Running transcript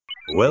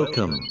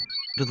Welcome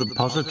to the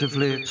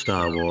Positively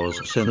Star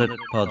Wars Senate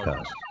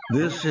podcast.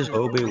 This is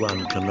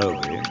Obi-Wan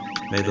Kenobi.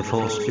 May the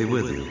Force be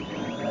with you.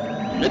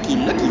 Looky,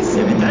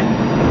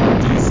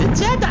 Senator. There's a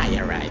Jedi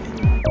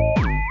arriving.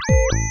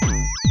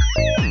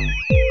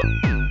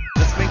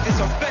 Let's make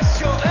this our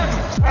best show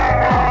ever!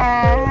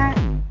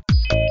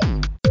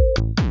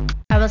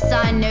 I will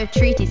sign no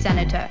treaty,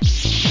 Senator.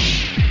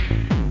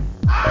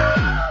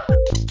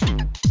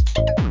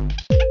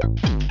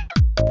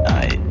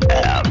 I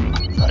am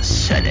the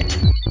Senate.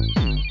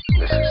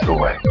 This is the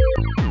way.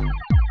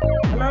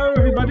 Hello,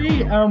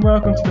 everybody, and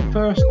welcome to the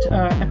first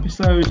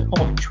episode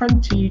of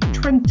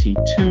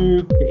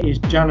 2022. It is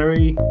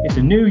January. It's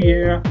a new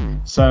year.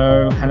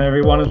 So, hello,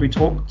 everyone, as we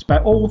talked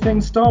about all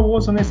things Star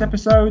Wars on this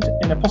episode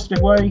in a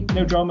positive way.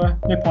 No drama,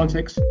 no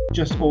politics,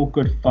 just all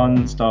good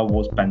fun Star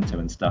Wars banter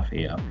and stuff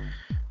here.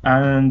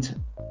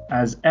 And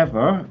as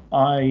ever,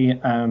 I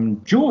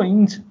am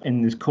joined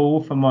in this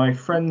call from my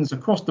friends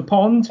across the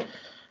pond.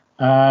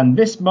 And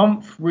this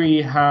month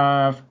we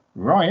have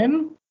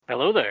Ryan.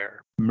 Hello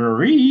there.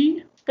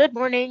 Marie. Good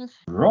morning.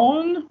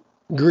 Ron.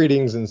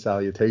 Greetings and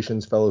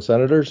salutations, fellow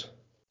senators.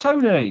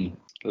 Tony.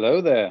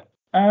 Hello there.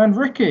 And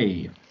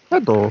Ricky.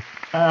 Hello.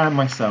 And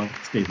myself,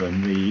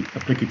 Stephen, the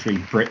obligatory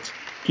Brit,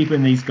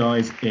 keeping these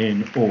guys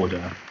in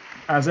order.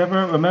 As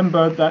ever,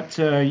 remember that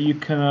you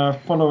can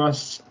follow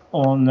us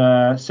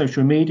on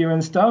social media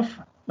and stuff.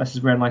 This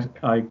is when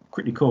I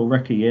quickly call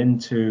Ricky in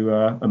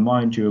to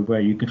remind you of where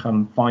you can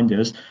come find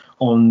us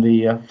on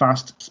the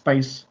vast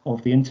space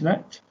of the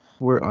internet.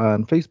 We're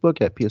on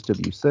Facebook at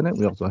PSW Senate.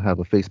 We also have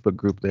a Facebook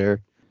group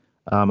there.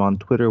 On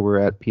Twitter, we're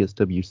at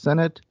PSW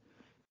Senate.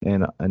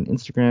 And on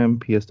Instagram,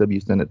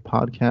 PSW Senate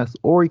Podcast.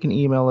 Or you can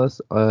email us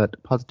at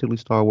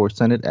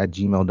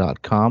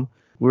positivelystarwarssenate@gmail.com.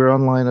 We're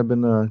online. I've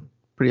been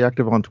pretty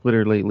active on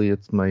Twitter lately.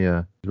 It's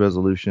my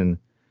resolution.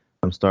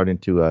 I'm starting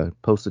to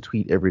post a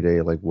tweet every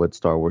day, like, what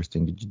Star Wars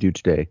thing did you do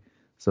today?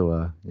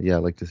 So, yeah,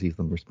 I'd like to see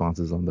some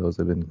responses on those.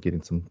 I've been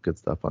getting some good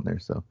stuff on there.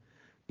 So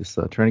just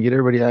trying to get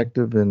everybody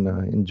active and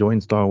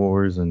enjoying Star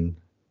Wars and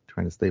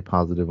trying to stay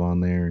positive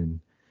on there and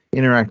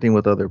interacting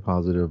with other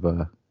positive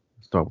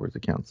Star Wars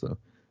accounts. So,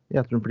 yeah,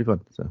 it's been pretty fun.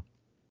 So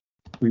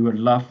we would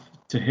love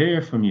to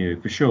hear from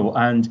you for sure.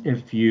 And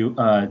if you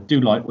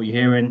do like what you're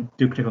hearing,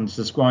 do click on the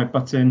subscribe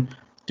button.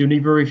 Do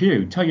leave a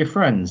review. Tell your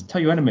friends,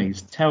 tell your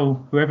enemies,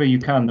 tell whoever you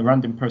can, the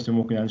random person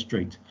walking down the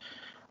street.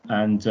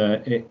 And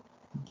it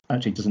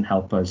actually doesn't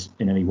help us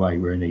in any way,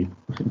 really.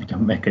 We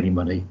don't make any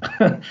money.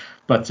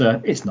 But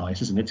it's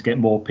nice, isn't it, to get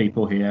more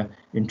people here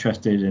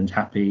interested and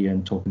happy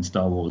and talking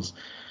Star Wars.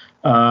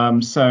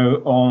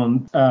 So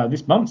on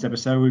this month's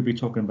episode, we'll be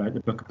talking about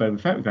the Book of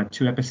Boba Fett. We've had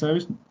 2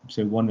 episodes,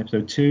 episode 1 and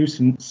episode 2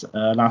 since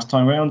last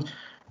time around.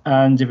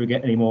 And if we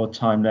get any more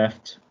time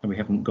left and we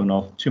haven't gone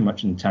off too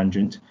much in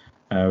tangent,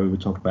 we will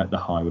talk about the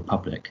High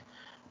Republic.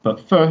 But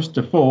first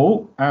of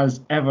all,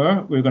 as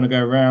ever, we're going to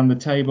go around the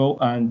table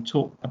and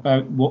talk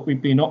about what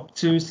we've been up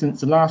to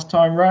since the last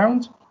time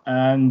round.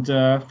 And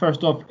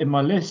first off in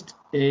my list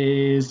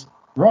is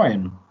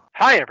Ryan.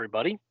 Hi,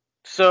 everybody.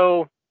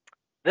 So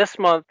this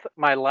month,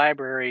 my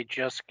library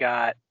just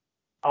got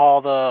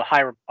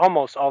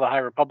almost all the High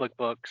Republic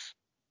books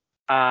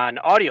on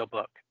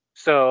audiobook.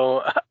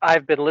 So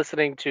I've been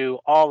listening to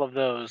all of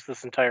those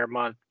this entire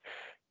month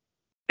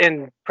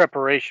in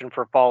preparation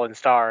for Fallen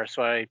Star.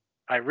 So I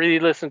really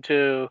listened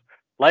to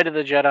Light of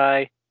the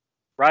Jedi,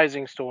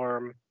 Rising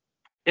Storm,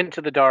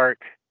 Into the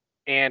Dark,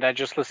 and I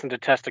just listened to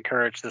Test of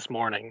Courage this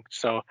morning.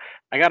 So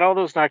I got all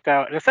those knocked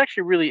out, and it's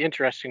actually really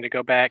interesting to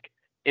go back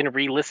and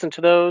re-listen to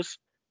those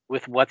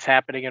with what's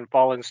happening in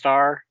Fallen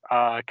Star,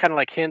 kind of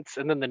like hints,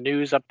 and then the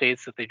news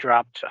updates that they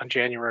dropped on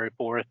January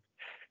 4th.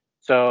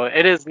 So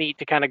it is neat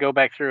to kind of go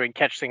back through and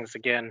catch things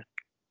again.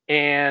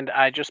 And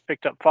I just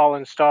picked up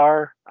Fallen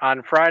Star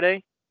on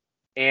Friday,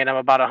 and I'm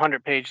about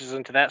 100 pages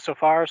into that so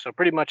far. So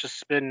pretty much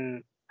it's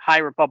been High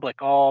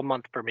Republic all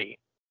month for me.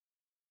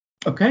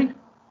 Okay.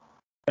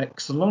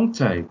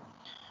 Excellente.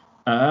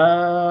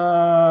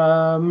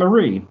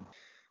 Marie.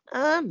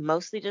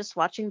 Mostly just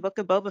watching Book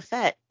of Boba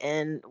Fett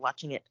and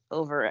watching it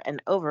over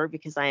and over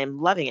because I am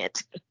loving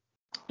it.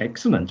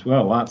 Excellent.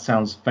 Well, that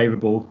sounds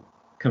favourable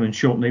coming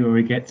shortly when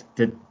we get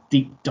the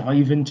deep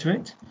dive into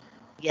it.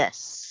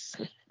 Yes.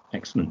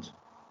 Excellent.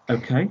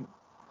 Okay.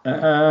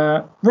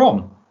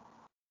 Ron.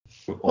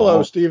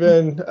 Hello,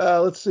 Stephen.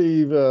 Let's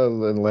see.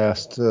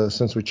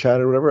 Since we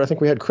chatted, or whatever, I think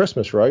we had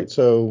Christmas, right?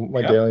 So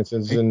my daily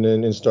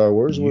in Star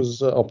Wars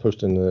was I'll post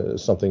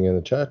something in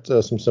the chat.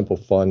 Some simple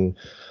fun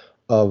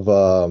of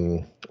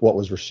what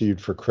was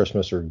received for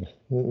Christmas or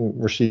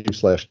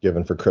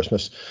received/given for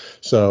Christmas.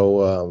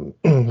 So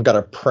got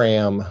a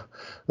pram.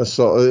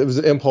 So it was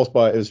an impulse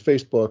buy. It was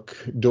Facebook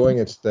doing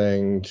its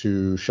thing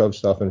to shove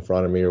stuff in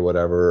front of me or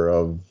whatever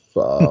of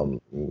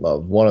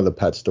one of the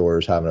pet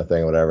stores having a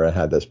thing or whatever. I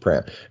had this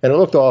pram and it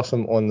looked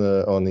awesome on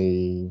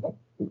the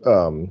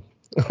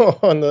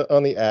on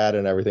the ad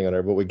and everything on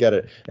there, but we get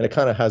it, and it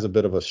kind of has a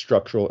bit of a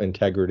structural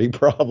integrity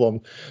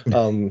problem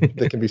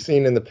that can be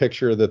seen in the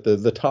picture that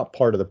the top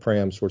part of the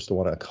pram starts to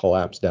want to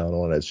collapse down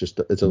on it.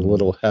 It's a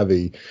little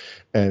heavy,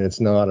 and it's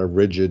not a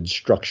rigid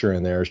structure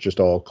in there. It's just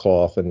all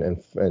cloth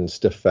and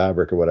stiff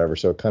fabric or whatever,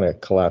 so it kind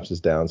of collapses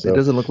down. So it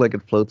doesn't look like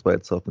it floats by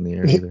itself in the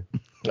air either.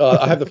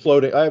 I have the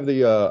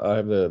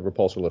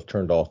repulsor lift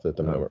turned off at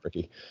the moment,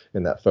 Ricky,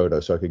 in that photo,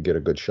 so I could get a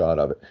good shot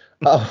of it.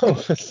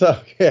 So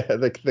yeah,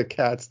 the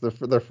cats,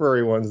 the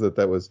furry ones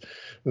that was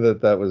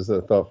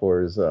thought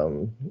for is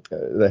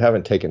they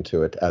haven't taken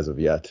to it as of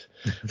yet.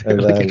 They're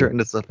like trying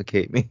to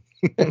suffocate me.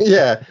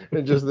 Yeah,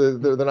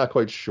 they're not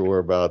quite sure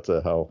about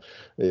how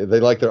they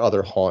like their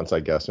other haunts, I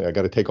guess. I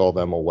got to take all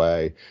them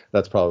away.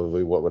 That's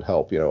probably what would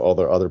help. All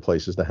their other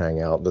places to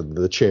hang out,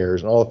 the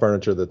chairs and all the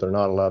furniture that they're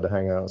not allowed to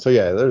hang out. So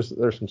yeah, there's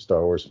some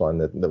Star Wars fun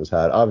that was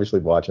had.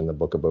 Obviously, watching the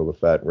Book of Boba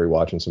Fett,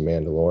 rewatching some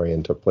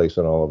Mandalorian took place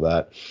and all of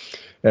that,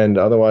 and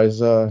otherwise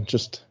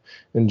just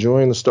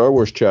enjoying the Star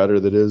Wars chatter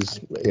that is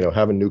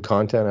having new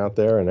content out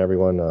there and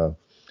everyone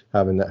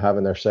having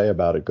their say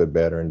about it, good,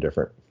 bad, or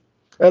indifferent.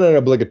 And an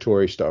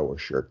obligatory Star Wars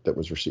shirt that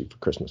was received for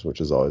Christmas,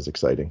 which is always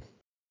exciting.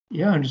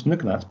 Yeah, I'm just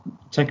looking at that.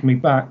 It's taking me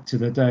back to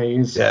the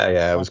days.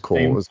 Yeah, it was cool.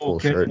 It was a cool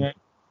shirt. It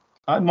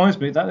reminds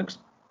me, it looks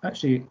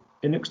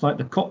like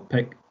the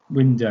cockpit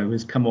window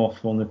has come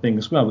off on the thing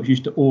as well, which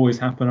used to always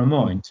happen on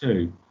mine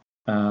too.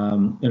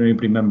 Anybody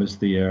remembers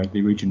the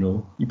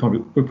original? We've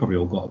probably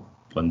all got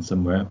one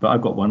somewhere, but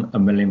I've got one, a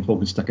Millennium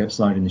Falcon stuck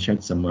outside in the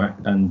shed somewhere,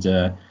 and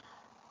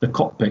the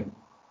cockpit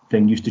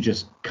thing used to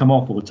just come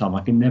off all the time.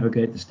 I can never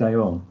get it to stay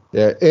on.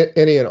 Yeah,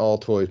 any and all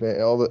toys, man.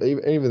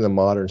 Even the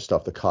modern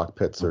stuff, the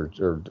cockpits are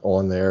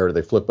on there.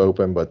 They flip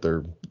open, but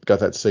they're got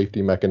that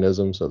safety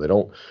mechanism so they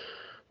don't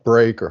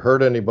break or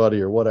hurt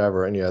anybody or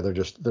whatever. And yeah,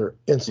 they're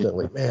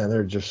instantly, man,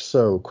 they're just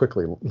so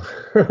quickly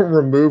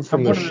removed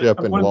from the ship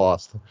and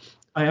lost.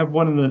 I have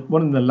one of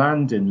the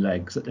landing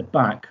legs at the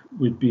back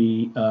would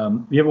be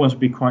the other ones would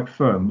be quite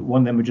firm, but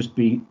one of them would just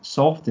be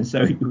soft, and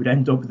so you would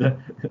end up the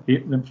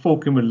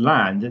Falcon would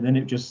land and then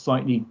it would just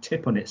slightly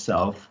tip on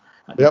itself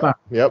at the back.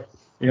 Yep.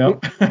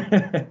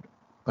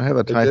 I have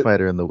a TIE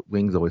fighter and the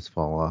wings always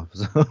fall off.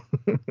 So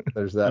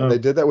there's that. They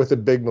did that with the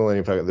big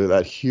Millennium Falcon.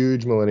 That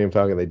huge Millennium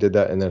Falcon, they did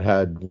that and then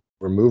had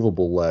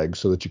removable legs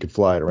so that you could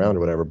fly it around or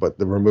whatever, but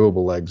the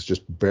removable legs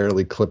just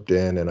barely clipped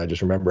in, and I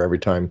just remember every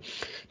time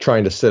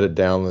trying to sit it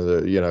down,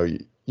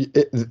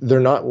 they're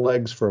not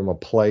legs from a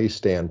play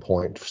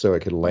standpoint so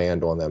it could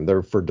land on them.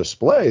 They're for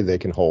display, they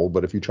can hold,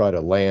 but if you try to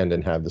land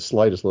and have the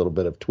slightest little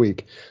bit of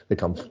tweak, they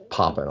come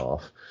popping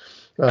off.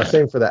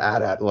 Same for the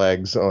AT-AT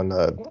legs on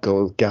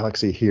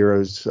Galactic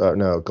Heroes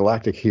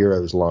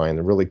line,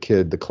 the really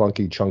the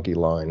clunky, chunky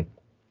line.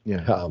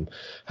 Yeah.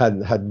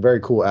 Had very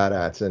cool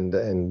AT-ATs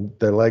and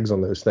their legs on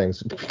those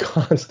things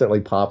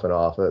constantly popping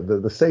off.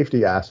 The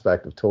safety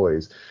aspect of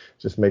toys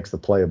just makes the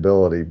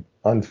playability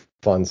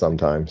unfun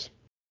sometimes.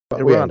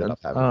 But we ended up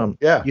having fun.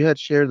 Yeah. You had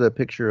shared the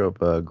picture of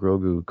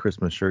Grogu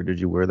Christmas shirt. Did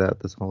you wear that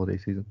this holiday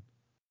season?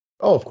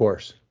 Oh, of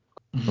course.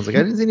 I was like, I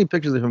didn't see any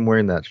pictures of him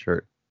wearing that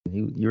shirt.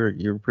 You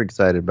were pretty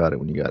excited about it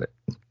when you got it.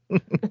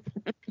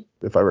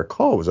 If I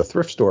recall, it was a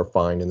thrift store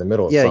find in the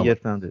middle of summer. Yeah, you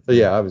found it. So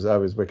yeah, I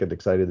was wicked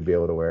excited to be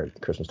able to wear it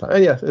at Christmas time.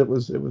 And yeah,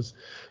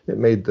 it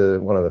made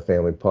one of the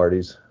family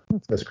parties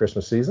this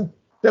Christmas season.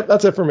 Yep,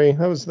 that's it for me.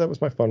 That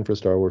was my fun for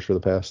Star Wars for the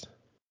past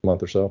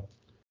month or so.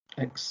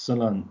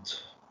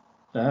 Excellent.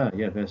 Yeah,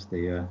 there's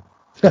the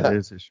that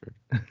is his shirt.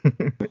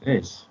 It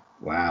is.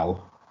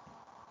 Wow.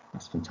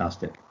 That's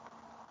fantastic.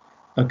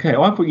 Okay,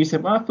 I thought you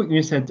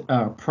said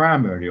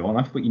pram earlier on.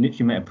 I thought you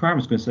literally meant a pram. I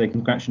was going to say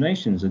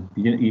congratulations, and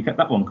you got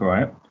that one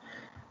correct.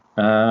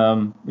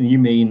 You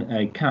mean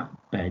a cat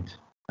bed?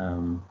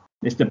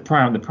 It's the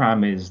pram. The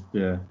pram is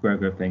the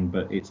Grogu thing,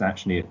 but it's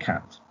actually a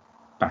cat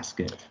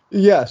basket.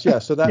 Yes.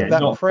 So that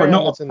pram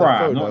not that's in the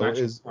photo not an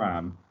actual is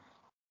pram.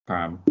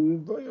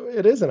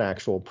 It is an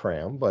actual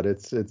pram, but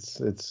it's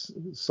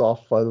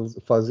soft,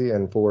 fuzzy,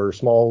 and for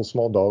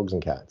small dogs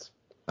and cats.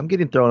 I'm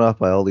getting thrown off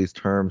by all these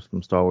terms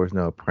from Star Wars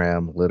now.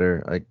 Pram,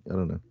 litter. I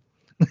don't know.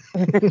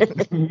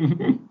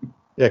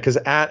 Yeah, because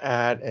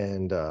AT-AT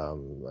and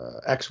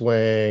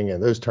X-Wing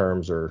and those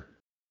terms are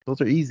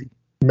easy,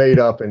 made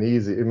up and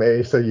easy.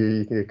 So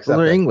you accept. Those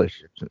are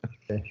English.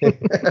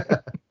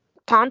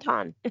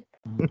 Tauntaun.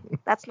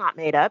 That's not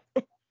made up.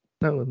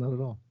 No, not at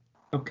all.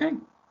 Okay.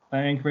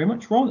 Thank you very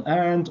much, Ron.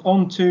 And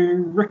on to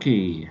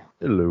Ricky.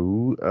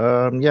 Hello.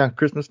 Yeah,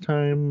 Christmas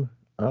time.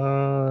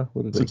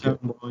 What did I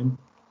get? Wine.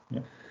 Yeah,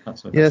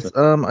 that's yes.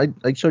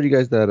 I showed you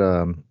guys that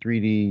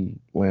 3D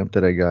lamp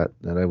that I got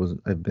that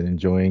I've been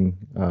enjoying.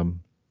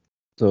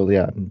 So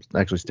yeah, I'm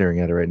actually staring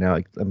at it right now.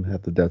 I'm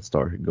at the Death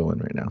Star going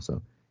right now.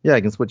 So yeah,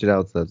 I can switch it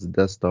out. So that's the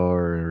Death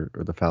Star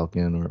or the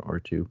Falcon or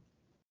R2.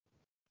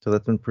 So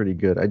that's been pretty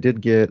good. I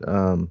did get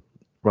Ron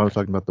was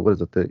talking about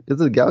is it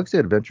the Galaxy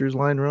Adventures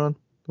line, Ron?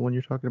 The one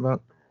you're talking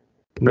about?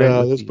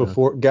 No, this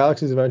before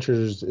Galaxy's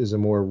Adventures is a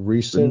more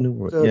recent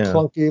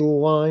clunky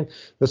line.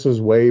 This was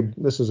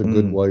a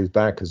good ways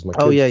back because my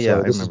kids.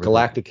 This is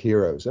Galactic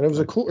Heroes, and it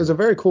was a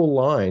very cool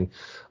line.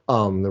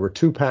 There were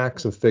 2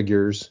 packs of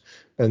figures,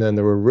 and then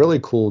there were really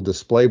cool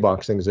display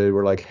box things. They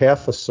were like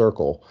half a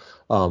circle.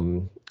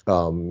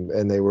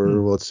 And they were,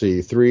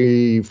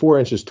 3-4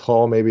 inches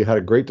tall, maybe had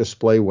a great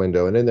display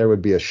window, and then there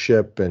would be a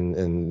ship and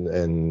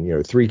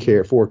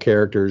 4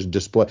 characters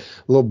display, a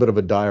little bit of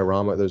a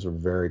diorama. Those are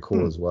very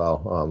cool as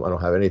well. I don't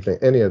have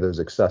any of those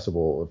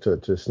accessible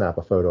to snap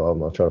a photo of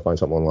them. I'll try to find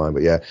something online,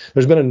 but yeah,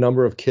 there's been a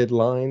number of kid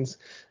lines,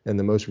 and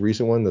the most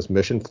recent one, this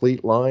Mission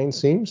Fleet line,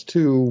 seems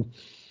to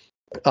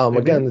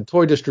again, the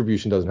toy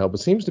distribution doesn't help. It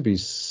seems to be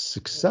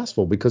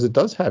successful because it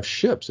does have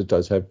ships. It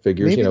does have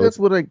figures. Maybe that's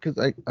what because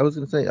I was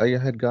going to say I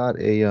had got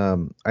a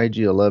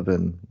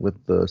IG-11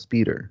 with the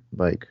speeder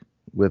bike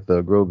with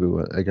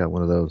Grogu. I got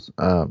one of those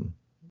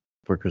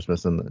for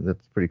Christmas, and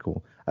that's pretty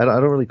cool. I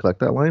don't really collect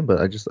that line, but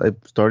I'm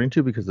starting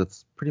to because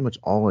that's pretty much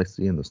all I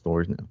see in the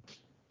stores now.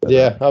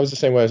 Yeah, I was the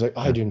same way. I was like,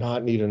 I do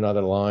not need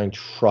another line.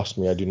 Trust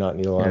me, I do not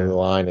need another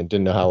line, and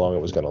didn't know how long it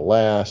was going to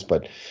last.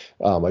 But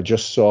I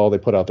just saw they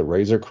put out the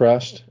Razor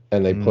Crest,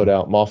 and they put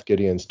out Moff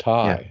Gideon's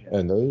tie,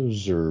 and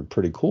those are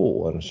pretty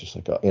cool. And it's just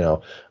like,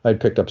 I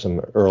picked up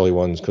some early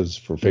ones because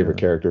for favorite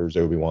characters,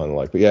 Obi-Wan,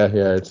 like. But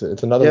it's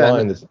another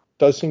line that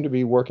does seem to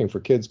be working for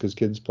kids because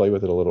kids play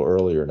with it a little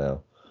earlier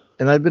now.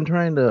 And I've been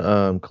trying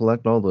to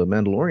collect all the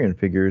Mandalorian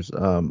figures.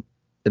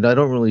 And I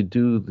don't really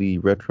do the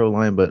retro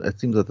line, but it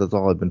seems that that's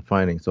all I've been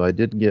finding. So I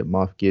did get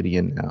Moff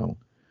Gideon now.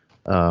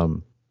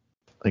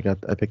 I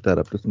picked that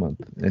up this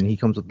month, and he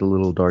comes with the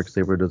little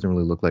Darksaber. It doesn't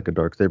really look like a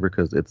Darksaber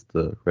because it's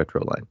the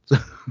retro line.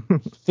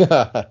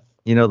 The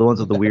ones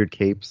with the weird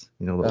capes.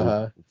 The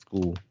old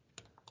school,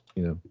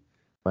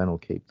 final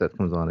cape that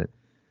comes on it.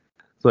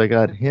 So I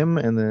got him,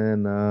 and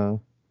then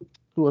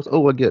who else? Oh,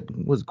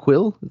 was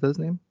Quill? Is that his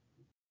name?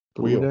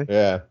 Quill.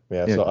 Yeah.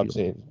 So Quill. I've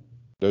seen.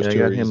 Those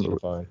two are easy to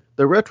find.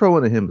 The retro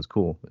one of him is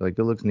cool. Like,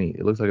 it looks neat.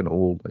 It looks like an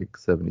old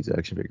 70s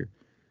action figure.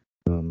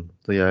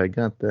 So yeah, I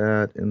got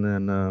that, and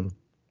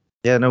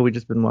then we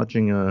just been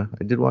watching. I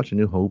did watch A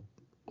New Hope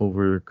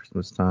over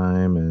Christmas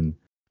time, and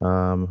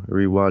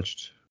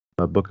rewatched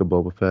Book of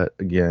Boba Fett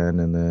again,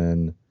 and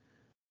then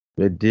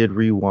I did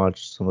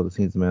rewatch some of the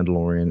scenes of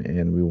Mandalorian,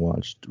 and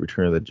rewatched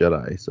Return of the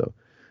Jedi. So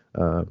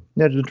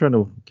just been trying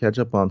to catch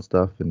up on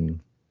stuff, and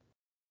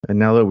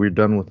now that we're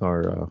done with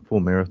our full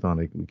marathon,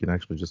 we can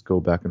actually just go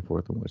back and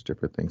forth and watch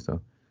different things.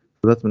 So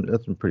that's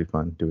been pretty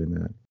fun doing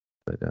that.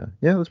 But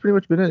that's pretty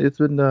much been it. It's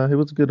been it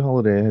was a good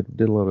holiday. I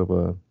did a lot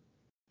of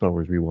Star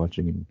Wars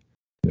rewatching,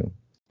 and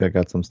I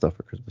got some stuff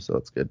for Christmas, so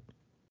it's good.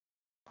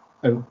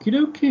 Okie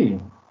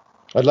dokie.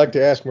 I'd like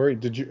to ask Murray,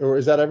 or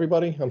is that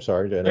everybody? I'm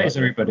sorry, Dan. That is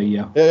everybody,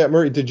 yeah. Yeah,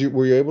 Murray,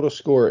 were you able to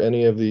score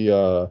any of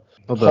the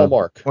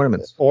Hallmark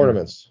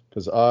ornaments?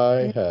 Because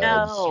I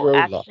had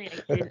zero luck.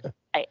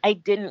 I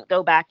didn't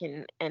go back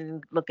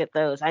and look at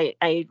those.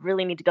 I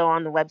really need to go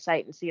on the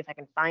website and see if I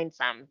can find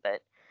some,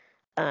 but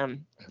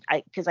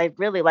because I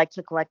really like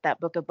to collect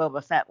that Book of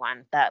Boba Fett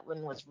one. That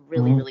one was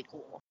really, really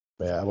cool.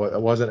 Yeah,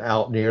 it wasn't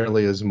out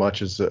nearly as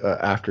much as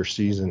after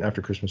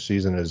Christmas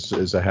season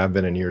as I have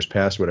been in years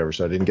past, whatever.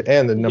 So I didn't get,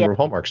 and the number of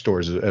Hallmark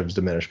stores has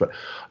diminished. But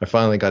I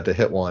finally got to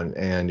hit one,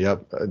 and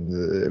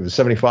it was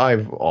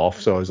 75 off.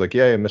 So I was like,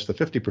 I missed the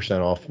 50%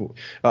 off.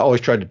 I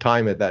always tried to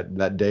time it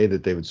that day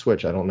that they would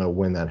switch. I don't know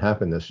when that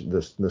happened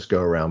this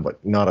go around,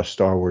 but not a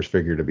Star Wars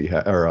figure to be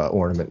or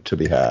ornament to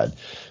be had.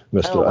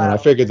 And I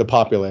figured the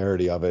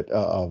popularity of it,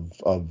 of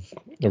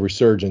the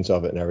resurgence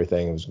of it and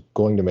everything, was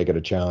going to make it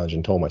a challenge,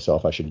 and told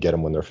myself I should get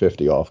them when they're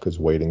 50 off, because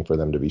waiting for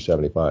them to be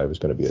 75 is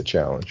going to be a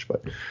challenge.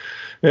 But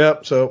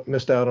so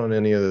missed out on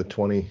any of the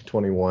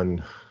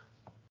 2021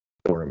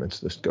 ornaments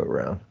this go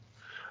around.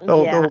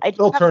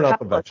 They'll turn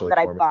up eventually. That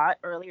I bought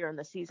earlier in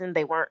the season,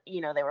 they weren't,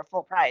 they were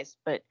full price,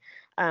 but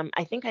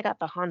I think I got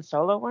the Han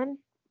Solo one.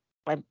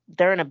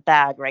 They're in a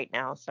bag right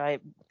now, so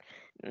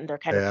they're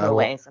kind of put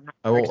away. So I'm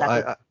not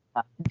exactly.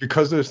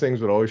 Because those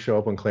things would always show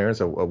up on clearance,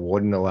 I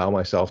wouldn't allow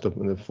myself to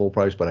the full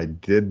price, but I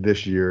did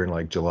this year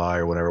in July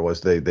or whatever it was.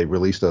 They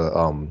released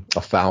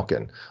a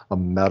Falcon, a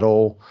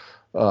metal,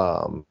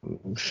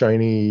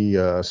 shiny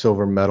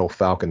silver metal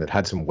Falcon that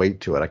had some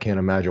weight to it. I can't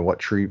imagine what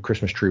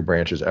Christmas tree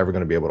branch is ever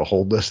going to be able to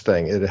hold this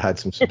thing. It had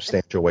some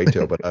substantial weight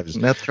to it, but I was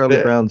that's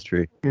Charlie Brown's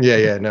tree.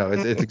 Yeah, no,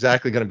 it's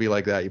exactly going to be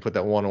like that. You put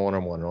that one on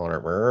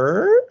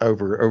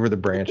over the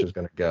branch is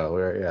going to go.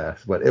 Yeah,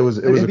 but it was.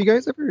 Have you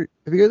guys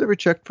ever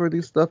checked for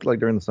these stuff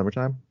during the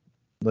summertime?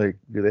 Do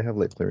they have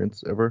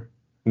clearance ever?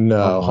 No,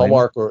 online?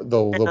 Hallmark or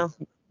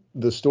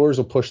the stores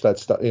will push that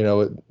stuff.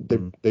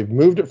 They've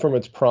moved it from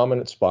its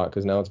prominent spot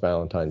because now it's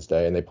Valentine's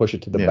Day, and they push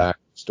it to the back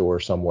store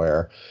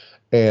somewhere.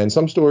 And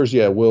some stores,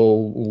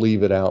 will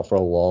leave it out for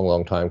a long,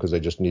 long time because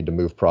they just need to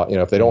move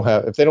if they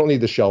don't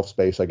need the shelf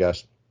space, I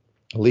guess,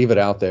 leave it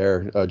out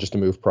there just to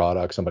move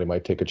product. Somebody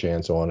might take a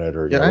chance on it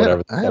or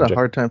whatever. I had a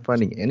hard time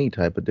finding any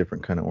type of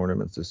different kind of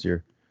ornaments this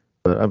year.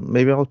 But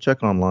maybe I'll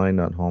check online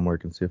on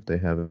Hallmark and see if they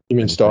have it. You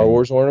mean Star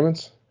Wars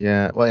ornaments?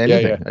 Yeah, well,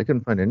 anything. Yeah. I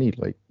couldn't find any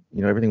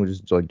everything was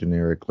just like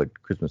generic, like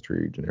Christmas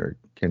tree, generic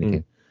candy cane.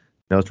 And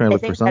I was trying to I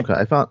look for think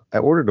some that- I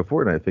ordered a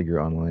Fortnite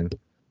figure online,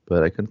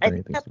 but I couldn't I find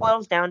think anything. that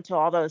boils down to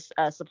all those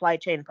supply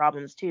chain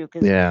problems too.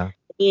 Because Yeah.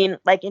 in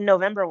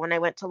November when I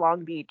went to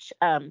Long Beach,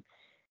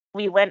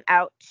 we went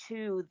out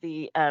to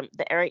the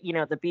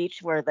area, the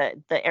beach where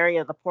the area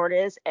of the port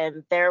is,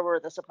 and there were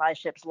the supply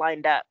ships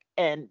lined up,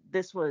 and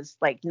this was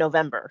like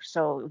November,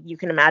 so you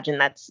can imagine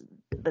that's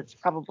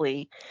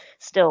probably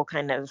still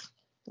kind of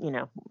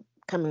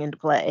coming into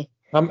play.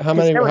 How 'Cause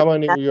many there was how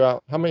many were you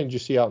out? How many did you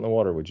see out in the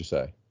water? Would you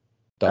say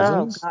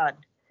dozens? Oh God,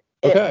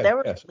 Okay, there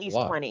was yes, at a least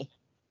lot. 20.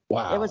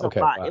 Wow. It was Okay.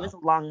 a lot. Wow. It was a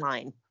long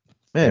line.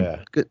 Man,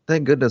 Yeah. good.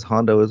 Thank goodness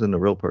Hondo isn't a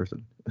real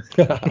person.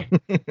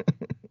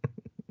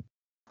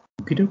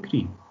 Okie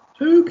dokie.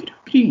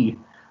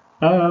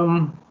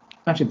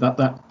 Actually,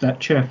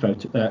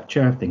 that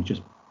chair thing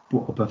just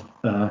brought up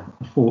a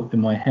thought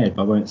in my head,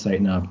 but I won't say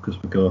it now because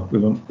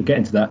we'll get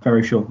into that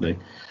very shortly.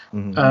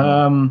 Mm-hmm.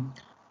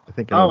 I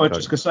think. I was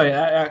just gonna say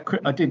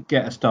I did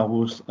get a Star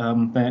Wars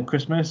thing at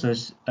Christmas,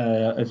 as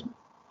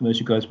most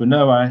of you guys will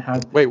know. I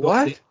had. Wait,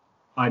 what?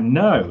 I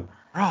know.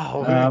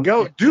 Oh,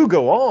 go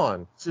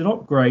on. It's an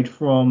upgrade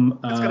from.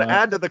 It's gonna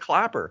add to the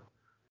clapper.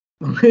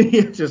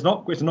 It's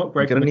not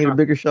great. You're gonna need a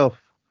bigger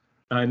shelf.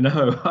 I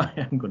know. I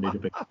am gonna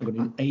need I'm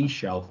gonna need a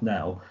shelf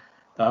now.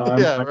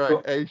 Yeah,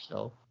 right. A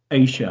shelf.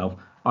 A shelf.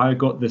 I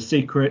got the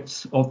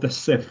Secrets of the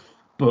Sith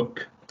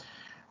book,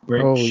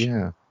 which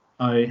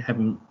I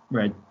haven't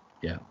read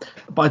yet,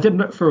 but I did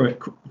look through it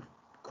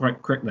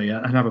quite quickly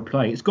and have a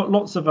play. It's got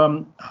lots of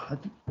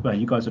well,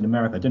 you guys are in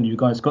America. I don't know if you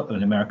guys got them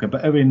in America,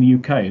 but over in the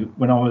UK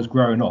when I was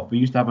growing up, we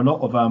used to have a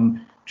lot of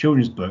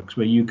children's books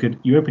where you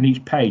open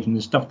each page and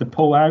there's stuff to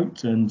pull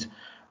out and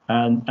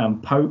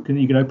poke,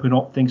 and you can open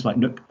up things like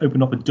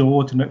open up a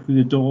door to look through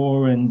the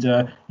door, and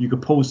you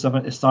could pull something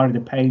at the side of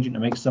the page and it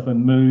makes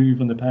something move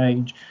on the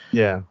page.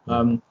 Yeah.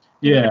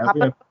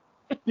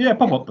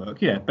 Pop-up book.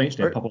 Yeah,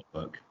 basically a pop-up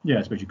book. Yeah,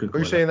 I suppose you could. Are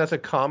you saying that's a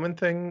common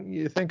thing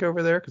you think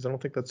over there? Because I don't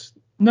think that's.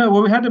 No,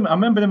 well, we had them. I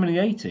remember them in the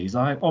 80s.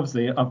 I've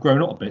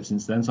grown up a bit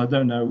since then, so I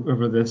don't know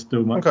whether there's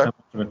still much of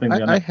a thing.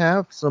 I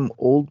have some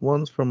old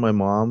ones from my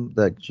mom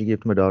that she gave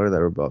to my daughter that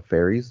were about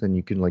fairies, and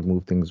you can like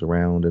move things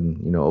around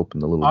and open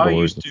the little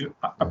doors.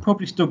 I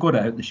probably still got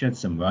it out the shed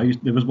somewhere.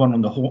 There was one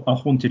on a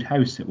haunted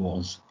house. It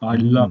was. I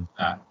loved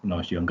that when I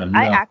was younger.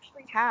 I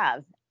actually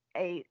have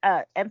a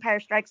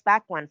Empire Strikes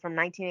Back one from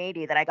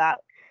 1980 that I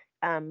got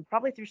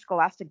probably through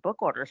Scholastic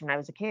book orders when I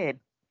was a kid.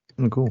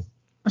 Oh, cool.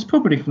 That's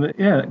probably from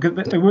there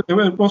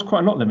was quite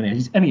a lot of them in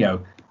it. Anyhow,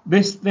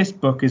 this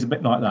book is a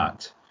bit like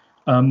that.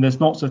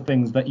 There's lots of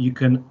things that you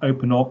can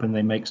open up and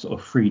they make sort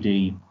of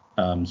 3D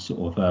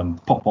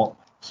pop-up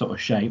sort of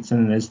shapes,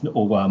 and then there's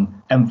little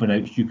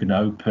envelopes you can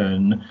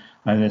open,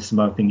 and there's some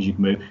other things you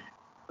can move.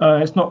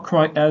 It's not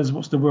quite as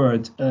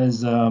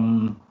as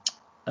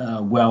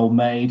well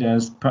made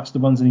as perhaps the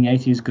ones in the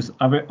 80s, because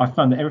I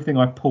found that everything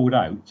I pulled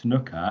out to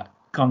look at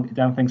can't get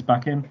down things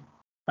back in.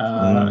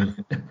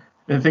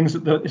 The things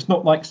that it's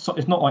not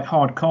like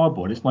hard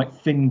cardboard, it's like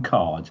thin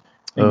card.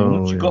 And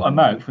once you've got them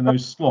out from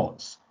those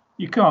slots,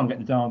 you can't get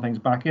the darn things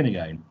back in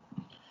again.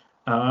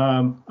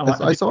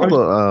 I saw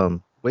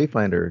the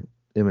Wayfinder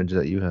image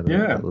that you had in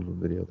that little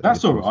video.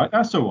 That's all right.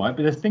 But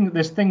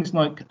there's things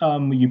like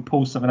you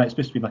pull something out, it's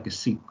supposed to be like a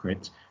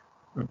secret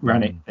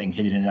granite thing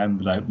hidden in an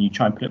envelope, and you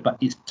try and put it, but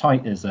it's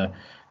tight as a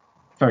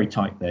very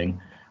tight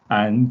thing.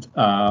 And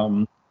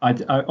I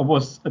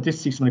did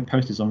see so many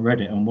posters on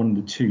Reddit, and one of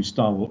the two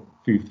Star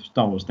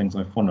Wars things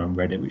I follow on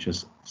Reddit, which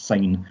is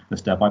Sane and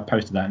stuff. I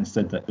posted that and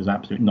said that it was an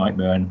absolute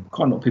nightmare, and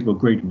quite a lot of people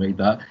agreed with me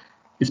that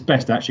it's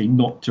best actually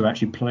not to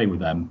actually play with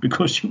them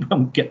because you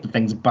won't get the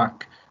things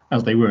back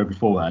as they were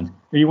beforehand.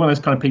 If you're one of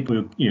those kind of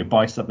people who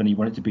buy something and you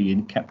want it to be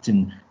kept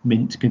in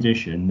mint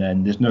condition,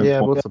 then there's no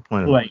point what's the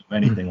point playing with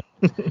anything.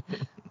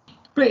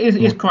 But it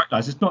is quite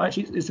nice. It's not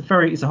actually. It's a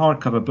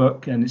hardcover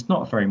book, and it's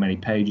not very many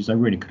pages. I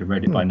really could have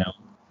read it by now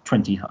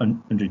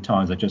 100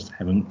 times. I just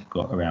haven't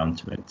got around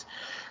to it.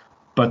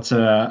 But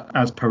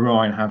as per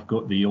Ryan, have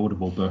got the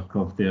Audible book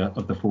of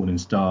the Fallen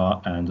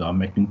Star, and I'm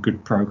making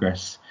good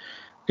progress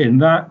in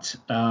that.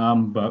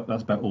 But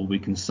that's about all we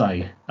can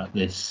say at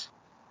this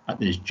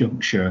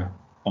juncture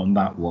on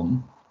that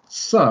one.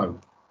 So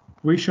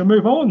we shall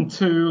move on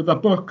to the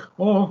Book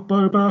of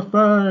Boba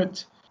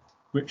Fett,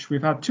 which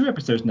we've had 2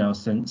 episodes now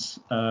since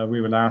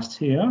we were last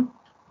here.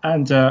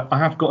 And I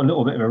have got a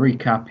little bit of a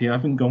recap here. I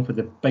haven't gone for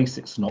the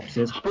basic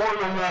synopsis.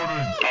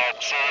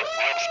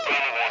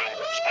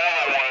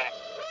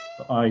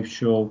 I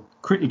shall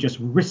quickly just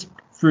whisk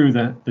through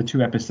the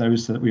 2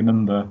 episodes so that we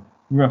remember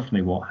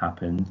roughly what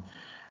happened.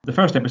 The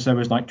first episode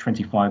was like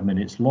 25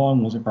 minutes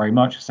long, wasn't very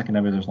much. The second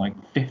episode was like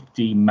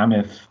 50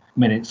 mammoth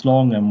minutes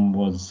long and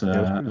was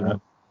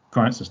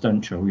quite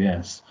substantial,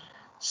 yes.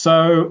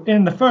 So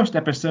in the first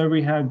episode,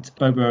 we had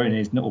Boba in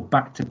his little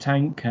bacta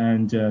tank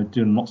and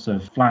doing lots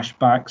of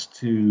flashbacks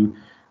to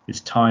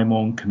his time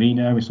on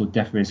Kamino. We saw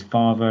death of his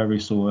father. We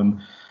saw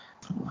him,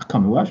 I can't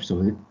remember what else we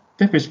saw.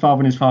 Death of his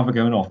father and his father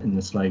going off in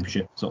the slave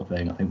ship sort of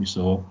thing, I think we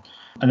saw.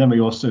 And then we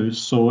also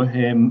saw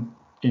him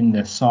in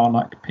the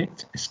Sarlacc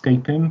pit,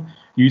 escaping,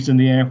 using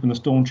the air from the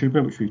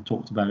Stormtrooper, which we've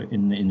talked about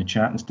in the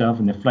chat and stuff,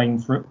 and the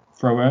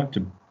flamethrower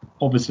to,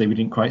 obviously we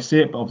didn't quite see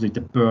it, but obviously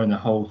to burn the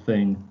whole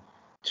thing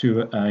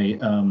to a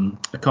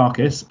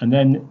carcass, and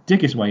then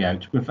dig his way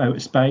out without a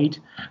spade,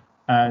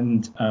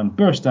 and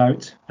burst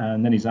out,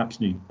 and then he's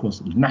absolutely, of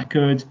course,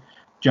 knackered.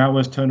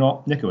 Jawas turn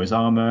up, nick his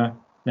armor,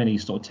 then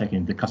he's sort of taken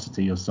into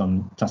custody of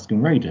some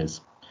Tusken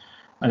Raiders.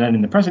 And then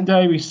in the present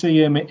day, we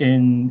see him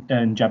in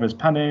Jabba's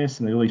palace,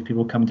 and all these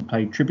people come to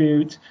pay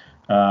tribute.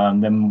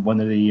 Then one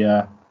of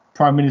the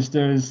Prime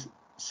Minister's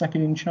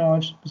second in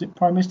charge, was it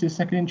Prime Minister's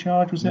second in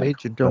charge? Was it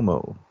Major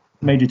Domo?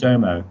 Major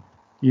Domo.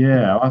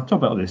 Yeah, I'll talk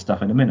about all this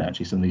stuff in a minute,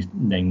 actually, some of these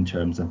name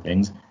terms and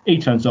things. He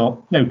turns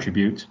up, no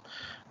tribute.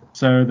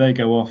 So they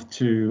go off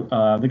to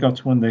one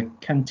of the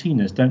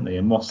cantinas, don't they,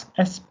 in Mos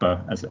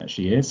Espa, as it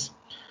actually is.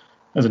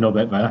 There's a little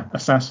bit of an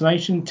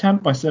assassination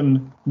attempt by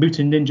some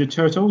mutant ninja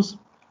turtles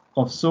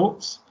of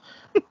sorts.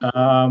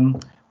 And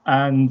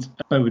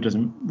Boba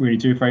doesn't really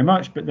do very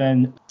much, but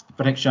then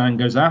Fennec Shand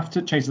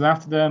chases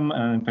after them,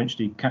 and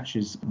eventually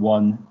catches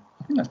one.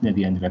 I think that's near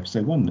the end of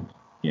episode 1.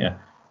 Yeah,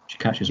 she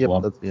catches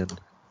one. That's the end.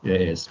 Yeah,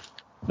 it is.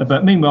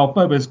 But meanwhile,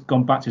 Boba's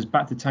gone back to his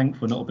back to tank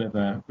for a little bit of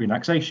a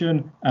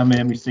relaxation, and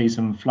then we see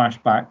some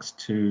flashbacks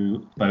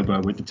to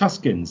Boba with the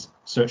Tuskens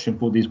searching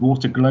for these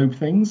water globe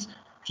things,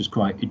 which is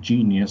quite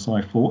ingenious,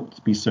 I thought,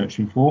 to be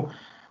searching for.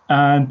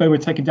 And Boba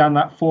taking down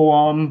that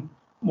forearm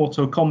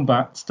Mortal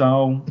Kombat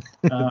style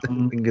I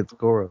think it's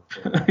Goro.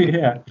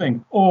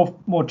 thing, or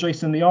more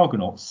Jason the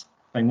Argonauts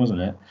thing,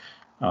 wasn't it?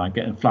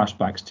 Getting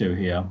flashbacks to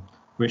here,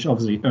 which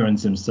obviously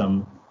earns him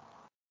some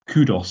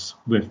kudos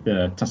with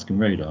the Tusken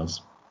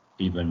Raiders,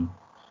 even.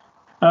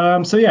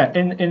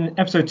 In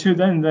episode 2,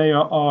 then they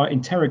are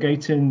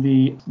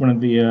interrogating one of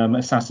the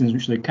assassins,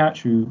 which they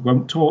catch, who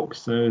won't talk.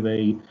 So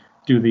they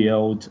do the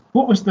old.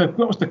 What was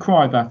the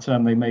cry that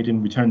they made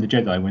in Return of the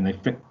Jedi when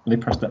they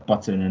press that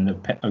button and the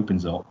pit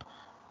opens up?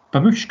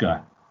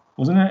 Babushka,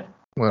 wasn't it?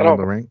 I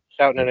don't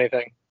shouting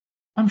anything.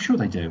 I'm sure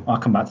they do. I'll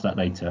come back to that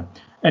later.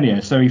 Anyway,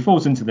 so he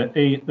falls into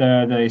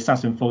the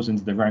assassin falls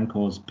into the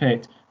Rancor's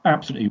pit,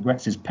 absolutely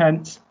wets his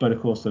pants, but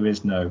of course there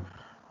is no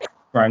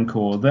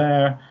Rancor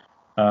there,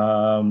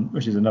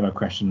 which is another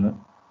question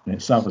in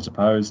itself, I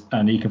suppose.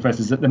 And he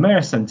confesses that the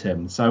mayor sent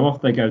him. So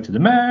off they go to the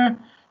mayor,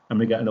 and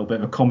we get a little bit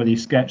of a comedy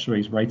sketch where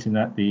he's waiting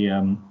at the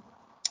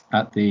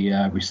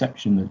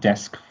reception, the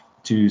desk,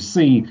 to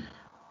see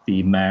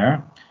the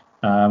mayor.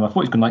 I thought he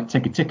was going to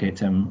take a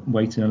ticket and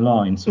wait in a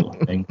line, sort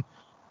of thing.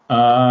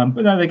 But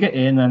no, they get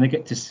in and they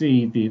get to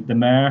see the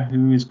mayor,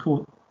 who is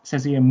called,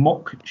 says here,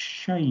 Mock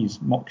Shays,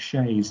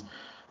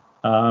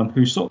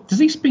 who does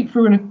he speak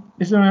through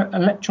is there an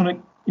electronic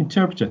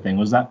interpreter thing?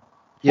 Was that?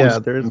 Yeah,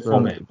 there's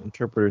an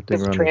interpreter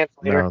thing around his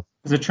mouth.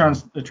 There's a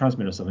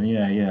transmitter or something.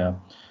 Yeah.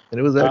 And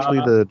it was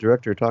actually the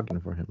director talking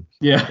for him.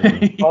 Yeah.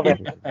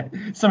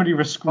 Somebody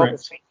with script. All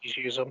the species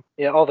use them.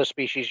 Yeah, all the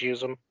species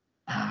use them.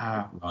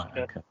 Ah, right.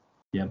 Okay.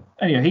 Yeah.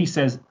 Anyway, he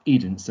says he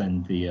didn't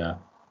send the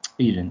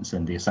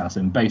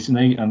assassin,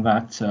 basically, and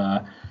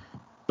that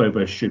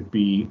Boba should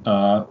be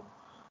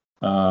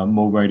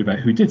more worried about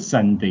who did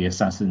send the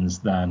assassins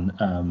than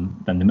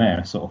the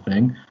mayor, sort of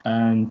thing.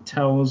 And he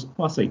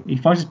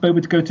advises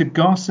Boba to go to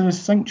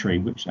Garsa's sanctuary,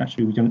 which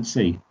actually we don't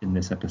see in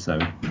this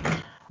episode.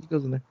 He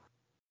goes in there.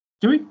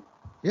 Do we?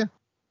 Yeah.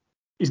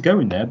 He's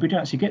going there, but he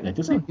don't actually get there,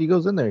 does he? He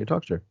goes in there. He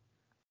talks to her.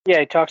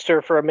 Yeah, he talks to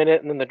her for a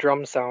minute, and then the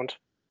drums sound.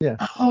 Yeah.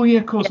 Oh, yeah,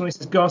 of course. When it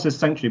says Garsa's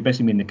sanctuary,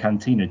 basically mean the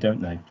cantina,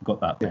 don't they?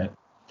 Forgot that bit.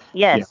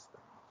 Yes.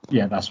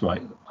 Yeah, that's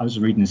right. I was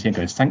reading this here,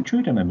 going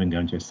sanctuary. I don't remember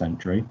going to a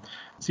sanctuary.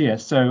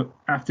 So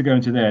after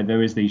going to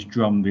there is these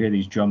drums. We hear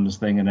these drums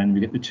thing, and then we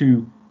get the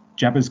two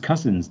Jabba's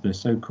cousins, the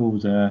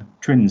so-called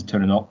twins,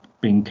 turning up,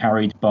 being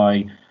carried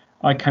by,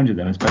 I counted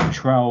them as about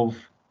 12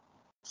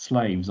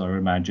 slaves, I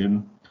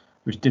imagine,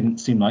 which didn't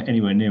seem like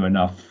anywhere near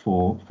enough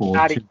for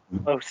Not even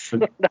close.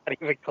 Not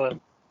even close.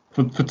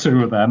 For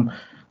two of them.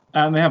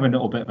 And they have a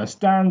little bit of a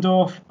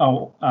standoff.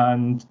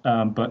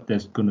 But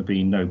there's going to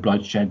be no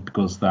bloodshed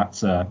because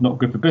that's not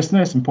good for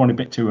business and probably a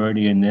bit too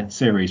early in the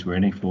series,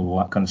 really, for all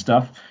that kind of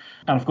stuff.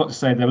 And I've got to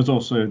say, there was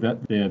also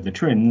that the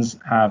twins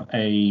have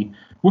a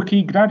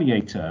Wookiee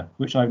gladiator,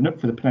 which I've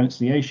looked for the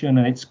pronunciation,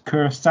 and it's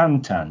Kur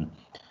Santan,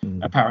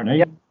 apparently.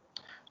 Yep.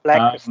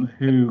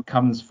 Who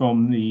comes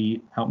from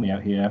help me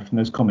out here, from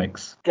those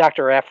comics.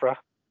 Dr. Aphra.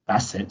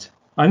 That's it.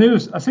 I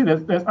see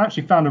they've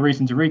actually found a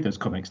reason to read those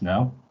comics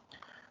now.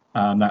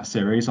 That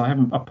series. I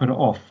put it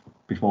off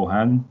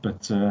beforehand,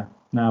 but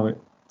now it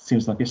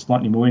seems like it's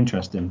slightly more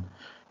interesting.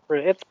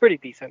 It's pretty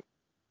decent.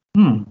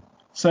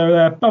 So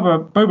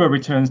Boba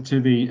returns to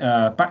the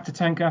Bacta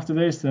tank after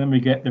this, and then we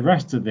get the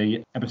rest of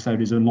the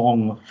episode is a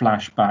long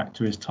flashback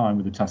to his time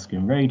with the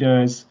Tusken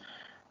Raiders,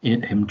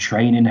 him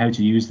training how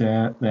to use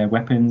their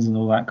weapons and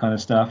all that kind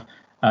of stuff.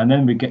 And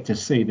then we get to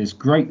see this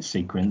great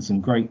sequence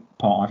and great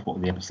part, I thought,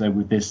 of the episode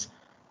with this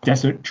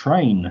desert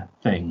train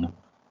thing,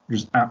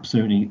 which is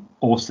absolutely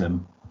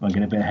awesome. I'm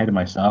getting a bit ahead of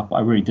myself, but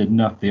I really did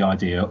love the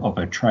idea of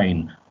a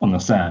train on the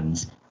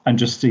sands and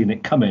just seeing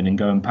it come in and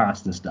going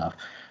past and stuff.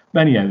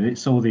 But anyhow,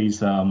 it's all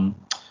these I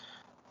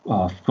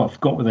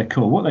forgot what they're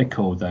called. What are they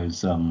called,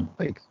 those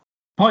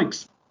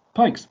pikes?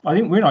 Pikes. I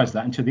didn't realise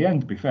that until the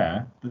end, to be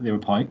fair, that they were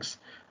pikes.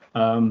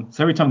 So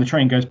every time the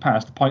train goes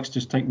past, the pikes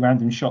just take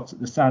random shots at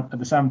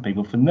the sand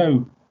people for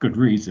no good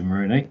reason,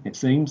 really. It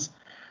seems.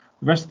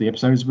 The rest of the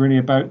episode is really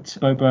about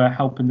Boba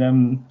helping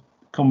them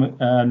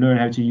learn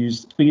how to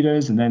use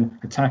speeders and then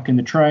attacking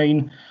the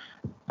train.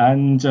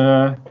 And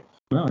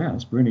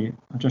that's really.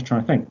 I'm just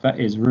trying to think.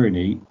 That is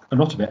really a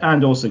lot of it,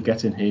 and also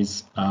getting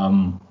his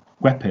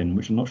weapon,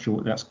 which I'm not sure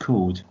what that's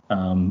called.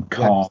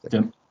 Carved.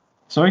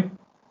 Sorry.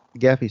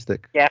 Gaffy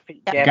stick.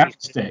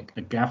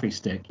 Gaffy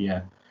stick,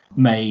 yeah,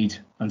 made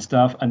and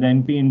stuff, and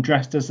then being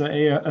dressed as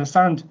a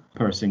sand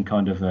person,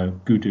 kind of a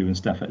Gudu and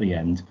stuff at the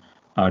end.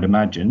 I would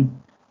imagine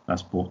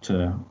that's what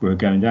we're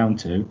going down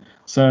to.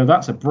 So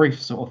that's a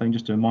brief sort of thing,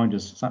 just to remind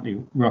us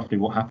exactly roughly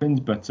what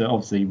happened. But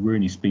obviously,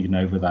 really speeding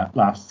over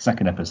that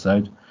second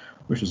episode,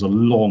 which was a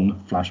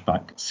long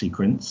flashback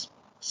sequence.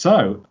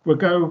 So we'll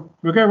go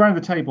around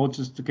the table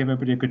just to give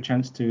everybody a good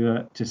chance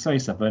to say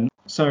something.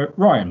 So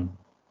Ryan.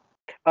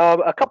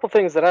 A couple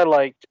things that I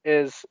liked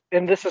is,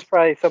 and this is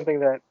probably something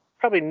that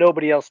probably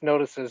nobody else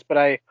notices, but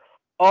I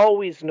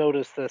always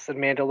notice this in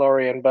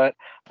Mandalorian, but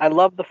I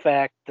love the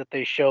fact that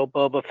they show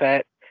Boba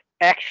Fett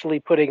actually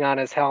putting on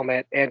his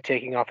helmet and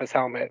taking off his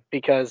helmet,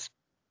 because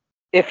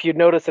if you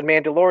notice in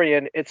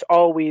Mandalorian, it's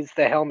always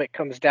the helmet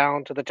comes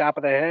down to the top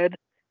of the head,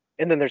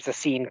 and then there's a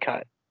scene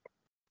cut.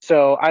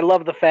 So I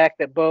love the fact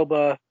that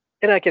Boba,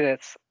 and I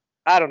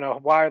don't know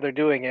why they're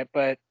doing it,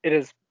 but it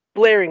is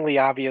blaringly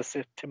obvious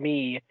to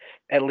me,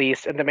 at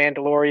least, in The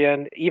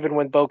Mandalorian, even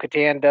when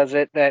Bo-Katan does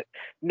it, that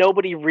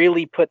nobody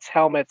really puts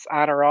helmets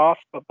on or off,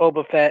 but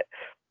Boba Fett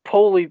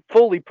fully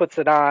puts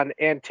it on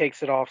and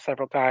takes it off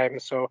several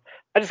times. So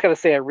I just gotta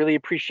say, I really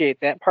appreciate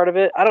that part of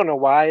it. I don't know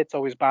why it's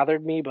always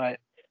bothered me,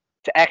 but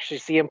to actually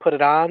see him put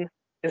it on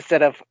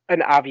instead of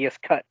an obvious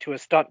cut to a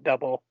stunt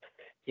double,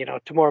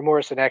 Tamora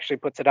Morrison actually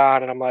puts it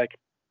on, and I'm like,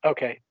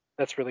 okay,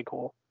 that's really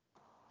cool.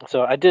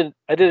 So I did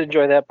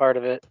enjoy that part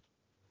of it.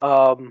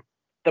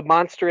 The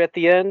monster at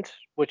the end,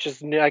 which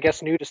is new, I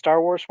guess new to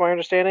Star Wars, from my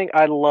understanding,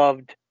 I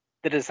loved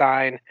the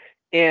design,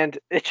 and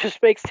it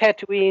just makes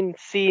Tatooine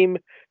seem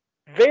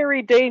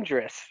very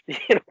dangerous.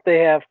 They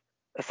have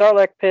a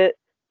Sarlacc pit,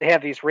 they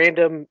have these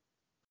random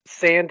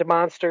sand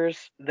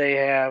monsters, they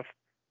have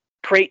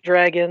crate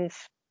dragons,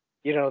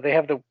 they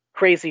have the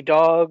crazy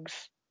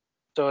dogs.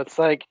 So it's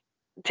like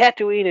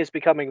Tatooine is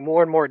becoming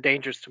more and more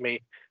dangerous to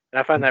me, and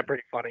I find that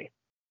pretty funny.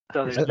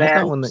 So there's I that.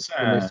 thought when they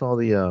saw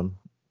the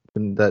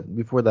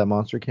before that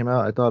monster came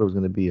out, I thought it was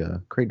going to be a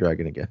crate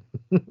dragon again.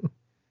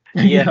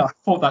 Yeah, I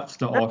thought that to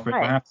start off with.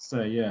 I have to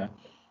say, yeah.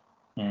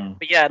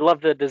 But yeah, I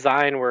love the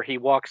design where he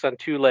walks on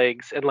two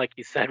legs, and like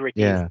you said,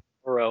 Ricky, Yeah.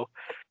 burrow,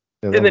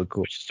 Yeah, and then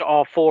cool. switches to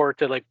all four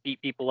to like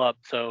beat people up.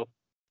 So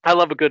I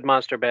love a good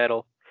monster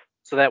battle.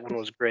 So that one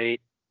was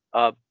great.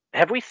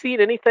 Have we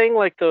seen anything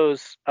like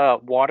those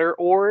water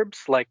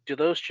orbs? Like, do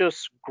those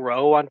just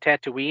grow on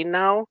Tatooine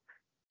now,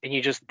 and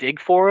you just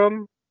dig for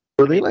them?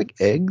 Were they like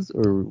eggs,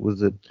 or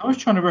was it? I was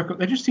trying to record.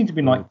 They just seem to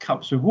be like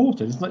cups of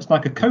water. It's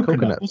like a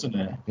coconut, wasn't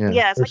it?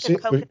 Yeah, it's like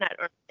a coconut,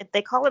 or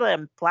they call it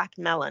a black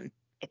melon,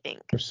 I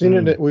think. We've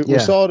seen it. We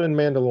saw it in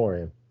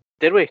Mandalorian.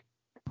 Did we?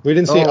 We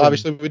didn't see.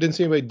 Obviously, we didn't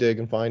see anybody dig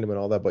and find them and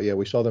all that. But yeah,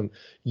 we saw them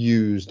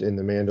used in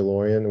the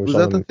Mandalorian. Was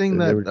that the thing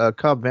that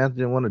Cobb Vanth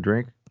didn't want to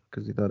drink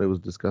because he thought it was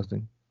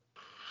disgusting?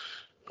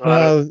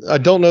 I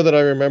don't know that I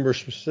remember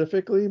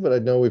specifically, but I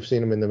know we've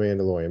seen them in the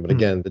Mandalorian. But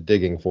again, the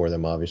digging for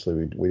them,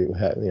 obviously, we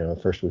had,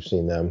 first we've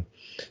seen them.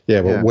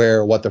 Yeah, but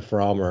where, what they're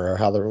from, or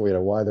how they're,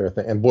 why they're a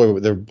thing. And boy,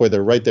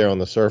 they're right there on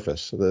the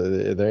surface.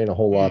 There ain't a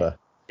whole lot of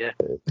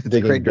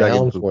digging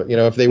down for it.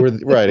 If they were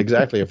right,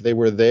 exactly. If they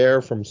were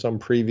there from some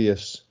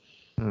previous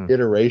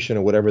iteration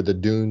of whatever the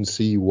Dune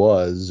Sea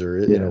was, or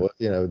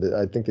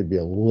I think they'd be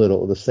a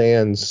little the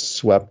sand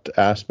swept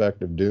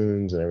aspect of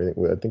dunes and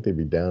everything. I think they'd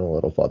be down a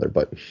little farther,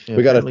 but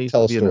we got to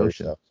tell a story.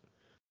 So.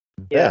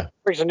 Yeah,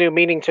 brings a new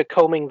meaning to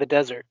combing the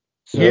desert.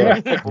 So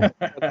yeah.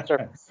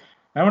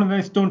 How one of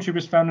those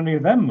stormtroopers found any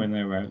of them when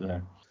they were out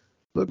there?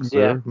 Look,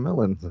 sir,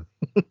 melons.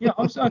 Yeah,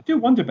 I do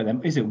wonder about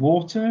them. Is it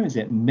water? Is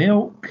it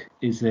milk?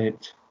 Is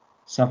it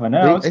something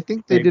else? I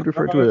think they did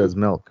refer to it as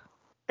milk.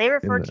 They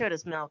refer to it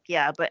as milk,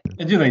 yeah, but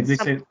do they? They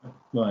say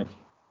right.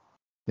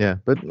 Yeah,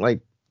 but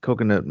like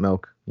coconut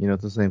milk,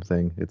 it's the same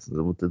thing. It's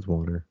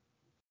water.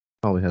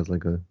 Probably has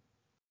like a.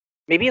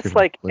 Maybe it's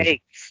like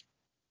eggs.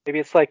 Maybe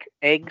it's like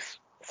eggs.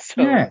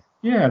 So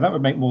yeah, that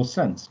would make more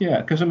sense. Yeah,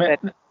 because maybe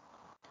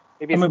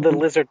it's the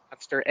lizard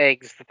monster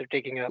eggs that they're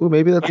digging up. Oh,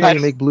 maybe that's why you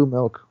make blue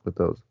milk with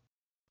those.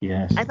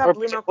 Yes. I thought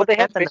blue milk was they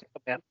have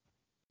bantha.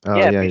 Oh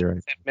yeah, you're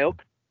right.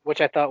 Milk,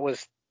 which I thought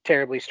was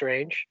terribly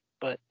strange,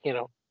 but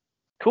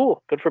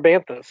cool, good for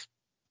banthas.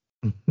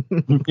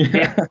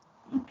 Yeah.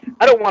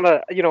 I don't want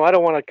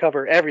to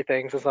cover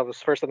everything since I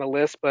was first on the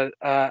list, but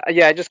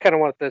I just kind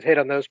of wanted to hit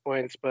on those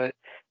points. But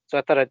so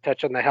I thought I'd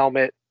touch on the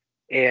helmet,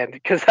 and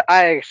because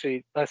this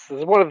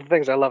is one of the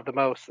things I love the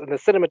most, and the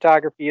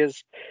cinematography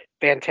is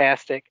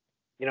fantastic.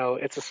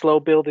 It's a slow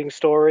building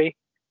story,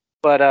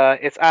 But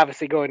it's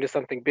obviously going to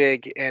something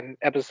big, and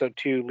episode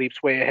 2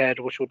 leaps way ahead,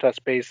 which we'll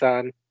touch base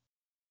on.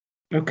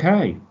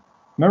 Okay,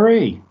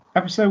 Marie,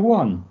 episode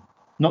 1,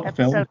 not the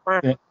film, Episode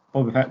 1. the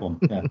Boba Fett one.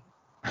 Yeah.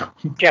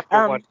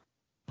 Chapter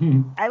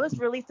 1. I was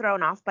really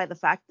thrown off by the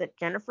fact that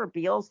Jennifer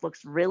Beals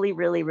looks really,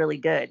 really, really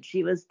good.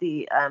 She was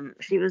the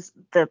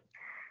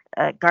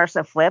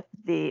Garza Flip,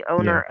 the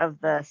owner of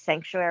the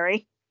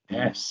Sanctuary.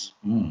 Yes.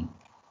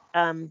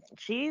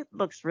 She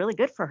looks really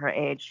good for her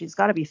age. She's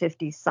got to be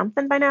 50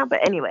 something by now.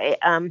 But anyway,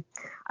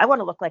 I want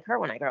to look like her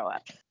when I grow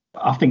up.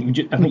 I think you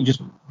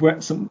just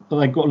got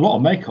a lot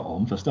of makeup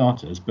on for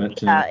starters, but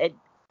it's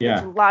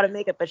a lot of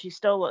makeup, but she's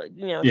still,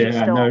 she's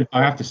still. No,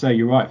 I have to say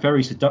you're right.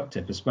 Very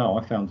seductive as well.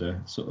 I found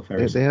her sort of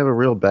very. They have a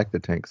real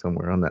Bacta tank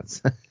somewhere on that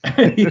side.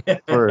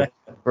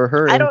 for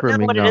her. I and don't for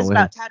know what it Ming-Na is Wen.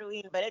 about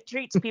Tatooine, but it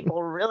treats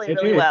people really,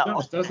 really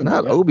well. Doesn't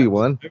Not it?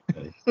 Obi-Wan.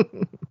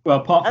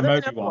 Well, apart from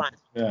Other than Obi-Wan.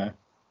 Yeah.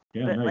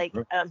 But no, like,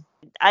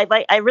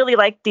 I really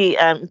like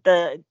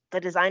the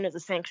design of the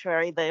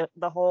Sanctuary,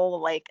 the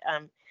whole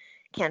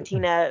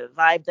cantina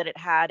vibe that it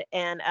had,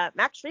 and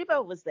Max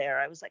Rebo was there.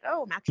 I was like,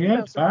 oh, Max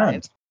Rebo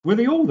survived. Were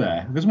they all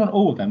there? There wasn't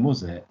all of them,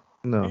 was it?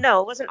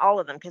 No, it wasn't all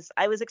of them, because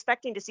I was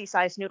expecting to see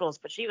Size Noodles,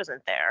 but she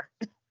wasn't there.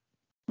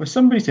 Well,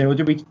 somebody said, or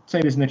did we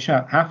say this in the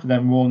chat? Half of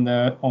them were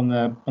on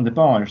the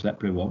barge that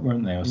blew up,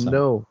 weren't they, or something?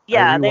 No.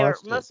 Yeah, they were.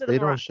 Most of them. They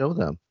don't show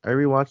them. I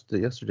rewatched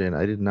it yesterday, and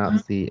I did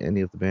not see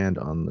any of the band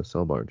on the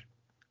sail barge.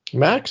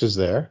 Max is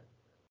there.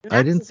 Max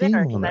I didn't is see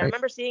there, him on I there.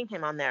 remember seeing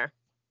him on there.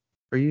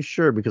 Are you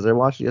sure? Because I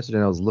watched it yesterday,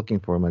 and I was looking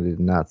for him. I did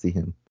not see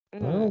him. I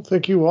don't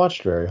think you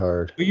watched very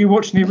hard. Were you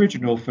watching the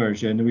original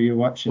version, or were you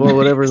watching? Well,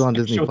 whatever's on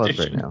Disney special Plus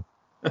edition? right now.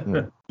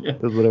 Yeah.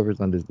 It was whatever's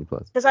on Disney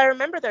Plus. Because I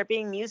remember there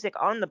being music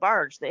on the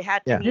barge. They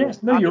had. Yeah. I mean,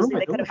 Yes, no, you're obviously right,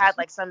 they could have there had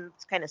was. some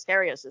kind of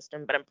stereo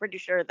system, but I'm pretty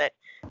sure that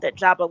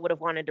Jabba would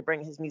have wanted to bring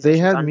his musicians They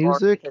had on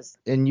board music, because...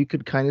 and you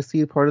could kind of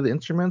see part of the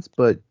instruments,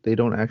 but they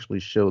don't actually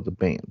show the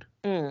band.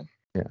 Yeah.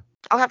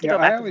 I'll have to go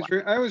back.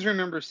 I always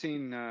remember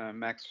seeing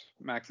Max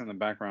in the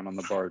background on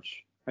the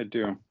barge. I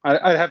do.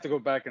 I'd have to go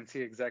back and see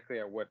exactly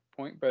at what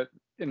point, but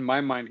in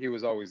my mind, he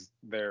was always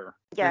there.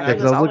 Yeah,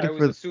 and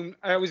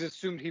I always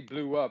assumed he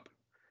blew up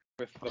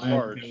with the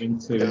barge. And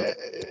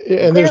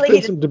there's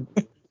been some.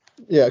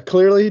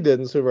 Clearly he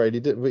didn't. So right, he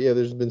didn't. But yeah,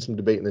 there's been some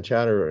debate in the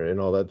chat and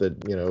all that.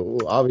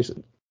 That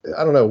obviously,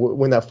 I don't know,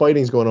 when that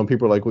fighting's going on,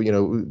 people are like,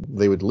 well,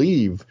 they would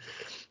leave.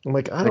 I'm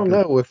like, I don't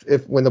know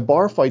if when the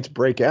bar fights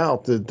break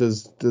out,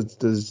 does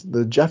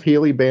the Jeff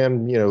Healey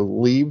band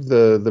leave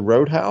the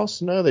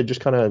roadhouse? No, they just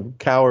kind of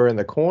cower in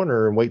the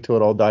corner and wait till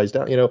it all dies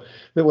down.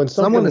 That when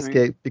someone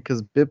escaped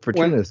because Bib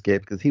Fortuna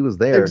escaped because he was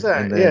there.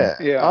 Exactly. And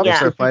then they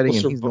start fighting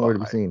and survive he's nowhere to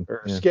be seen.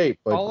 Or escape.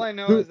 But all I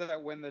know is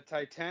that when the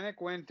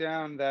Titanic went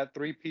down, that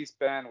 3-piece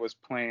band was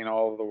playing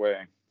all the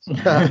way.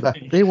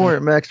 They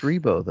weren't Max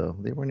Rebo though.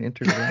 They weren't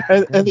interviewing.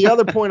 And the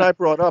other point I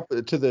brought up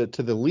to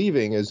the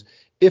leaving is,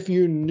 if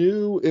you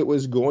knew it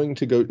was going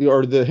to go,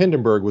 or the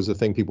Hindenburg was the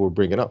thing people were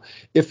bringing up.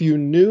 If you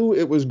knew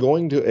it was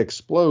going to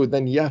explode,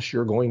 then yes,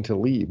 you're going to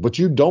leave. But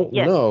you don't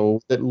know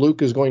that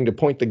Luke is going to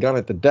point the gun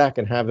at the deck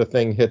and have the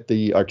thing hit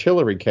the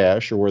artillery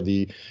cache or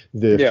the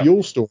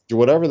fuel storage or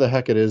whatever the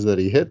heck it is that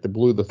he hit that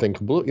blew the thing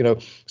completely.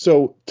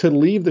 So to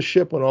leave the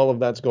ship when all of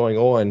that's going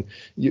on,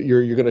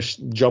 you're going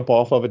to jump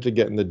off of it to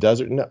get in the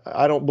desert. No,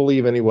 I don't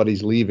believe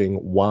anybody's leaving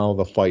while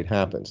the fight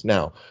happens.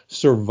 Now,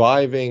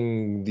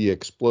 surviving the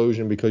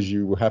explosion because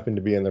you happen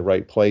to be in the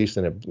right place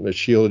and it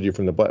shielded you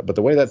from but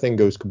the way that thing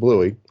goes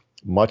kablooey,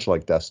 much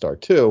like Death Star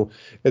 2,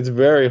 it's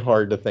very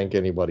hard to think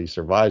anybody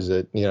survives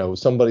it.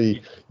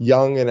 Somebody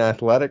young and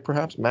athletic,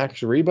 perhaps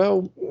Max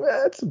Rebo,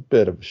 that's a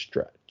bit of a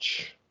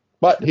stretch.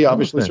 But he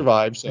obviously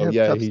survived, so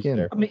he's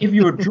there. I mean, if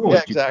you were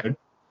droid, exactly.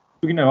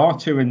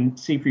 R2 and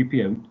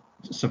C-3PO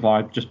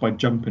survived just by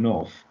jumping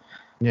off.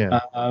 Yeah.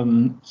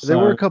 There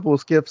were a couple of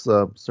skiffs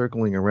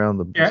circling around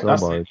the sail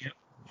barge.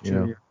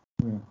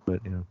 But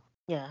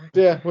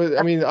Yeah, well,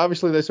 I mean,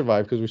 obviously they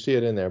survived because we see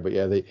it in there, but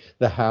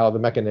the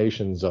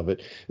machinations of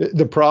it.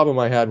 The problem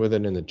I had with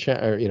it in the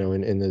chat,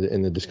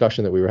 in the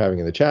discussion that we were having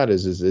in the chat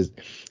is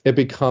it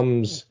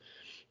becomes,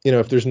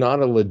 if there's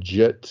not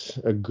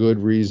a good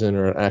reason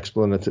or an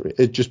explanation,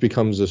 it just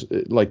becomes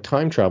like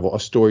time travel, a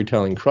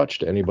storytelling crutch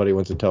to anybody who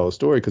wants to tell a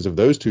story. Because if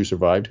those two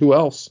survived, who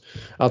else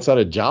outside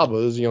of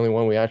Jabba is the only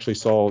one we actually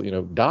saw,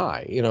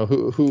 die?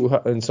 Who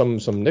and some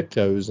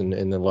Niktos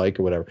and the like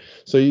or whatever.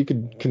 So you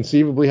could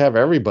conceivably have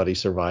everybody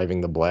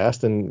surviving the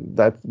blast, and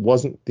that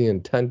wasn't the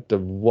intent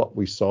of what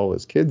we saw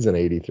as kids in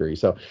 '83.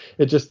 So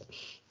it just.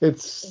 It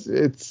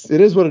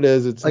is what it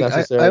is. It's like,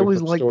 necessary. I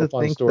always like to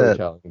think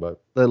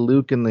that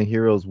Luke and the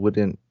heroes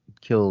wouldn't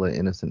kill an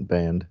innocent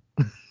band.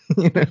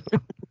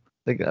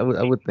 Like I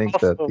would think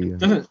also,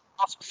 that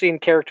also seen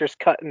characters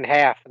cut in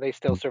half and they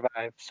still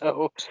survive.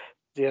 So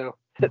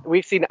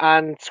we've seen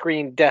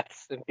on-screen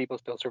deaths and people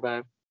still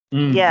survive.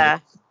 Yeah,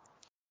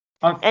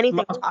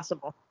 anything's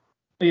possible.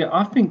 Yeah,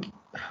 I think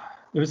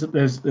there's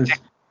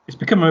it's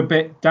become a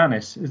bit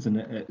Dennis, isn't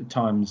it, at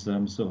times,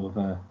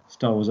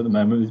 Star Wars at the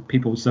moment, with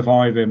people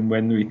surviving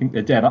when we think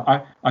they're dead.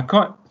 I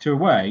quite, to a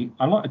way,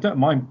 I don't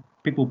mind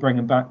people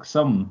bringing back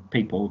some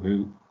people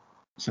who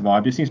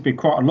survived. There seems to be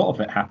quite a lot of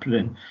it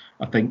happening,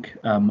 I think,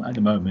 at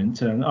the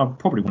moment. And I'm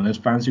probably one of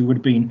those fans who would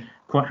have been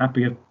quite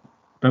happy if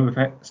Boba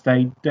Fett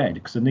stayed dead,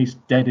 because at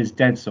least dead is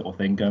dead sort of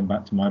thing, going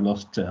back to my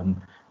lost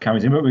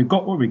carries in. But we've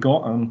got what we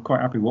got. I'm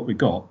quite happy with what we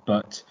got.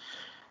 But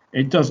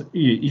it does,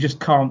 you just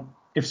can't,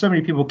 if so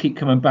many people keep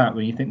coming back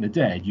when you think they're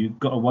dead, you've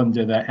got to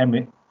wonder that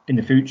in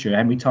the future,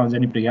 how many times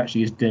anybody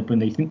actually is dead when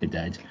they think they're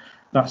dead.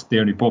 That's the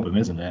only problem,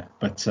 isn't it?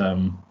 But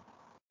kind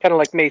of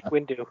like Mace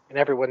Windu, and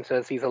everyone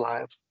says he's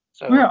alive.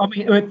 So well, I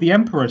mean, the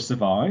Emperor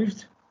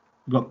survived.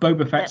 We've got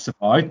Boba Fett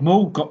survived.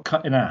 Maul got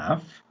cut in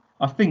half.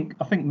 I think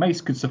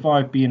Mace could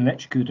survive being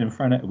electrocuted and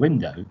thrown out a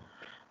window.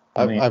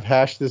 I've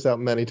hashed this out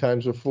many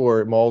times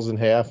before. Maul's in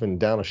half and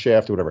down a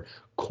shaft or whatever.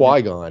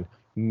 Qui-Gon,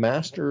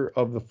 Master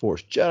of the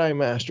Force, Jedi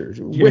Master,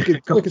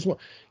 wicked smart,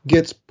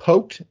 gets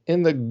poked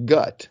in the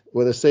gut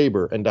with a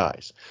saber and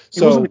dies.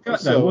 It wasn't the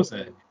gut, though, was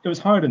it? It was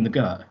hard in the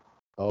gut.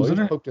 Oh, he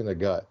was poked in the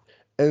gut.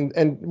 And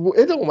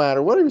it don't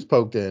matter what he was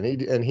poked in.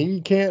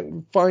 He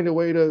can't find a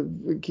way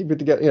to keep it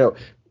together.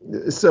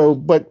 So,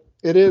 but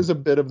it is a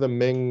bit of the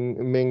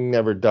Ming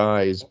never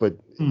dies, but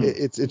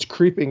it's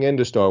creeping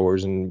into Star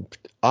Wars, and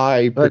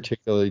I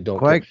particularly don't.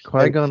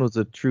 Qui-Gon was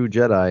a true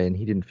Jedi, and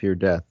he didn't fear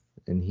death,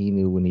 and he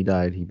knew when he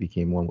died, he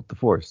became one with the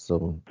Force.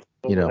 So,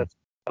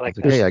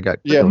 hey, I got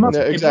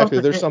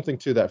exactly. There's something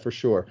to that for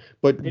sure.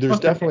 But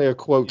there's definitely a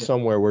quote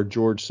somewhere where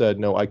George said,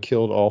 "No, I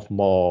killed off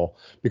Maul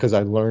because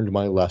I learned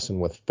my lesson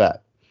with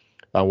Fett.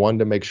 I wanted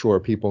to make sure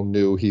people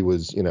knew he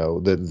was,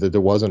 that there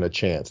wasn't a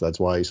chance. That's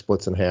why he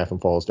splits in half and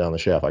falls down the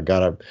shaft. I got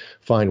to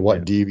find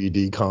what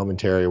DVD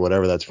commentary or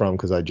whatever that's from,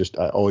 because I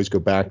always go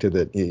back to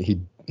that.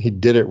 He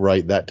did it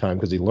right that time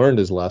because he learned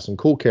his lesson.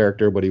 Cool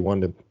character, but he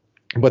wanted to.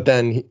 But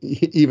then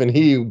even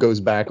he goes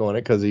back on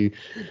it because he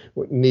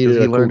needed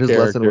he a learned cool his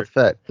character. lesson with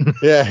Fett.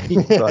 Yeah,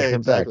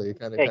 exactly.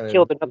 He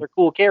killed another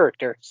cool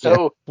character.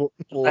 So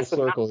full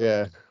circle.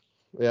 Yeah.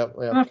 Yep.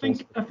 I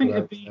think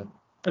it'd be,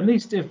 at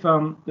least if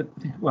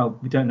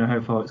we don't know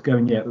how far it's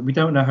going yet, but we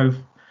don't know how. I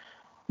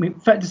mean,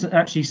 Fett doesn't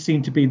actually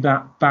seem to be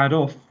that bad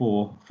off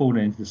for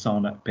falling into the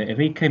Sarlacc pit. If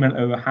he came out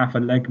over half a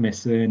leg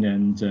missing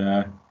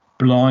and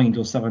blind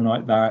or something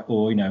like that,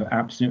 or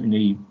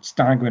absolutely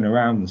staggering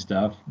around and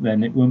stuff,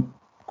 then it wouldn't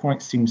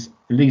quite seem.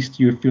 At least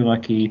you would feel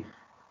like he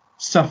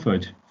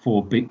suffered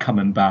for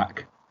coming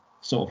back,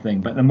 sort of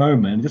thing. But at the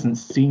moment, it doesn't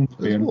seem to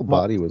be. His whole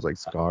body was like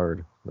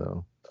scarred,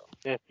 though.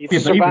 Yeah,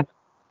 but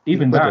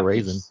even like that, a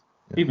raisin.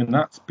 Even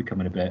that's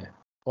becoming a bit.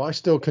 Well,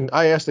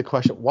 I asked the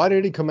question, why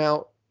did he come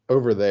out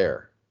over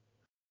there?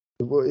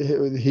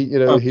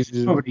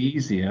 He's probably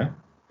easier.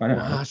 I don't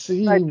know.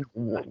 See,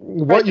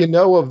 what you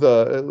know of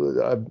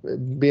the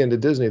being to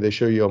Disney, they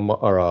show you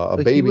a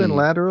baby. He went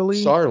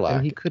laterally, Sarlacc,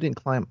 and he couldn't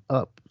climb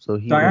up, so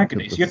he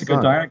diagonally. Went so you have to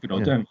go diagonal,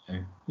 don't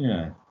you?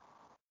 Yeah.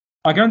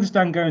 I can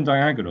understand going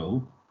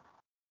diagonal.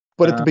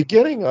 But at the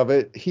beginning of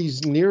it,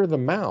 he's near the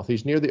mouth.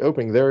 He's near the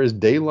opening. There is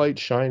daylight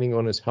shining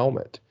on his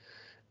helmet.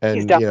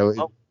 And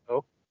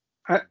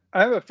I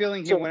have a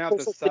feeling he went out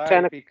the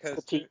side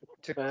because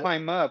to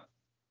climb up,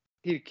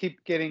 he'd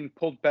keep getting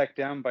pulled back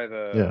down by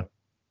the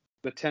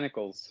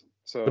tentacles.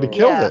 So, but he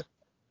killed it.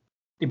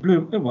 He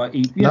blew. He burned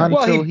it. Not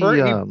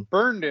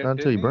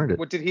until he burned it.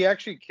 What, did he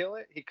actually kill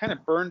it? He kind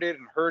of burned it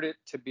and hurt it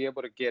to be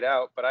able to get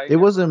out. But it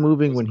wasn't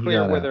moving when he got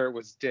out. Whether it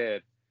was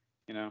dead.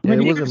 Yeah,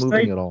 it wasn't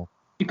moving at all.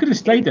 He could have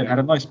stayed there and had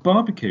a nice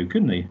barbecue,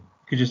 couldn't he? He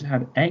could just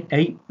had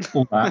ate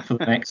all that for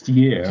the next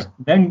year,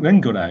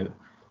 then got out.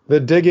 The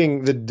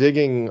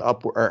digging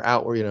up or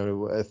out,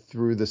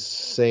 through the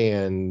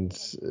sand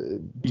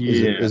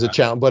is a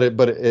challenge,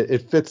 but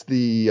it fits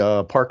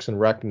the Parks and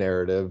Rec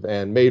narrative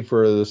and made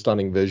for the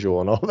stunning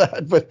visual and all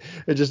that. But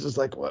it just is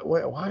like,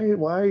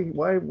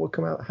 what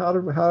come out?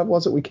 How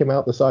was it we came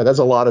out the side? That's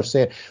a lot of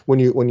sand. When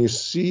you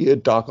see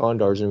it, Doc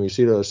Ondars, and you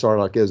see what a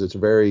Sarlacc is, it's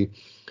very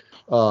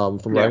from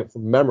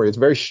memory, it's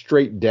very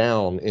straight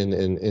down in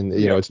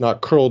it's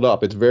not curled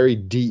up, it's very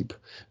deep,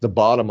 the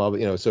bottom of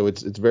it, so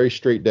it's very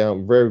straight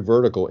down, very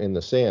vertical in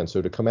the sand.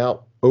 So to come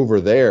out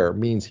over there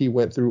means he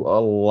went through a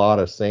lot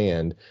of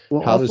sand.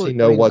 Well, how does he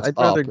know what's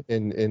up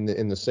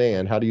in the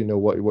sand? How do you know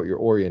what your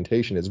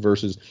orientation is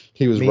versus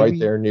he was right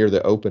there near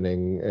the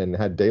opening and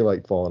had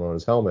daylight falling on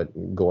his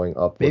helmet going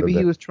up? Maybe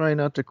he was trying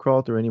not to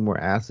crawl through any more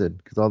acid,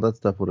 because all that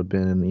stuff would have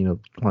been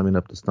climbing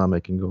up the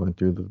stomach and going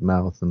through the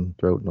mouth and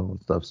throat and all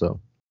that stuff. So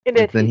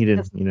then he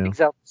didn't, digs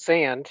out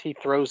sand, he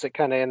throws it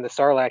kind of in the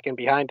Sarlacc and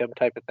behind him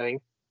type of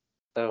thing.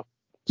 So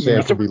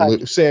sand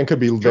could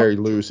be very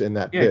loose in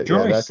that pit.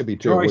 That could be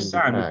too. Dry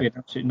sand would be an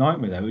absolute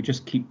nightmare there. It would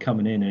just keep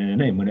coming in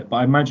and in, wouldn't it? But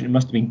I imagine it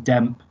must have been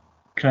damp,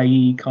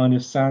 clayey kind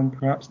of sand,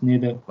 perhaps near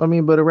the. I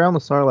mean, but around the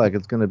Sarlacc,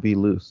 it's going to be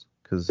loose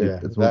because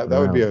it's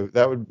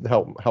that would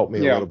help me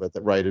a little bit.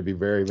 Right, it'd be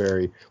very,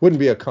 very, wouldn't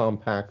be a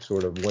compact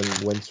sort of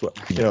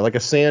windswept. Like a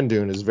sand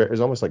dune is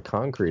almost like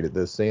concrete.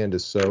 The sand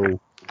is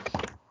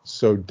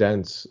so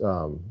dense.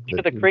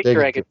 The crate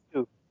dragon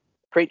too.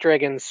 Crate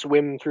dragons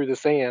swim through the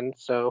sand,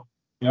 so.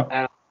 Yep.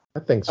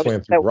 That thing swam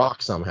through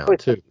rock somehow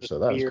too, so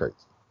that was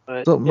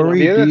crazy. So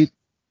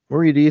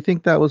Marie, do you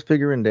think that was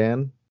Figure and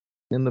Dan?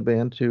 in the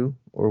band too,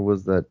 or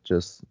was that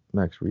just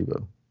Max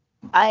Rebo?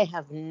 I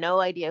have no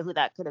idea who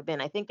that could have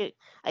been. I think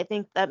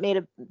that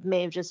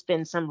may have just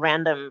been some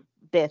random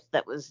Biff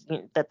that was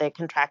that they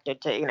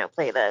contracted to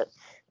play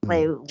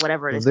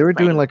whatever it is. They were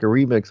doing like a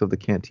remix of the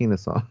Cantina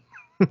song.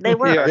 They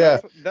were. Yeah.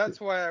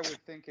 That's why I would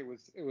think it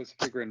was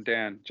Figure and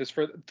Dan, just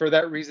for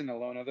that reason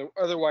alone.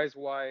 Otherwise,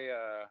 why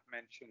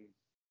mention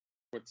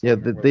what song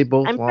it was? They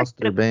both lost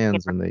their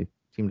bands when they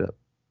teamed up.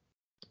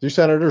 Do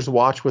senators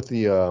watch with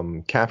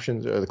the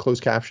captions or the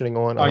closed captioning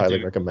on? I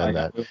highly recommend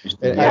that.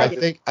 And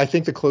I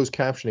think the closed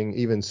captioning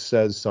even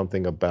says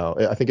something about.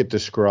 I think it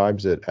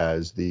describes it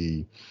as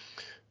the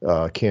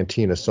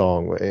Cantina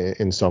song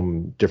in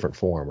some different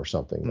form or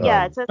something.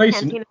 Yeah, it says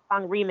Cantina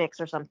song remix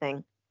or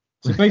something.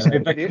 So basically,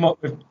 they've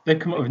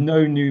come up with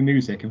no new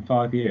music in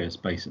 5 years,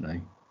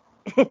 basically.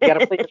 You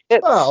gotta play the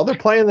hits. Oh, they're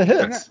playing the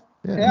hits.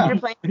 Yeah. They're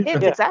playing the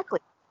hits, exactly.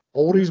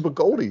 Oldies but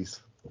goldies.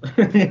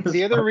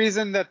 The other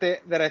reason that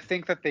I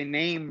think that they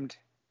named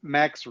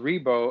Max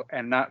Rebo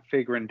and not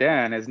Figure and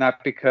Dan is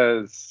not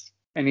because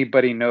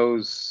anybody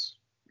knows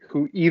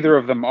who either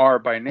of them are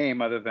by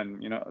name other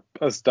than,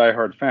 us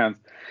diehard fans.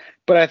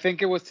 But I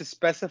think it was to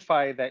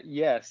specify that,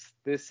 yes,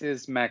 this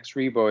is Max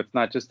Rebo. It's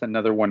not just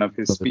another one of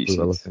his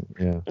species.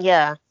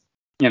 Yeah.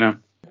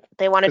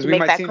 They wanted to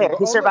make that clear.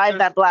 He survived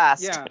that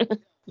blast. Yeah.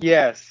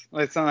 Yes.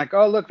 It's not like,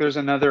 oh, look, there's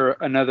another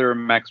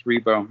Max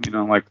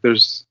Rebo. Like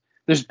there's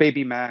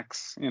Baby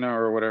Max,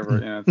 or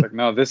whatever. It's like,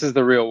 no, this is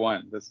the real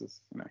one. This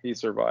is, he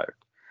survived.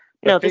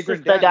 But this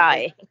is the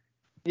guy.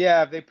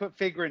 If they put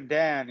Figure and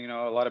Dan,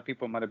 a lot of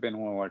people might have been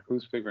like,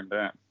 who's Figure and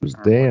Dan? Who's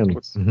Dan?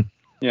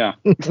 Yeah.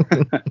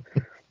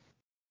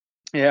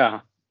 Yeah.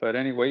 But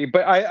anyway,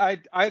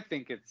 I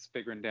think it's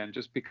Figure and Dan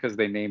just because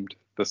they named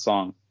the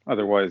song.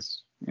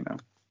 Otherwise, yeah,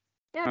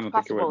 I don't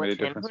think it would have made a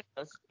difference.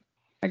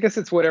 I guess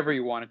it's whatever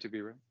you want it to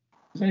be, right?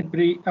 Does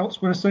anybody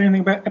else want to say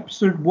anything about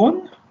episode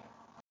 1?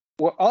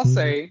 Well, I'll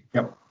say,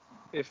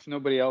 if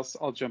nobody else,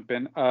 I'll jump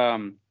in,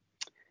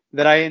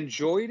 that I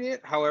enjoyed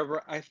it.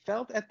 However, I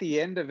felt at the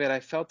end of it,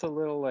 I felt a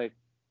little like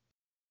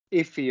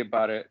iffy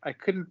about it. I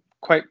couldn't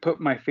quite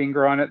put my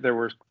finger on it. There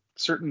were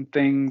certain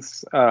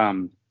things.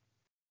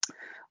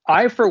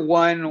 I, for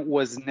one,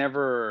 was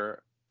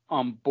never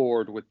on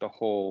board with the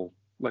whole,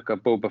 like a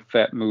Boba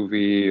Fett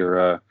movie or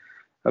a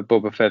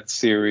Boba Fett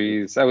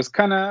series. I was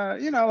kind of,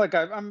 like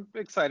I'm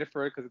excited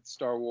for it because it's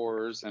Star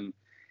Wars and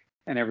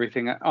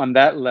everything on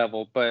that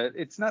level, but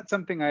it's not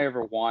something I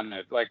ever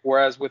wanted. Like,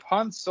 whereas with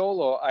Han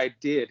Solo, I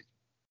did,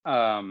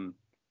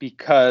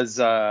 because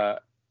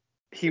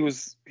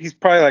he's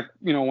probably like,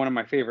 one of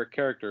my favorite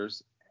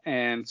characters.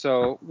 And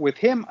so with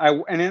him,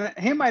 I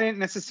didn't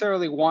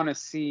necessarily want to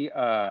see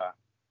a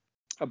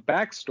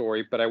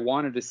backstory, but I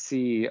wanted to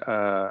see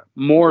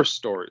more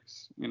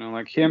stories.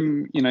 Like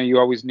him, you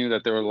always knew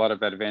that there were a lot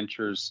of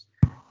adventures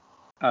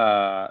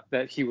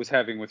that he was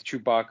having with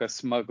Chewbacca,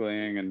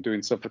 smuggling and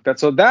doing stuff like that.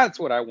 So that's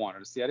what I wanted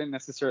to see. I didn't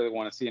necessarily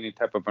want to see any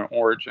type of an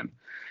origin.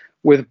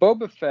 With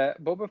Boba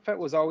Fett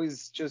was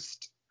always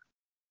just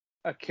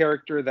a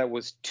character that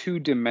was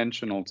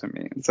two-dimensional to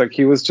me. It's like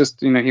he was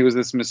just, he was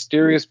this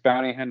mysterious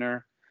bounty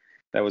hunter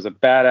that was a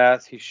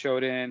badass. He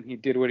showed in. He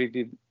did what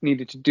he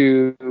needed to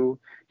do.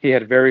 He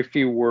had very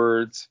few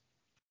words.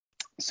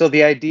 So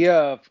the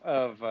idea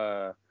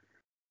of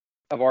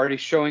already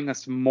showing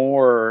us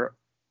more.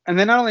 And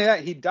then not only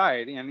that, he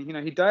died, and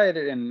he died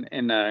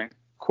in a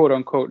quote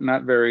unquote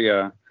not very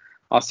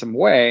awesome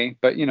way,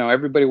 but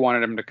everybody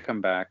wanted him to come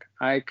back.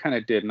 I kind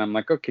of did, and I'm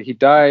like, okay, he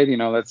died,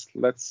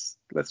 let's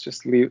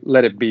just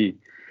let it be.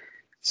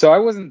 So I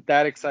wasn't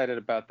that excited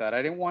about that.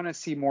 I didn't want to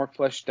see more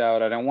fleshed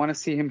out. I didn't want to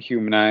see him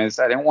humanized.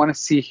 I didn't want to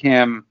see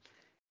him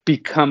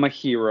become a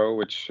hero,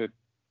 which I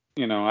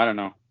don't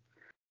know.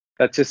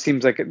 That just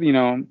seems like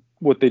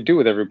what they do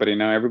with everybody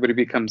now. Everybody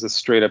becomes a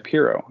straight up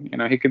hero.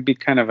 He could be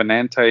kind of an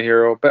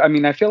anti-hero, but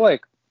I feel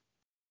like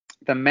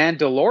the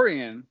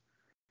Mandalorian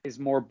is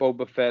more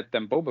Boba Fett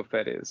than Boba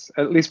Fett is,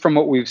 at least from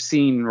what we've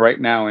seen right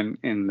now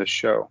in the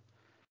show.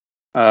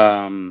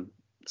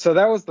 So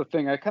that was the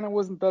thing. I kind of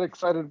wasn't that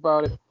excited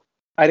about it.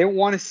 I didn't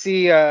want to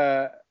see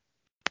the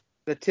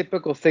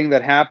typical thing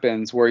that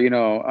happens where they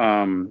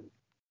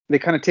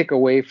kind of take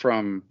away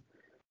from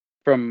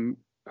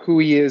who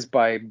he is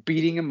by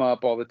beating him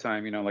up all the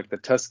time, like the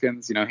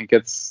Tuskens.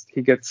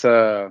 He gets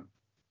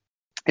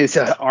his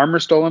armor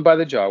stolen by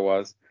the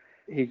Jawas.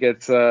 He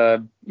gets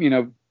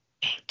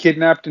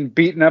kidnapped and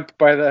beaten up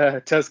by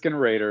the Tusken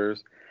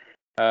Raiders.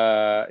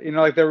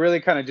 Like they're really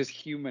kind of just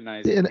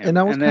humanizing him. And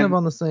I was kind of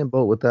on the same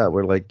boat with that,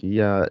 where like,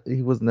 yeah,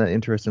 he wasn't that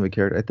interesting of a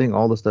character. I think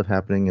all the stuff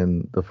happening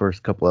in the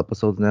first couple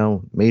episodes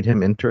now made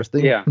him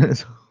interesting. Yeah.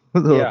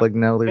 Like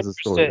now there's a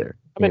story there.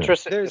 I'm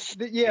interested.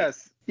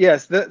 Yes.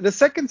 The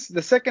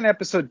second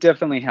episode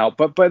definitely helped,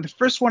 but the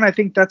first one, I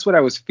think that's what I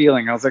was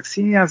feeling. I was like,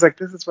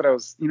 this is what I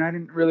was. I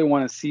didn't really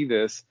want to see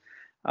this.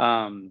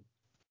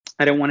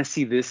 I don't want to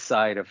see this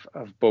side of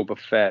Boba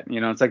Fett.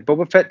 It's like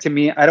Boba Fett to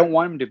me, I don't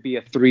want him to be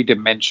a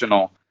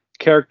three-dimensional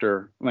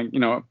character. Like,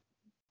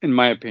 in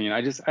my opinion,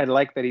 I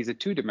like that he's a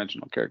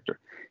two-dimensional character.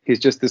 He's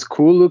just this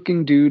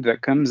cool-looking dude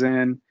that comes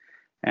in,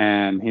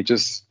 and he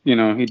just,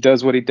 he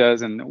does what he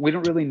does, and we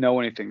don't really know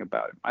anything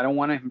about him. I don't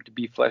want him to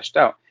be fleshed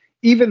out,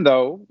 even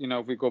though,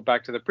 if we go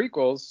back to the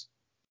prequels,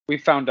 we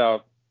found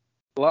out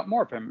a lot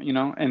more of him,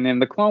 and in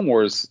the Clone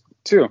Wars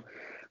too.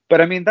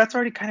 But I mean, that's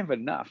already kind of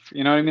enough,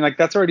 you know what I mean? Like,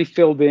 that's already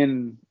filled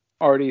in,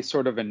 already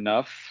sort of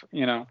enough,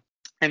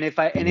 And if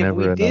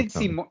we did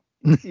see more,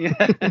 yeah,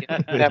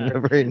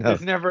 never enough.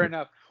 It's never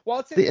enough.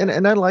 Well, See,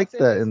 and I like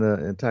that in the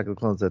Attack of the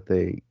Clones that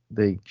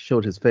they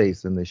showed his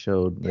face, and they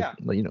showed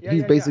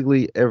he's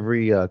basically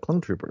every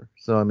clone trooper.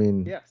 So I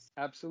mean, yes,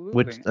 absolutely.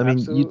 Which I mean,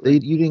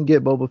 you didn't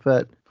get Boba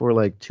Fett for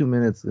like 2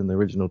 minutes in the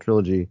original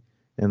trilogy,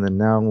 and then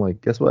now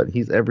like, guess what?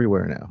 He's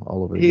everywhere now,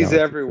 all over the galaxy.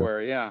 He's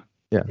everywhere, yeah.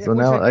 Yeah. So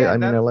now I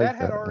like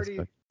that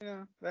aspect.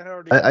 That had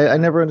already. I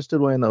never understood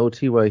why in the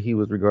OT why he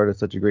was regarded as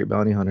such a great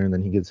bounty hunter, and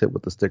then he gets hit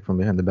with the stick from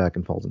behind the back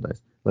and falls and dies.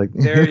 Like,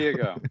 there you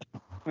go.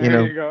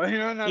 There you go.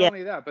 Not Yeah.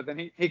 only that, but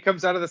then he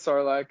comes out of the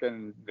Sarlacc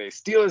and they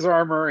steal his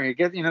armor. And he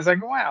gets, it's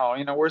like, wow,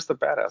 where's the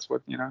badass?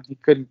 What, he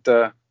couldn't.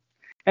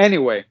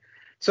 Anyway,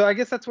 so I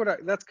guess that's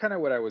kind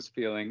of what I was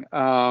feeling.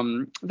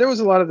 There was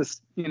a lot of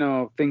this,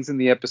 things in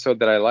the episode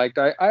that I liked.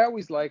 I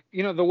always like,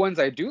 the ones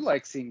I do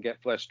like seeing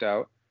get fleshed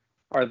out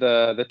are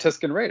the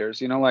Tusken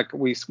Raiders. Like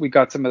we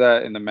got some of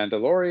that in the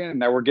Mandalorian, and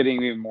now we're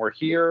getting even more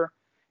here.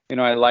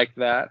 I like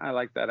that. I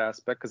like that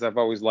aspect because I've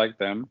always liked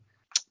them.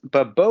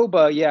 But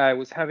Boba, yeah, I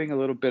was having a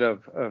little bit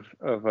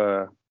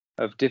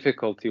of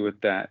difficulty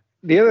with that.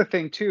 The other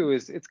thing too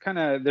is it's kind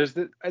of there's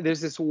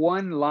this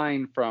one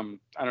line from,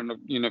 I don't know,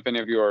 if any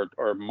of you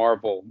are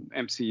Marvel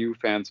MCU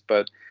fans,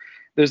 but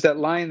there's that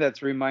line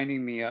that's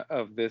reminding me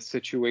of this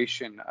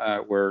situation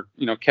where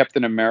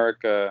Captain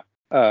America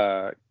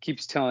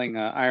keeps telling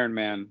Iron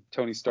Man,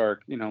 Tony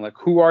Stark, like,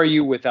 who are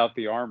you without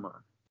the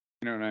armor?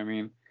 You know what I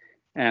mean?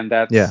 And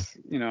that's,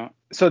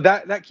 so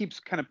that keeps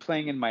kind of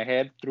playing in my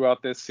head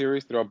throughout this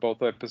series, throughout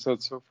both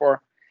episodes so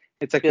far.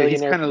 It's like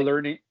he's kind of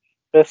learning.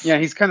 Yeah,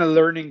 he's kind of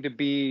learning to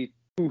be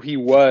who he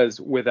was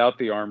without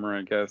the armor,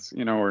 I guess,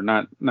 or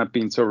not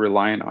being so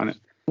reliant on it.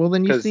 Well,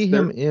 then you see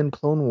him in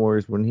Clone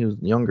Wars when he was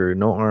younger,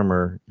 no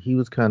armor. He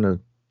was kind of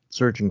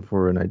searching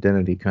for an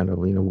identity, kind of,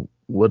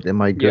 what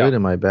am I good?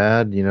 Am I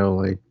bad?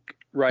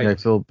 Right. I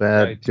feel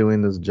bad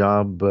doing this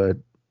job, but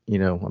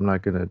I'm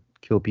not gonna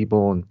kill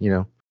people, and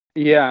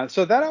Yeah,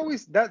 so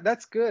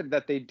that's good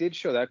that they did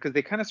show that, because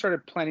they kind of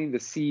started planting the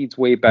seeds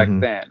way back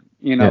then.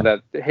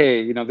 That,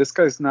 hey, this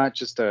guy's not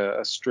just a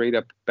straight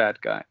up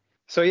bad guy.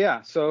 So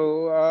yeah,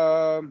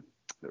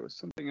 there was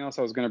something else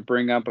I was going to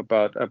bring up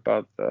about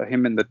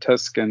him and the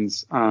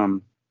Tuskens.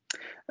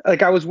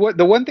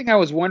 The one thing I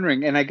was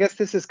wondering, and I guess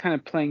this is kind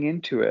of playing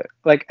into it,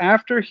 like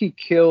after he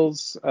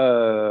kills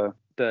the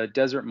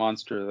desert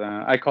monster,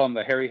 I call him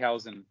the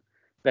Harryhausen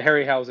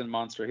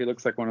monster. He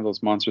looks like one of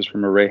those monsters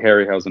from a Ray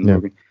Harryhausen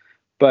movie.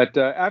 But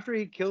after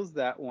he kills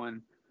that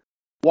one,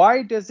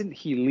 why doesn't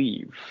he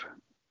leave?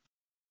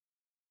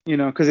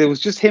 Because it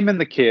was just him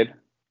and the kid,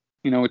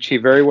 which he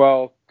very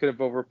well could have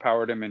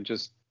overpowered him and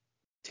just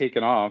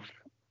taken off.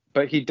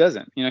 But he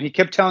doesn't. He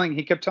kept telling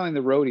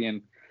the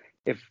Rodian,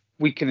 if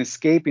we can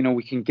escape,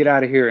 we can get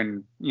out of here,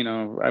 and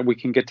we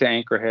can get to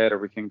Anchorhead, or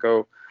we can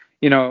go,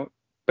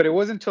 But it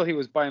wasn't until he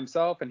was by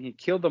himself and he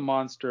killed the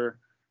monster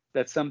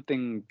that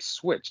something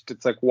switched.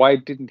 It's like, why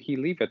didn't he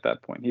leave at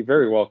that point? He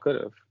very well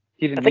could have.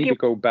 He didn't need to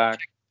go back.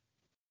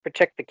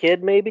 Protect the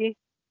kid, maybe?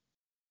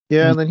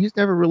 Yeah, and then he's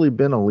never really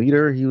been a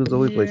leader. He was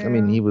always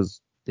he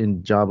was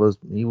in Jabba's.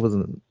 He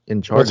wasn't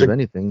in charge of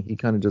anything. He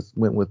kind of just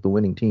went with the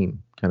winning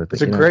team kind of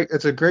thing.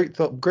 It's a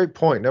great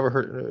point.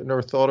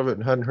 Never thought of it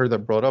and hadn't heard that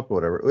brought up or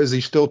whatever. Is he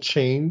still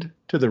chained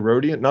to the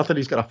Rodian? Not that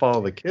he's got to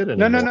follow the kid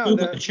anymore. No. Still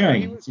got the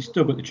chains. He's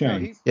still got the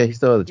chains. Yeah, he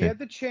still had the chains. He had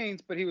the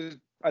chains, but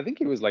I think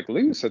he was like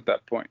loose at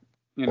that point.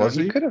 Was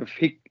he? He could have.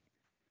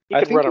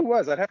 I think he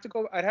was. I'd have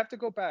to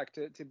go back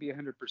to be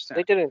 100%.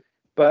 They didn't.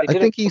 But I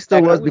think he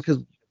still was because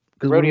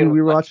when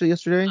we watched it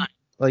yesterday,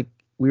 like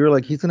we were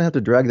like, he's gonna have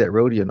to drag that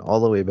Rodian all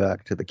the way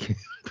back to the camp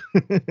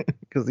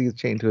because he's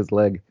chained to his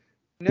leg.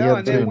 No,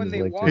 and then when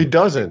they walk, he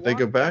doesn't. They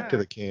go back to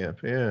the camp.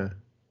 Yeah.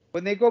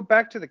 When they go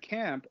back to the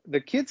camp, the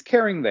kid's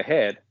carrying the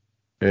head.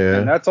 Yeah.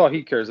 And that's all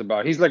he cares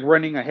about. He's like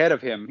running ahead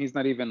of him. He's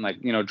not even like,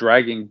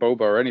 dragging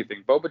Boba or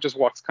anything. Boba just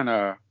walks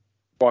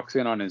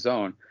in on his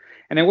own.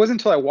 And it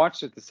wasn't until I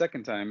watched it the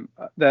second time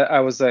that I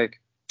was like,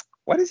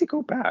 why does he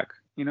go back?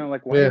 Why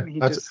didn't he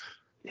just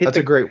hit that's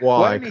a great why.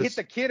 Why didn't he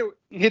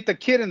hit the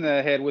kid in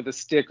the head with a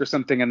stick or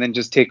something and then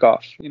just take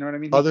off? You know what I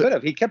mean? He could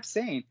have. He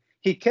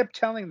kept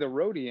telling the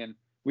Rodian,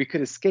 we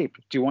could escape.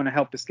 Do you want to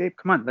help escape?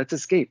 Come on, let's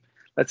escape.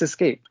 But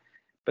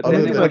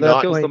then he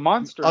kills the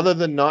monster. Other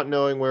than not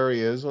knowing where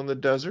he is on the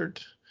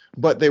desert,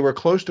 but they were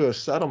close to a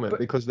settlement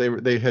because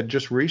they had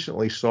just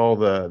recently saw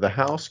the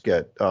house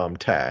get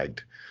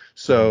tagged.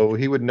 So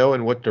he would know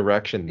in what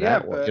direction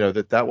that was.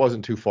 That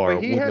wasn't too far.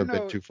 Wouldn't have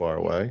been too far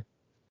away.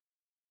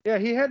 Yeah,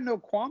 he had no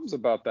qualms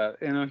about that,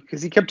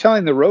 because he kept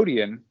telling the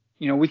Rodian,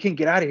 we can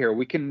get out of here.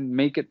 We can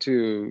make it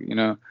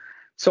to,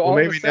 So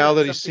maybe now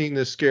that he's seen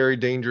this scary,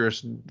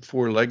 dangerous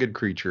four-legged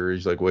creature,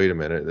 he's like, wait a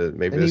minute,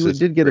 maybe and he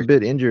did get a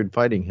bit injured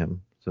fighting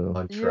him.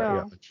 So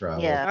travel.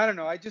 Yeah. I don't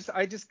know. I just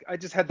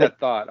had that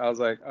thought. I was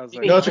like,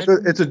 No,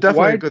 it's a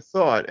definitely a good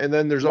thought. And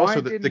then there's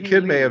also didn't the he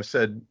kid may leave?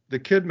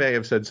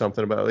 have said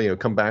something about,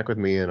 come back with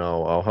me and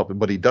I'll help him,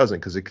 but he doesn't,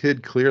 because the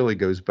kid clearly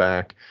goes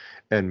back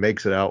and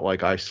makes it out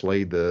like I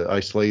slayed the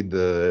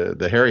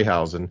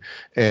Harryhausen,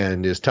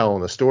 and is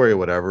telling the story or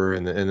whatever,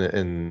 and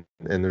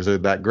there's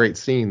that great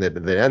scene that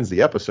ends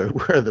the episode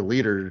where the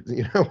leader,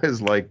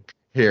 is like,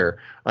 here,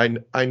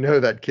 I know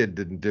that kid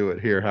didn't do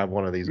it, here, have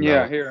one of these Yeah,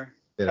 melons. here.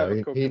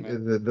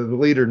 The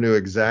leader knew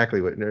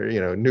exactly what,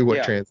 knew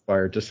what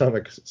transpired to some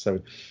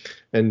extent.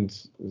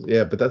 And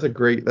yeah, but that's a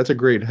great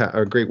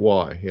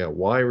why. Yeah,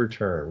 why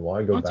return?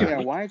 Why go back? Yeah,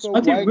 why go I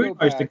didn't go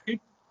realize back? I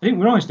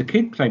didn't realize the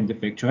kid claimed the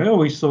victory. I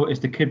always thought as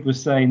the kid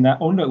was saying that,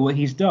 oh look what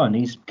he's done,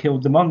 he's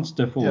killed the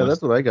monster for yeah, us.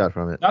 that's what I got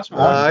from it. That's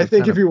what I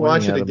think if you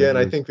watch it pointing at him again, and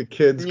I think the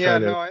kid's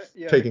kind of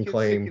the taking kid's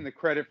claim. taking the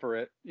credit for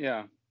it.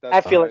 Yeah,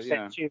 I feel like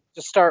that too.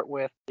 To start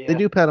with, They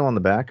do pat him on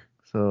the back,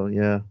 so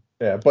yeah.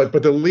 Yeah, but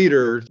the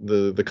leader,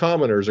 the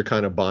commoners are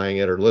kind of buying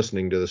it or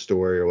listening to the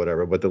story or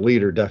whatever. But the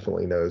leader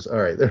definitely knows. All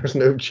right, there's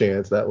no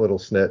chance that little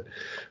snit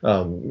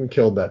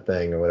killed that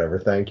thing or whatever.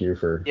 Thank you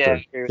for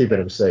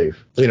keeping him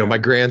safe. My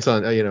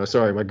grandson.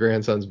 My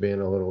grandson's being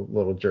a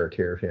little jerk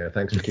here. Yeah,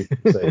 thanks for keeping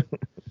him safe.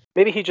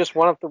 Maybe he just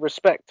wanted the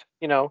respect,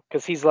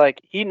 because he's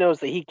like, he knows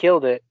that he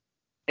killed it,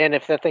 and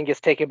if that thing gets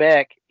taken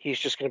back, he's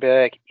just gonna be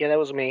like, yeah, that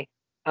was me.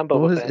 I'm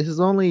Boba Fett. His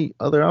only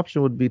other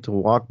option would be to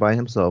walk by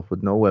himself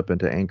with no weapon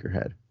to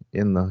Anchorhead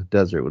in the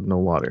desert with no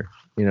water.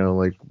 He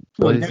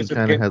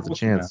kind of has a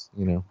chance.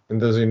 And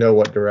does he know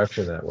what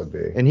direction that would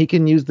be? And he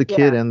can use the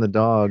kid and the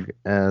dog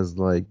as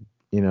here,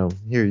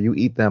 you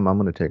eat them, I'm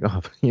gonna take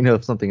off.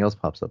 If something else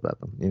pops up at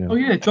them. Oh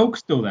yeah, dog's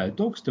still there.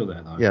 Though.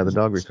 Yeah, the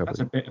dog recovered. That's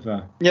a bit of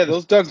a. Yeah,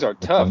 those dogs are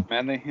tough,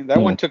 man. That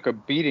one took a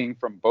beating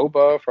from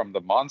Boba, from the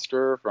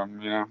monster,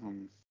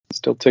 from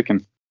still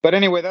ticking. But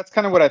anyway, that's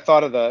kind of what I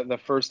thought of the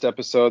first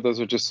episode. Those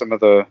are just some of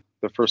the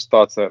first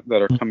thoughts that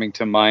are coming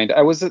to mind.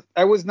 I was not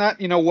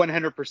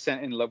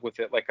 100% in love with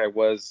it like I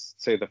was,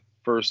 say, the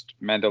first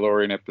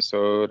Mandalorian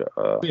episode.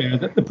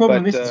 The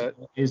problem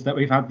is that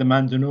we've had the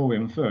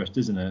Mandalorian first,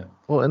 isn't it?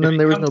 Well, and then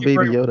there was no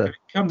Baby Yoda. If it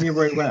come the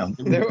way around.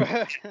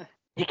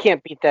 You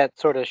can't beat that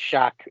sort of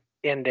shock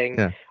ending.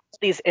 Yeah.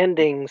 These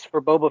endings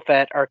for Boba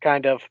Fett are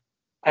kind of,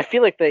 I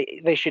feel like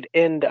they should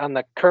end on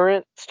the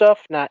current stuff,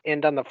 not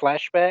end on the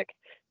flashback,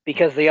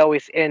 because they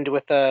always end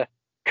with a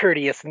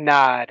courteous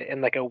nod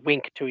and like a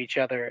wink to each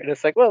other. And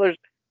it's like, well, there's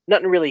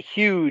nothing really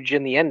huge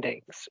in the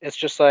endings. It's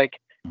just like,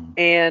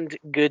 and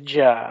good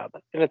job.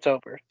 And it's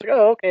over. It's like,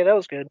 oh, okay, that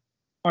was good.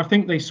 I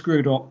think they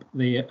screwed up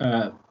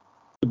the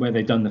way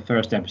they done the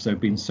first episode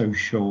being so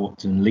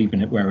short and leaving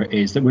it where it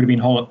is. That would have been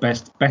a whole lot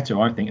better,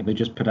 I think, if they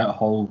just put out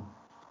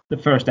the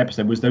first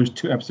episode was those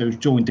two episodes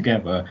joined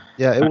together.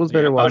 Yeah, it was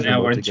better watching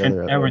them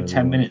together. An hour and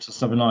 10 minutes or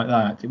something like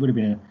that.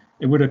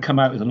 It would have come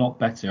out as a lot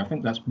better. I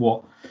think that's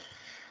what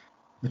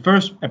the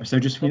first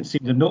episode just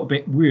seemed a little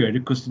bit weird,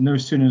 because no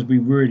sooner as we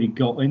really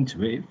got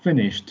into it, it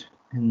finished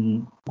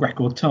in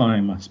record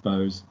time, I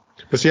suppose.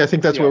 But see, I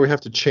think that's where we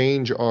have to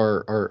change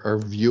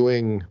our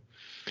viewing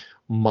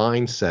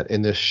mindset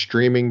in this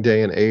streaming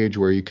day and age,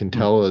 where you can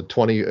tell a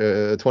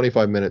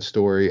 25-minute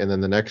story and then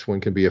the next one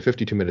can be a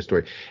 52-minute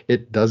story.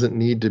 It doesn't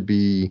need to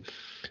be.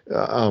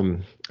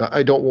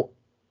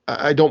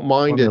 I don't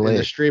mind it in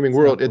the streaming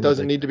world. It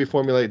doesn't need to be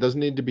formulated. It doesn't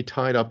need to be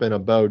tied up in a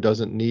bow.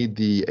 Doesn't need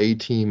the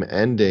A-team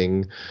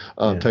ending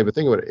type of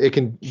thing. But it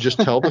can just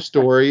tell the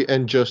story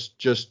and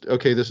just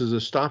okay, this is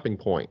a stopping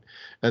point,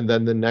 and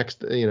then the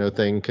next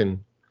thing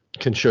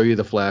can show you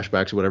the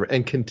flashbacks or whatever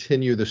and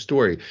continue the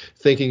story,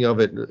 thinking of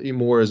it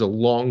more as a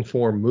long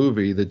form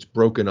movie that's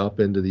broken up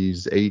into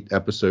these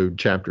 8-episode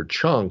chapter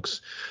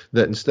chunks,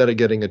 that instead of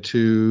getting a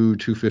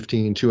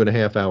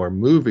 2.5 hour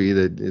movie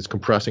that is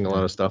compressing a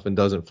lot of stuff and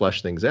doesn't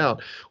flesh things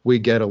out, we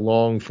get a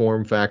long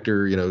form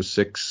factor,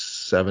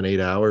 6, 7, 8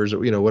 hours,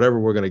 whatever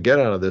we're going to get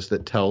out of this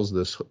that tells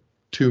this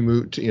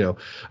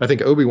I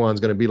think Obi-Wan's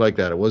going to be like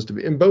that. It was to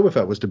be, and Boba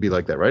Fett was to be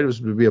like that, right? It was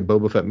to be a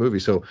Boba Fett movie.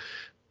 So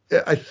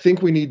I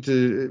think we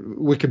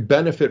could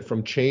benefit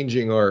from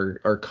changing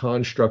our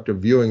construct of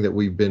viewing that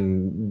we've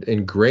been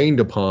ingrained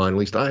upon, at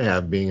least I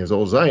have, being as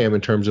old as I am,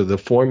 in terms of the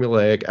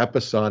formulaic,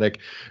 episodic,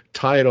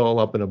 tie it all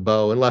up in a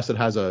bow, unless it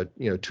has a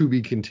to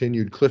be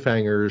continued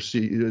cliffhanger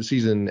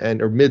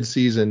season or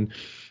mid-season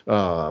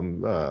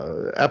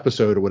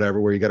episode or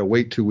whatever, where you got to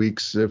wait 2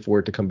 weeks for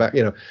it to come back.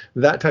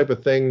 That type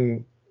of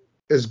thing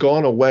has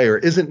gone away or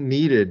isn't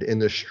needed in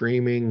the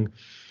streaming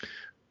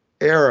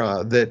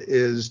era that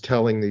is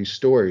telling these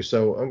stories.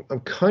 So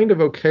I'm kind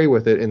of okay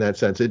with it in that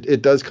sense.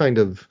 It does kind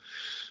of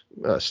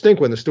stink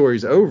when the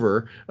story's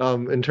over,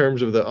 in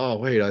terms of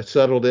I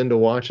settled in to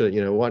watch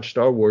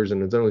Star Wars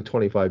and it's only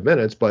 25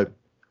 minutes, but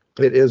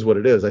it is what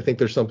it is. I think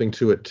there's something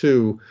to it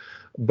too.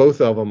 Both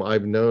of them,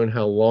 I've known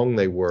how long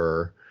they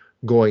were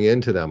going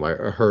into them. I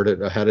heard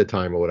it ahead of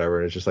time or whatever,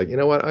 and it's just like, you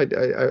know what,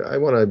 I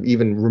want to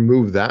even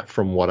remove that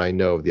from what I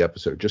know of the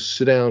episode. Just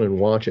sit down and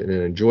watch it and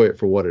enjoy it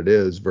for what it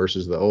is,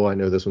 versus I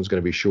know this one's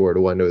going to be short,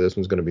 I know this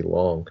one's going to be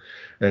long,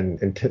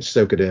 and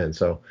soak it in.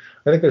 So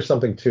I think there's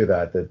something to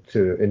that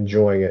to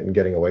enjoying it and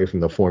getting away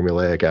from the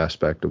formulaic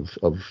aspect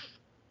of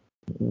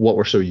what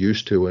we're so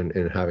used to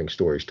in having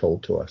stories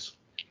told to us.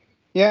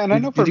 Yeah, and I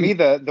know for me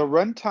the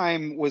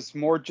runtime was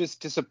more just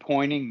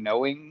disappointing,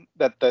 knowing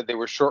that they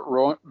were short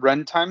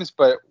run times.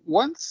 But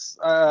once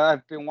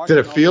I've been watching,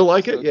 did it feel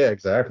like it? Yeah,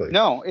 exactly.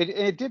 No,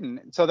 it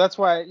didn't. So that's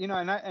why,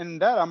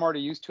 and that I'm already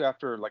used to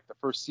after like the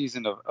first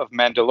season of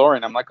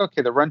Mandalorian. I'm like,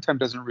 okay, the runtime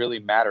doesn't really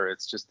matter.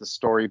 It's just the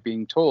story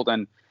being told.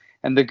 And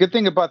the good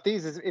thing about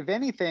these is, if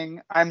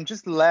anything, I'm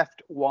just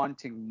left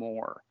wanting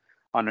more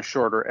on a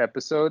shorter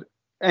episode.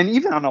 And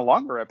even on a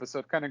longer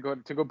episode, kind of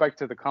go back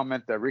to the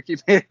comment that Ricky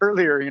made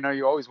earlier,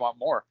 you always want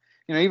more.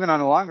 Even on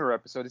a longer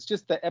episode, it's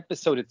just the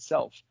episode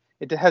itself.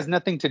 It has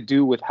nothing to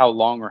do with how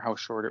long or how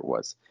short it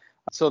was.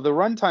 So the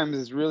runtime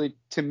is really,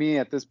 to me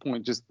at this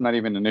point, just not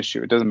even an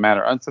issue. It doesn't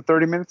matter. It's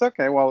 30 minutes.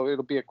 Okay, well,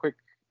 it'll be a quick,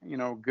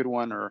 good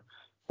one, or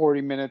 40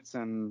 minutes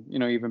and,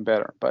 even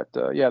better. But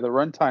yeah, the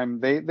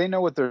runtime, they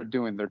know what they're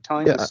doing. They're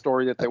telling the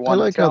story that they want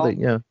to tell. I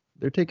like how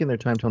they're taking their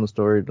time telling the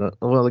story.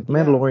 Well, like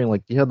Mandalorian,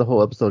 like you had the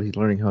whole episode, he's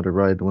learning how to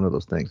ride one of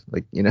those things.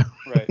 Like,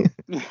 Right.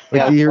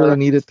 Like, do you really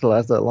need it to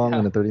last that long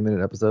in a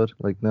 30-minute episode?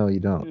 Like, no,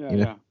 you don't.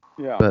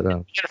 Yeah. But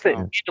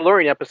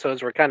Mandalorian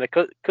episodes were kind of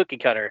cookie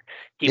cutter.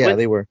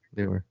 They were.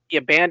 He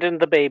abandoned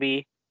the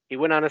baby. He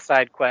went on a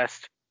side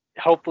quest.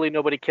 Hopefully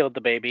nobody killed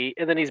the baby,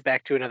 and then he's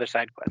back to another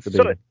side quest.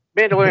 So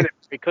Mandalorian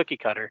is a cookie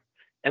cutter,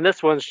 and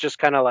this one's just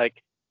kind of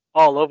like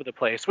all over the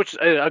place, which is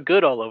a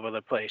good all over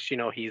the place.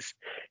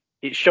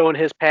 He's showing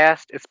his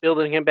past. It's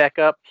building him back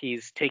up.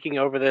 He's taking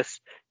over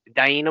this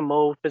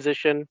dynamo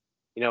position,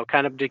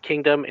 kind of the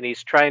kingdom, and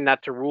he's trying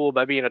not to rule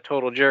by being a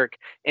total jerk.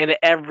 And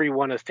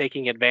everyone is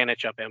taking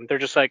advantage of him. They're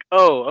just like,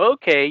 oh,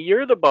 okay,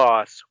 you're the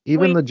boss.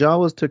 Even the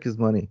Jawas took his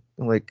money,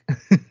 like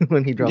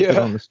when he dropped it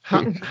on the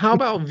street. How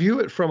about view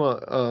it from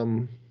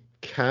a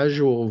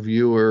casual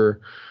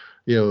viewer?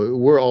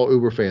 We're all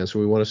Uber fans, so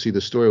we want to see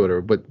the story, or whatever.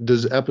 But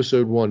does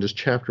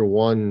chapter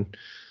 1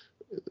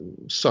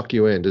 suck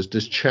you in? Does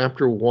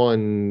chapter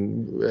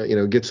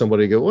 1 get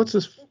somebody to go, what's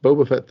this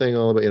Boba Fett thing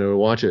all about,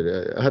 watch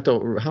it? I have to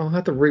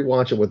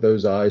rewatch it with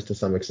those eyes to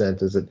some extent.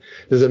 Does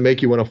it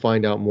make you want to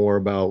find out more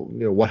about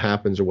what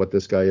happens or what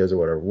this guy is or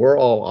whatever? We're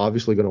all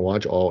obviously going to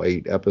watch all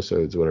 8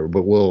 episodes or whatever,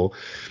 but will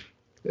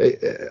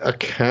a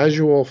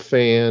casual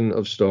fan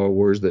of Star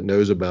Wars that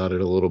knows about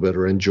it a little bit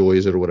or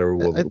enjoys it or whatever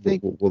will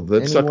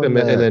that suck them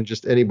in? And then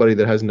just anybody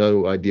that has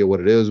no idea what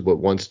it is but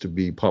wants to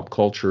be pop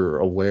culture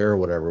aware or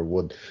whatever,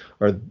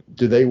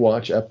 do they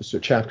watch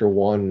chapter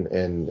 1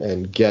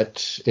 and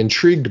get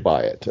intrigued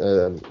by it?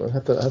 I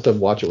have to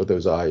watch it with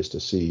those eyes to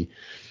see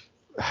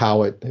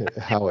how it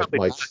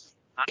might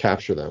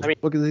capture them. I mean,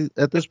 because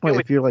at this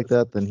point, if you're like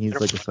that, then he's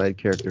like a side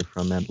character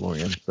from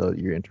Mandalorian, so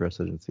you're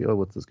interested in see,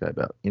 what's this guy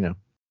about?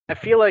 I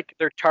feel like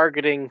they're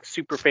targeting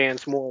super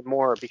fans more and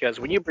more, because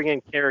when you bring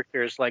in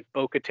characters like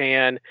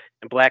Bo-Katan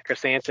and Black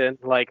Chrysanthemum,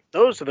 like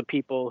those are the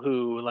people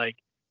who, like,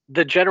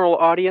 the general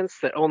audience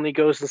that only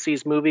goes and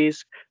sees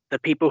movies, the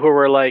people who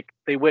are like,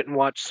 they went and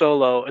watched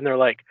Solo and they're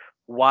like,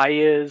 why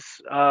is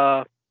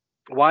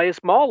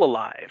Maul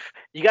alive?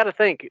 You got to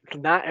think,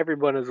 not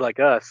everyone is like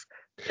us.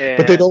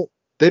 But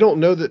they don't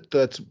know that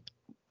that's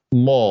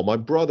Maul. My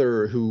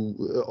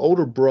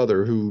older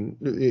brother who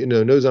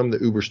knows I'm the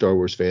Uber Star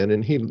Wars fan,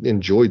 and he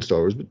enjoyed Star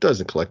Wars but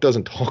doesn't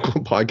talk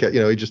on podcast.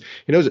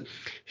 He knows it.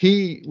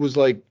 He was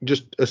like,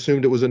 just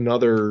assumed it was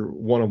another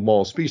one of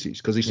Maul's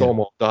species because he saw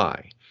Maul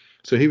die.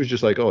 So he was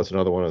just like, oh, it's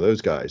another one of those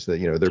guys that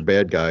they're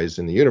bad guys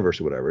in the universe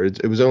or whatever.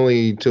 It was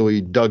only till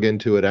he dug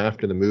into it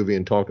after the movie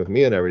and talked with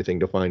me and everything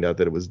to find out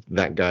that it was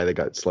that guy that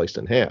got sliced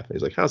in half.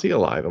 He's like, how's he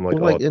alive? I'm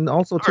like, and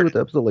also too with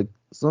the episode, like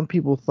some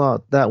people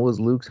thought that was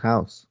Luke's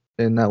house.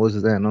 And that was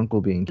his aunt and uncle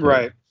being killed.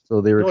 Right.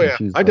 So they were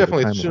confused. I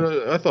definitely,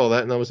 I thought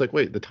that, and I was like,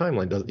 wait, the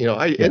timeline doesn't.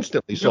 I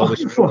instantly saw this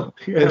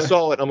and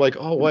saw it. I'm like,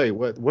 oh wait,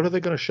 what are they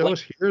going to show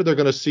us here? They're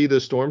going to see the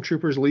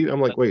stormtroopers leave.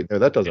 I'm like, wait, no,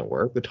 that doesn't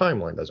work. The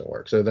timeline doesn't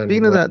work. So then,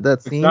 speaking of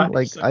that scene,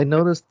 I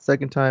noticed the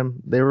second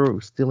time they were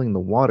stealing the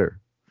water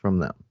from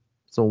them.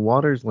 So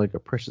water's like a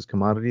precious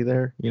commodity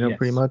there,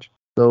 pretty much.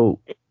 So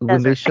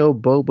when they show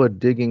Boba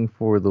digging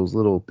for those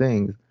little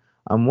things,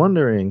 I'm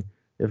wondering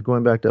if,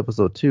 going back to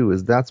episode 2,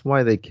 that's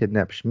why they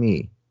kidnapped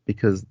Shmi,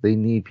 because they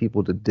need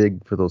people to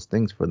dig for those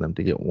things for them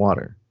to get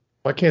water.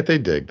 Why can't they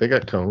dig? They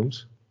got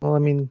combs. Well, I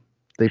mean,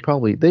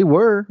 they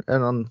were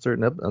and on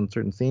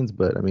certain scenes,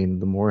 but I mean,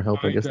 the more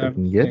help I guess they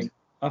can get.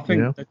 I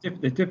think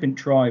the different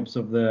tribes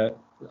of the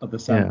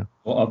Sand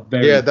are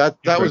very that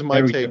was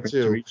my take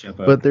too.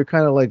 But they're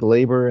kind of like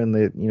labor, and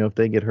they if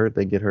they get hurt,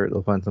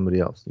 they'll find somebody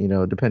else.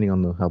 Depending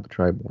on how the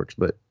tribe works.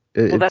 But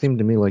it seemed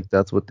to me like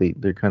that's what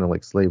they're kind of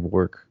like slave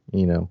work.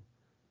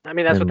 I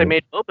mean, that's what they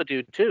made Boba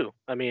do too.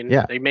 I mean,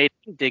 they made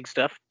him dig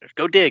stuff.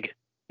 Go dig.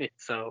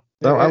 So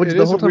I was It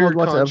the is whole a time I was weird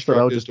watching the episode,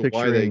 I was construct just as to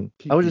why they picturing,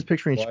 keep I was just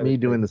picturing why they Shmi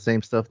doing make- the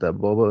same stuff that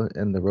Boba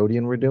and the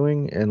Rodian were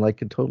doing, and like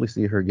could totally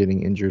see her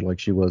getting injured like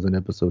she was in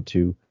episode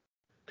 2.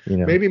 You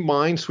know, maybe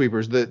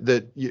minesweepers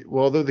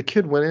well, although the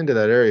kid went into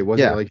that area,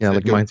 wasn't it like,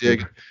 like go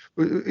dig,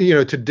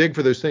 Minesweeper. to dig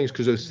for those things,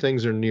 because those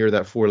things are near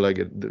that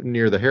four-legged,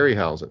 near the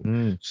Harryhausen.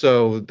 Mm.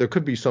 So there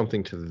could be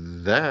something to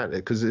that,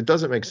 because it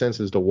doesn't make sense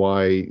as to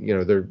why,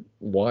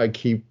 why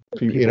keep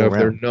people, if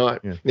they're around.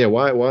 not,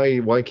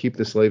 why keep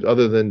the slaves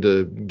other than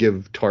to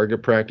give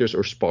target practice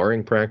or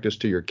sparring practice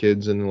to your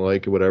kids and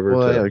like whatever,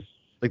 Well,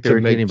 like they were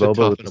hitting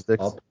Boba with the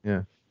sticks. up.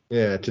 Yeah.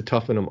 Yeah, to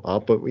toughen them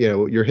up, but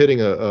you're hitting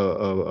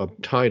a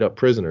tied up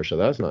prisoner, so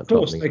that's not Of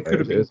course, toughening. they could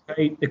have been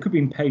paid. They could have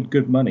been paid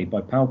good money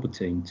by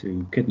Palpatine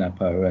to kidnap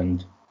her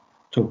and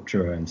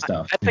torture her and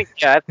stuff. I think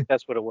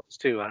that's what it was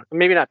too.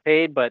 Maybe not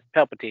paid, but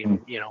Palpatine,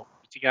 you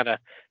gotta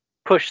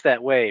push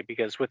that way,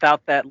 because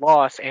without that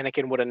loss,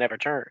 Anakin would have never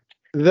turned.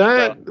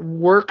 That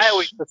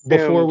works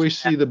before we that-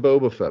 see the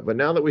Boba Fett, but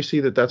now that we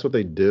see that that's what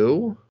they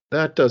do,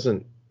 that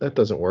doesn't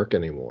work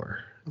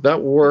anymore.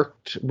 That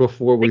worked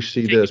before we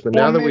see this, but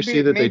now that we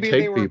see that they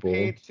take people,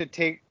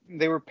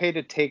 they were paid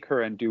to take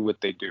her and do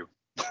what they do.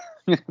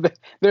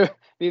 The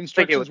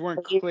instructions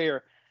weren't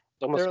clear.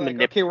 They're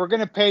like, okay, we're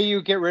gonna pay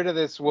you, get rid of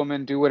this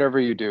woman, do whatever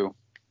you do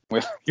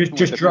with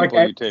just drag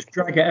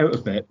it out a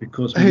bit,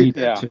 because we need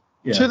to.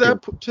 Yeah,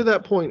 to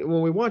that point,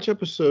 when we watch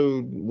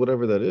episode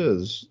whatever that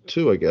is,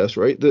 2, I guess,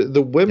 right? The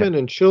women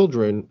and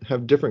children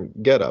have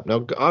different getup.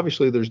 Now,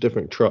 obviously, there's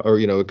different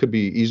it could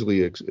be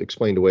easily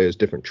explained away as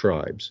different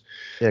tribes.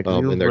 Yeah,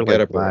 because in their like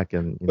getup, black,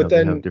 and but they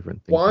then have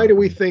different things. Why do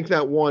we think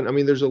that one? I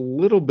mean, there's a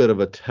little bit of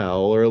a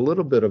tell or a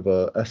little bit of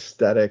a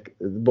aesthetic,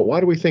 but why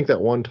do we think that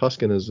one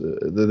Tusken is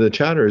the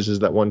chatter is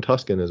that one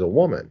Tusken is a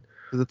woman?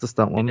 Because it's a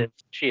stunt woman.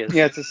 She is.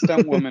 Yeah, it's a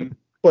stunt woman.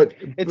 But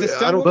it's a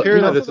stunt I don't woman, care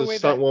but that also it's a the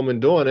stunt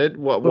woman doing it.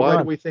 Why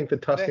do we think the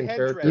Tusken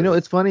character?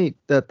 It's funny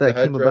that came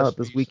headdress about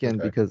this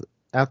weekend, because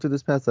after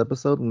this past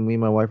episode, when me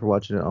and my wife were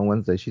watching it on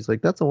Wednesday, she's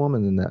like, "That's a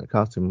woman in that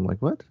costume." I'm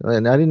like, "What?"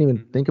 And I didn't even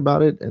think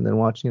about it. And then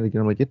watching it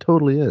again, I'm like, "It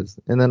totally is."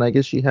 And then I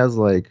guess she has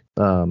like,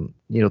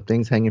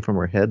 things hanging from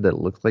her head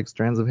that looks like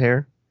strands of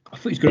hair. I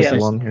thought he was going to say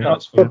long hair.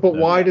 But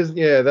why does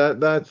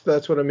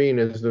that's what I mean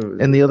is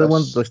and the other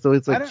ones, so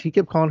it's like she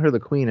kept calling her the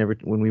queen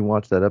when we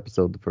watched that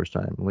episode the first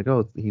time. I'm like,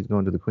 oh, he's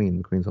going to the queen.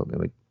 The queen's helping me.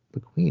 Like, the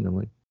queen. I'm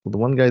like, well, the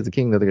one guy's the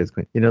king, the other guy's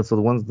the queen. So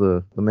the one's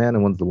the man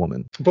and one's the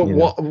woman. But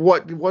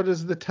what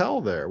is the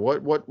tell there?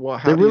 What how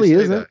there do really you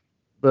say isn't. that?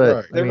 But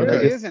right. There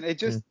really isn't. It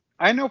just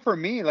I know for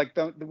me, like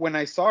when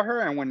I saw her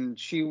and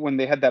when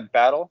they had that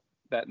battle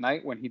that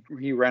night when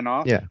he ran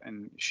off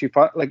and she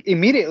fought, like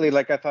immediately,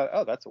 like I thought,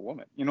 oh, that's a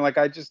woman. Like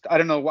I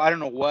don't know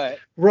what.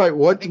 Right.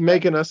 What's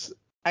making us?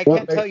 I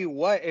can't tell you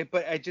what,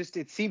 but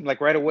it seemed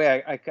like right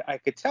away I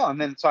could tell,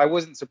 and then so I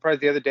wasn't surprised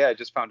the other day. I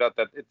just found out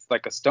that it's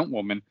like a stunt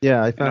woman.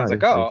 Yeah, I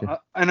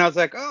was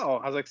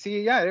like,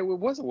 see, yeah, it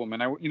was a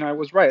woman. I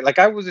was right. Like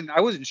I wasn't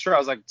sure. I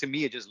was like, to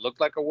me, it just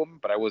looked like a woman,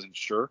 but I wasn't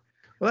sure.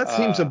 Well, that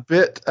seems a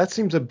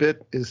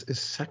bit. Is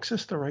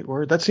sexist the right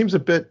word? That seems a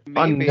bit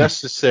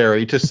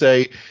unnecessary to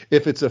say.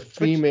 If it's a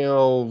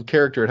female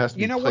character, it has to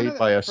be played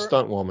by a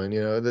stunt woman.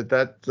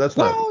 That's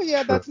not. Well,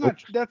 yeah, true. that's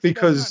not. That's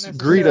because that's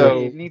not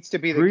Greedo needs to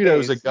be the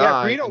Greedo's case. a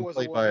guy. Yeah, Greedo was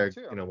played a by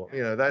woman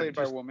too. that played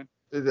by a woman.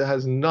 It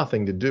has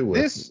nothing to do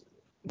with this.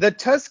 The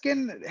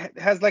Tusken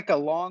has like a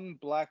long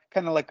black,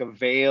 kind of like a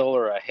veil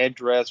or a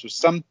headdress or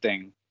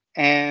something.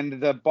 And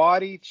the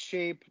body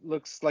shape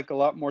looks like a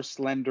lot more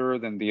slender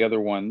than the other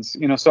ones,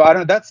 so I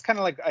don't. That's kind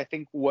of like I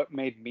think what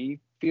made me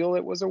feel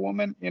it was a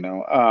woman,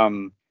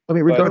 I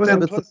mean,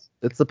 regardless if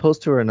it's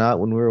supposed to or not,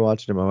 when we were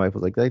watching it, my wife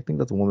was like, I think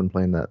that's a woman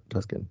playing that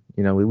Tusken.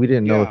 We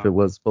didn't know if it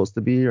was supposed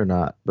to be or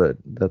not, but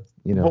that's,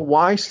 But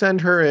why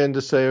send her in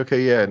to say,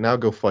 okay, yeah, now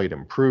go fight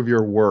him, prove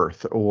your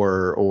worth,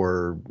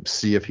 or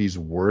see if he's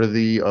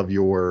worthy of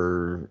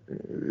your,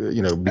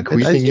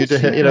 bequeathing you to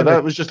him.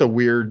 That was just a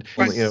weird,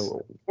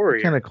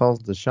 kind of calls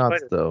the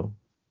shots though.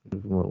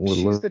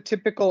 She's the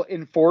typical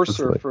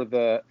enforcer for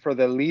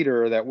the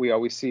leader that we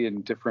always see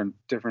in different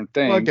things.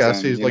 Well, I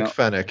guess he's like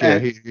Fennec. Yeah,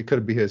 he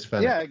could be his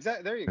Fennec. Yeah,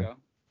 exactly. There you go.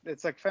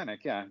 It's like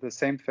Fennec. Yeah, the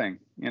same thing.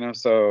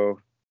 So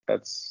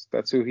that's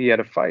who he had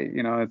to fight.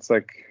 It's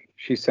like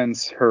he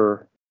sends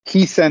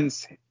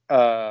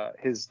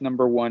his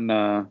number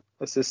one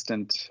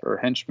assistant or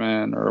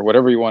henchman or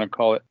whatever you want to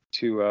call it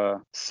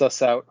to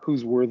suss out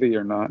who's worthy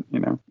or not.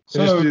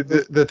 So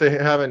that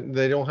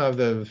they don't have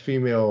the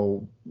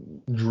female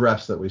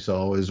dress that we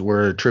saw is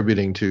we're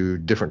attributing to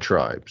different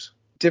tribes.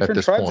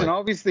 Different tribes and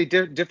obviously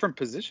different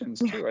positions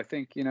too. I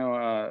think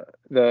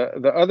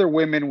the other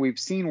women we've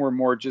seen were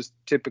more just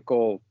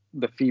typical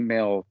the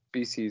female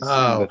species in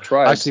the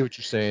tribe. I see what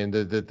you're saying.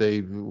 That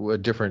they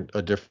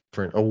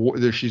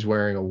she's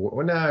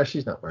wearing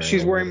she's not wearing.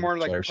 She's wearing more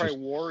like probably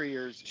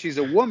warriors. She's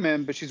a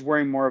woman, but she's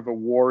wearing more of a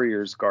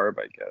warrior's garb,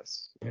 I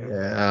guess.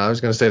 Yeah, I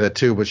was going to say that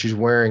too, but she's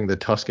wearing the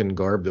Tusken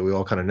garb that we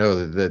all kind of know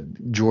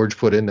that George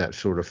put in that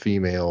sort of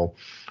female.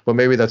 But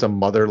maybe that's a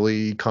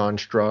motherly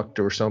construct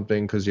or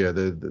something, because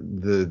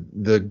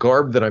the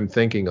garb that I'm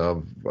thinking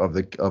of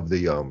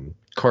the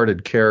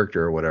carded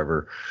character or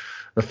whatever,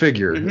 a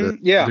figure.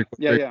 Yeah.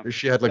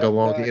 She had like a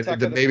long.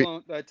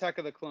 The Attack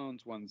of the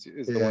Clones ones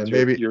is the ones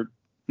you're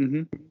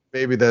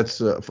maybe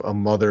that's a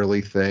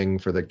motherly thing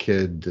for the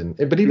kid,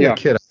 but even the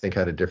kid I think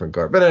had a different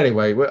guard. But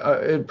anyway,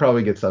 it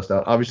probably gets sussed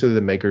out. Obviously,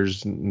 the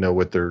makers know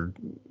what they're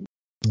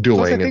doing.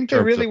 Plus, I think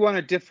they really want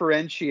to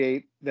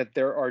differentiate that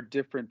there are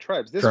different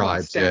tribes. This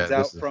one stands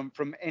out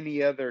from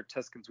any other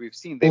Tuskens we've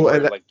seen. They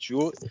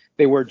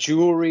wear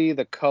jewelry.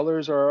 The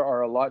colors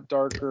are a lot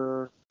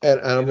darker. And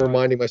I'm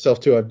reminding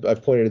myself too.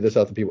 I've pointed this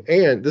out to people.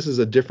 And this is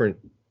a different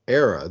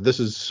era. This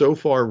is so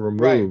far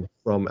removed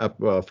from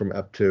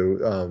Ep2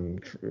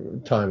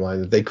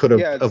 timeline that they could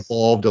have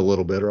evolved a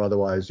little bit, or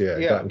otherwise,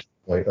 gotten to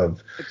the point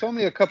of. It's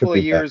only a couple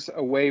of years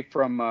away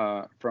from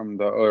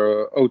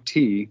the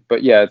OT,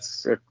 but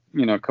it's a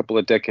couple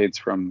of decades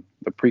from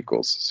the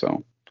prequels.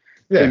 So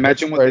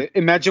imagine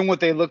what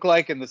they look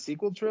like in the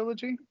sequel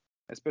trilogy,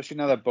 especially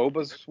now that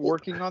Boba's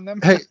working on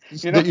them. Hey,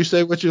 did you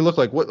say what you look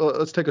like?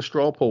 Let's take a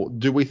straw poll.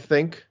 Do we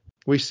think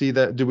we see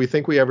that? Do we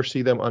think we ever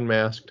see them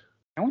unmasked?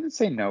 I want to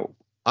say no.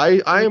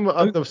 I am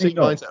of the same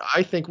mindset.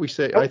 I think we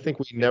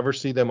never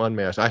see them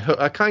unmasked.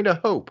 I kind of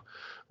hope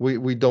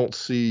we don't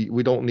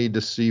need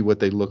to see what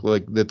they look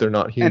like, that they're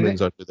not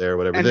humans under there or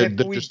whatever. They're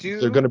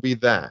going to be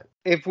that.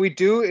 If we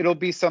do, it'll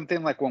be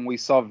something like when we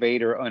saw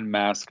Vader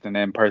unmasked in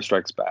Empire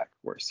Strikes Back,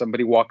 where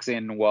somebody walks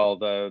in while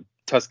the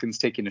Tusken's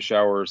taking a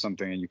shower or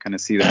something, and you kind of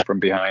see them from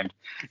behind.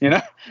 You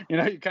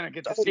kind of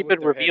get to see. It's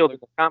been revealed in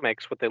the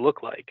comics what they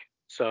look like.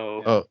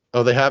 So.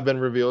 Oh, they have been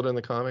revealed in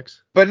the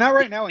comics, but not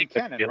right now in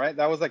canon, right?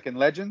 That was like in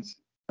Legends.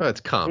 Oh,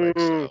 it's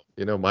comics, so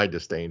my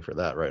disdain for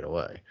that right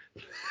away.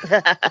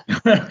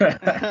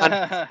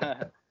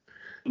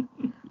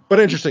 But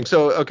interesting.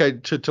 So, okay,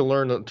 to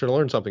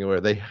learn something where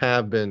they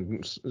have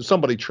been,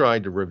 somebody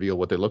tried to reveal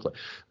what they look like.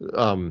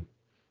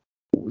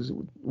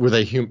 Were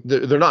they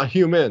they're not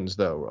humans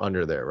though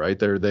under there, right?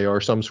 They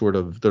are some sort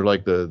of, they're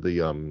like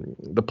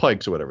the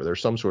Pikes or whatever. They're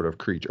some sort of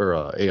creature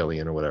or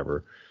alien or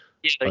whatever.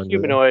 Yeah, they're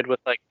humanoid with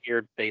like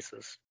weird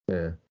bases.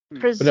 Yeah.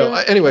 But no,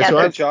 anyway, so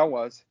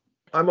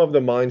I'm of the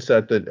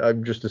mindset that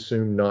I've just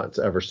assumed not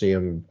to ever see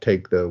him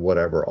take the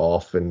whatever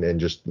off and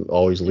just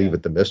always leave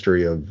it the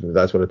mystery of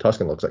that's what a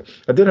Tusken looks like.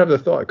 I did have the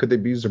thought, could they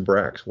be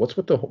Zabraks? What's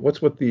with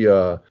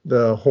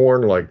the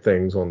horn like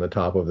things on the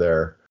top of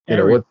there? They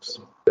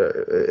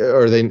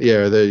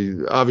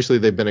obviously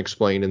they've been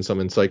explained in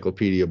some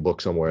encyclopedia book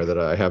somewhere that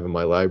I have in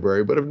my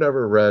library, but I've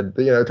never read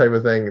type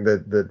of thing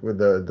that with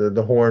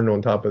the horn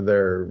on top of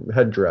their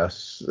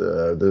headdress,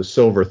 the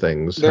silver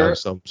things have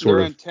some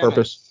sort of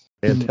purpose.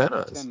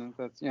 Antennas.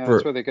 That's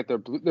where they get their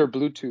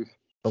Bluetooth.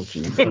 Oh,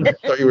 geez. I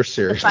thought you were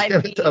serious. I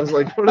was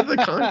like, what are the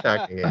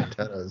contacting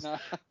antennas? No.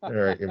 All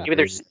right, maybe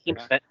there's steam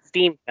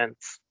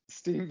vents.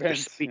 Steam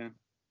vents.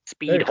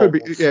 Speed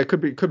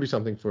it could be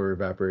something for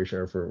evaporation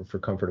or for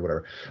comfort or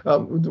whatever.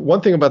 One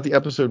thing about the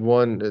episode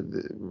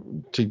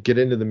 1, to get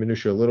into the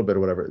minutia a little bit or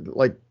whatever,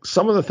 like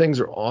some of the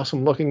things are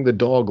awesome looking. The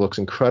dog looks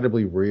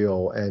incredibly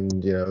real, and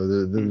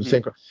the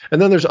same.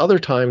 And then there's other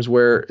times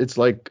where it's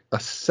like a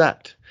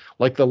set.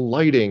 Like the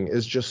lighting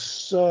is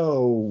just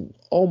so,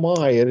 oh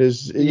my, it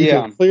is. You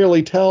can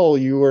clearly tell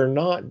you are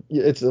not.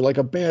 It's like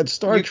a bad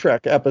Star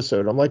Trek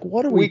episode. I'm like,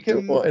 what are we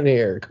doing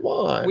here? Come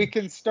on. We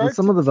can start.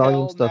 Some of the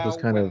volume stuff is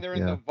kind of they're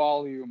in the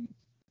volume.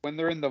 When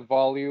they're in the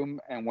volume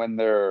and when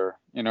they're,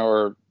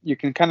 or I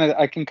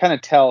can kind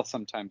of tell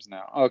sometimes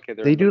now. Okay,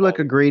 they do like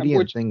a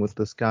gradient thing with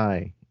the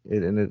sky.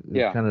 It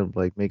kind of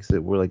like makes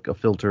it like a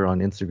filter on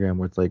Instagram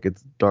where it's like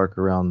it's dark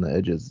around the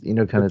edges, kind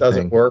of thing. It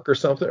doesn't work or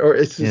something, or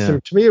it's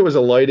to me it was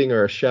a lighting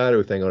or a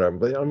shadow thing or whatever.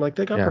 But I'm like,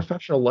 they got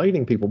professional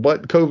lighting people,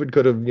 but COVID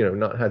could have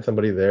not had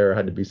somebody there,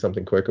 had to be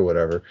something quick or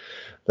whatever.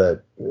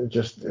 That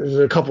just there's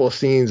a couple of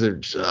scenes that are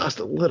just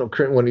a little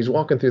cringe when he's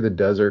walking through the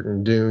desert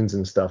and dunes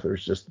and stuff.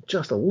 There's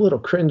just a little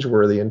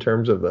cringeworthy in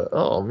terms of the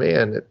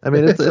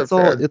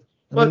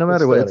no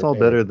matter what, it's all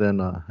better than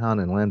Han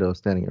and Lando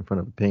standing in front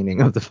of a painting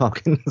of the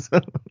Falcons.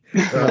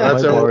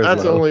 That's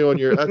only on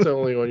your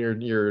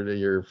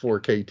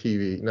 4K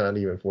TV, not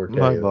even 4K.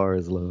 My bar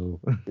is low.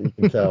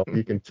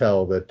 You can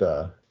tell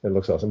that it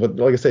looks awesome. But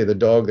like I say, the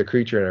dog, the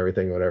creature, and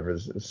everything, whatever.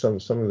 Some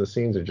of the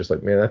scenes are just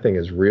like, man, that thing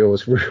is real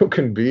as real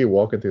can be.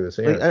 Walking through the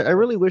sand. I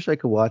really wish I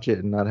could watch it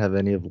and not have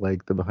any of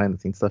like the behind the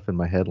scenes stuff in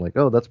my head. Like,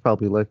 oh, that's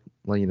probably like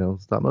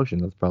stop motion.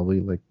 That's probably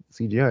like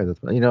CGI. That's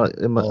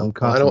I'm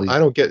constantly. I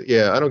don't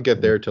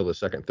get there till the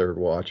second, third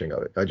watching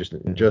of it. I just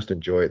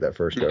enjoy it that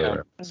first go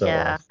around. So,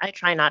 I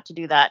try not to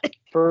do that.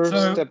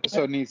 First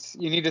episode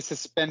you need to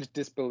suspend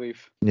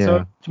disbelief. Yeah.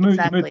 So to move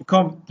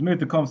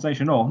the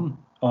conversation on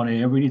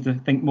here, we need to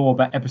think more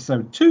about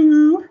episode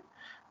 2.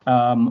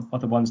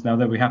 Other ones now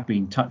that we have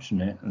been touching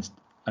it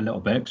a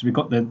little bit, because we've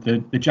got the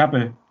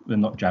Jabba,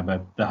 not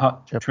Jabba, the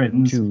Hutt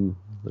twins in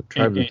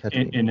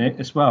it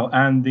as well,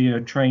 and the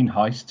train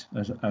heist,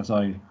 as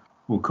I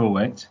will call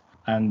it,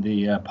 and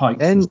the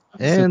Pikes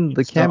and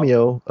the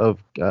cameo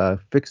of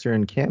Fixer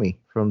and Cammy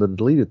from the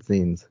deleted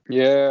scenes.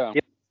 Yeah.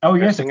 Oh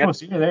yes, of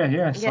course.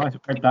 Yes. I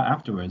read that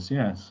afterwards.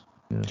 Yes.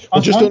 I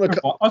was, just on wondering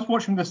I was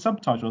watching the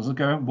subtitles and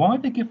going, why are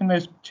they giving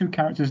those two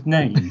characters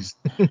names?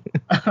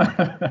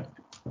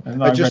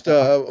 I just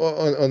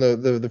on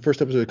the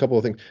first episode, a couple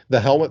of things. The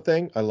helmet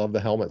thing, I love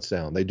the helmet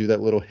sound. They do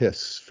that little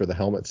hiss for the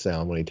helmet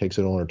sound when he takes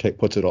it on or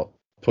puts it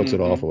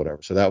off or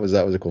whatever. So that was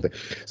a cool thing.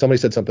 Somebody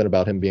said something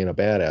about him being a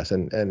badass,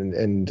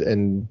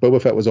 and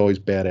Boba Fett was always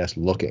badass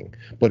looking,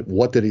 but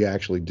what did he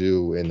actually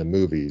do in the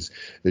movies?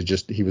 Is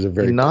just he was a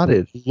very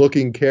cool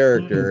looking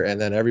character,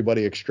 and then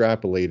everybody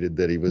extrapolated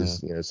that he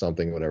was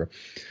something whatever.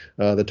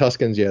 The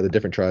Tuskens, the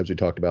different tribes we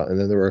talked about, and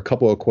then there were a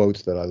couple of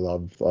quotes that I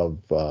love of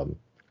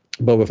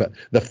Boba Fett,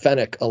 the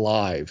Fennec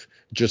alive,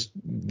 just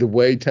the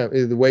way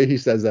he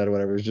says that or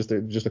whatever is just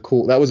a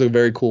cool. That was a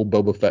very cool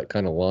Boba Fett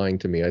kind of line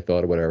to me, I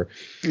thought, or whatever.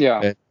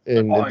 Yeah.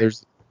 And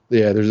there's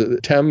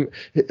a Tem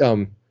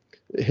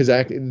his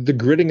act, the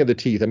gritting of the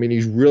teeth. I mean,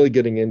 he's really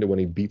getting into when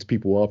he beats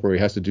people up or he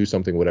has to do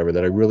something whatever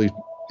that I really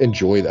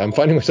enjoy. That I'm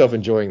finding myself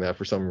enjoying that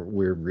for some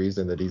weird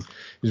reason, that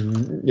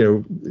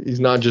he's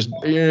not just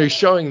he's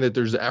showing that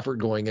there's effort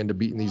going into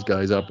beating these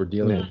guys up or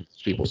dealing with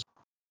these people.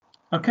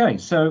 Okay,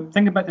 so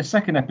think about the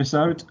second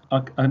episode.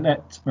 I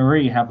let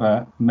Marie have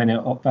a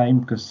minute of fame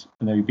because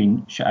I know you've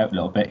been shut out a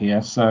little bit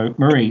here. So,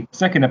 Marie,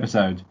 second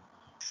episode.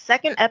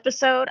 Second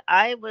episode,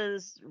 I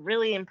was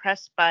really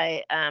impressed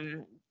by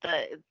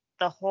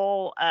the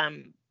whole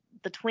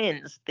the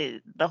twins,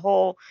 the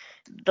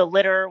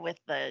litter with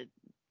the,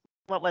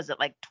 what was it,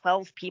 like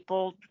 12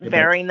 people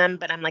burying them,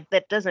 but I'm like,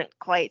 that doesn't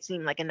quite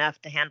seem like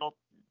enough to handle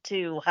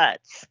 2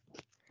 huts.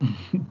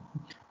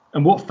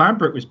 And what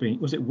fabric was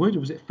it wood or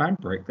was it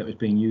fabric that was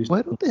being used?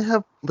 Why don't they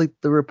have like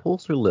the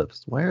repulsor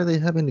lifts? Why are they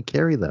having to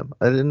carry them?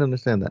 I didn't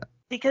understand that.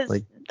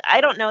 Because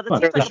I don't know.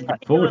 That seems like a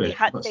particularly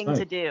hut thing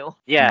to do.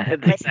 Yeah,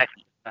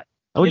 exactly.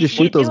 I would just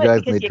shoot those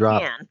guys and they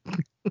drop.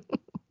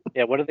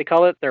 Yeah, what do they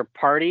call it? Their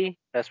party?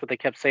 That's what they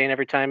kept saying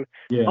every time.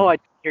 Yeah. Oh, I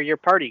hear your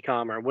party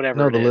come or whatever.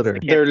 No, the litter.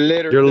 Their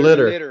litter. Your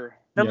litter.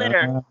 The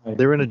litter.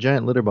 They're in a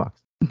giant litter box.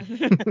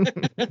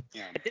 The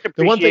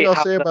one thing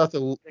I'll say about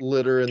the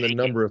litter and the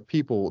number of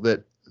people,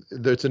 that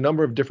there's a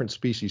number of different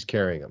species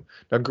carrying them.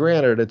 Now,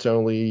 granted, it's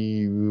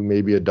only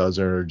maybe a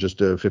dozen or just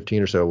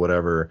 15 or so,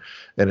 whatever,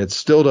 and it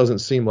still doesn't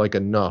seem like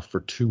enough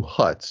for 2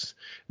 huts.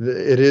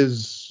 It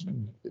is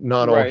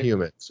not all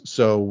humans,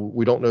 so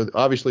we don't know.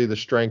 Obviously, the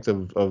strength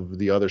of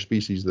the other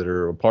species that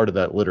are a part of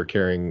that litter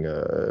carrying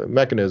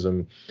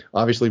mechanism,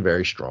 obviously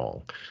very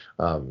strong.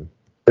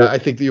 I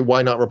think the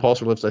why not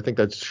repulsor lifts. I think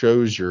that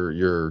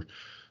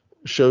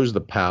shows the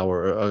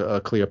power,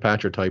 a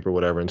Cleopatra type or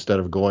whatever. Instead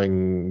of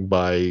going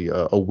by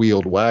a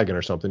wheeled wagon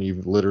or something,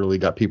 you've literally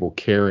got people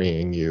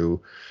carrying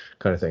you,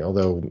 kind of thing.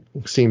 Although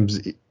it seems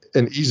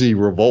an easy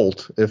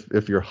revolt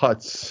if your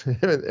huts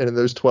and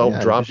those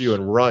 12 drop you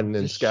and run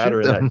and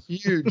scatter in that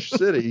huge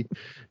city.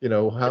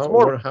 How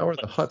are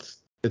the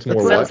huts? It's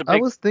more. I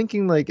was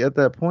thinking, like, at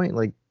that point,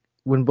 like,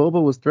 when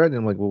Boba was threatening,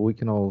 I'm like, well, we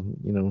can all,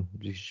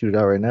 just shoot it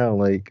out right now.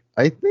 Like,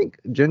 I think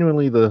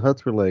genuinely the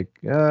huts were like,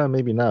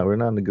 maybe not. We're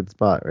not in a good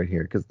spot right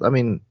here. Because, I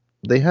mean,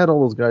 they had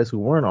all those guys who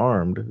weren't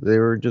armed. They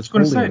were just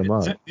holding them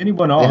up. They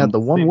had the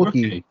one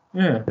Wookiee,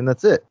 and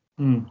that's it.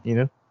 There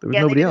was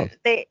nobody else.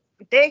 They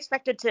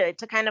expected to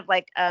kind of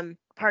like,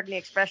 pardon the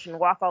expression,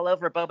 walk all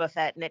over Boba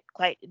Fett, and it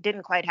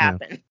didn't quite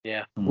happen.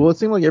 Yeah. Well, it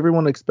seemed like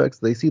everyone expects,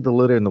 they see the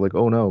litter and they're like,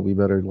 oh no, we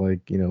better,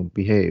 like,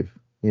 behave.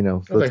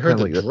 So they heard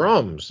the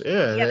drums,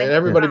 and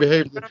everybody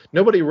behaved.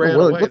 Nobody ran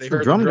away. What's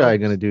the drum guy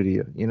gonna do to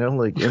you?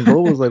 Like, and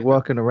Bo was like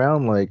walking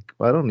around like,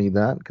 I don't need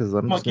that because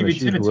I'm just gonna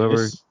shoot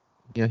whoever.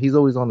 He's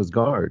always on his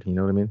guard. You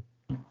know what I mean?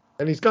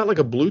 And he's got like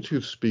a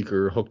Bluetooth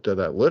speaker hooked to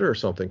that litter or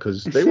something,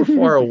 because they were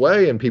far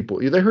away and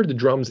they heard the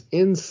drums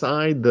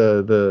inside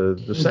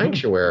the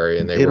sanctuary,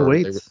 and they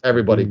were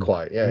everybody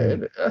quiet. Yeah,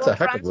 that's a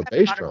heck of a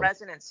bass drum.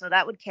 Resonance, so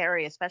that would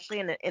carry, especially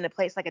in a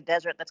place like a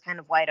desert that's kind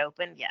of wide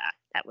open. Yeah,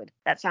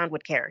 that sound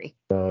would carry.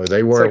 No,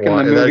 they weren't. It's like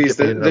in the movies,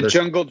 the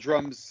jungle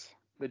drums.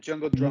 The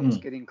jungle drums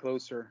getting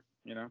closer.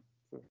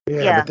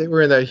 Yeah, but they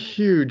were in that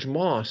huge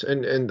moss,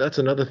 and that's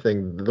another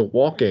thing, the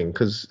walking,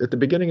 because at the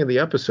beginning of the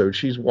episode,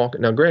 she's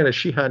walking. Now, granted,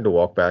 she had to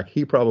walk back.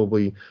 He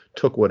probably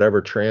took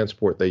whatever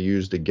transport they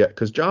used to get,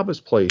 because Jabba's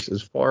place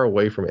is far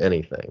away from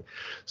anything.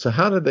 So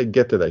how did they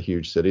get to that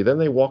huge city? Then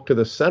they walk to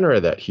the center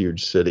of that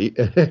huge city,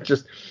 and it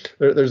just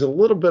there's a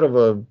little bit of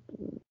a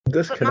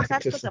disconnect.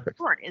 But Mos Eisley's a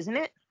port, isn't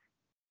it?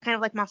 Kind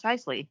of like Mos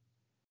Eisley.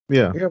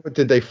 Yeah, but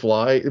did they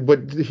fly?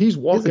 But he's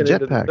walking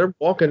they're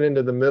walking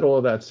into the middle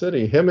of that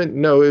city.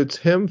 It's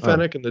him,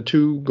 Fennec, and the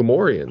 2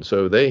 Gamorreans.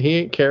 So he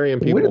ain't carrying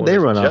people in his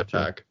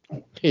jetpack.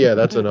 Yeah,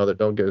 that's another.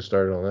 Don't get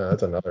started on that.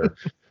 That's another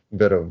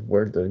bit of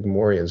where the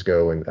Gamorreans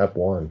go in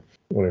F1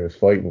 when he was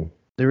fighting.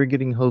 They were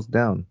getting hosed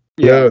down.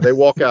 Yeah, no, they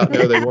walk out.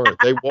 No, they weren't.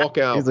 They walk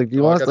out. He's like, "Do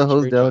you want us to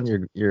hose down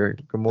your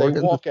Gamorreans?"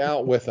 They walk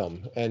out with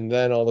them, and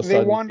then all of a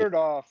sudden they wandered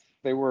off.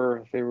 They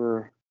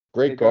were.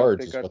 Great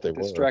guards is what they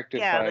were. Distracted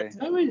by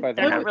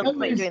they're not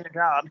really doing the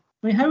job.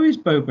 I mean, how is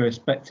Boba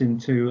expecting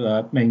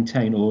to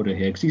maintain order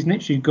here? Because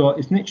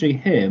it's literally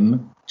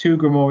him, 2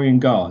 Gamorrean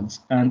guards,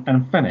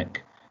 and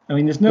Fennec. I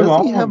mean, there's no Does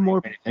armor. He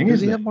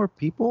have more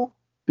people?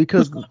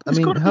 Because There's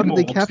gotta how be did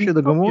they more, 'cause capture he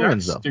the can't be that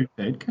Gamorreans though?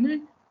 Stupid, can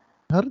he?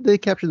 How did they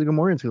capture the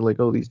Gamorreans? Like,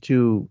 oh, these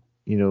two,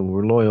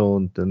 were loyal,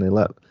 and then they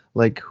left.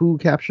 Like, who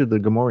captured the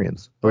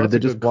Gamorreans, or Well, did they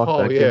that's a just good walk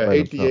call. back in Yeah, by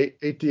themselves?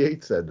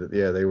 88 said that.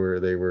 Yeah, they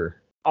were.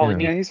 Oh, Yeah.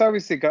 Yeah, he's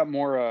obviously got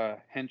more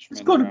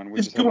henchmen around. We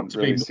It's just got haven't to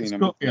really be. seen It's him.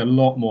 got to be a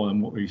lot more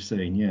than what we've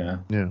seen. Yeah.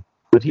 Yeah,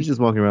 but he's just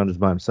walking around just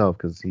by himself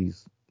because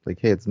he's like,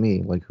 hey, it's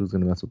me. Like, who's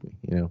gonna mess with me?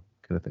 Kind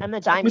of thing. I'm the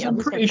Because daimyo. I'm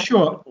Who's pretty gonna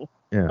sure.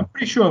 Yeah. I'm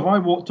pretty sure if I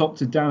walked up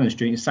to Downing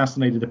Street,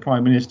 assassinated the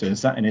Prime Minister, and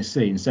sat in his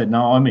seat and said,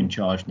 "No, I'm in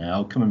charge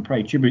now. Come and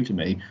pay tribute to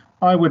me,"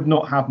 I would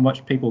not have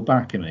much people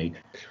backing me.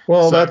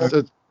 Well,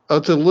 So-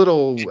 that's a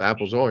little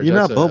apples orange. You're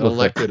That's not an Boba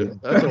elected.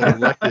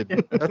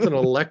 Fett. That's an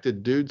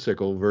elected dude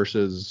sickle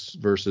versus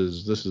this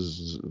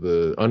is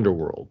the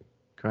underworld.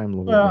 Crime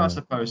lord. Well, yeah. I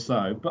suppose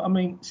so, but I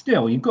mean,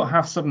 still, you've got to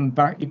have something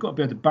back. You've got to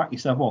be able to back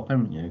yourself up,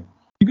 haven't you?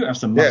 You've got to have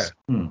some muscle.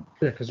 Yeah,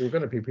 because there are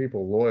going to be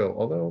people loyal,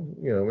 although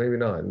maybe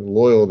not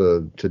loyal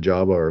to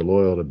Jabba or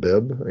loyal to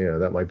Bib.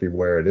 That might be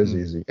where it is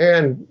easy.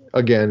 And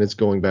again, it's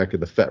going back to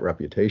the Fett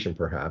reputation,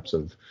 perhaps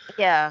of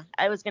Yeah,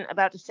 I was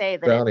about to say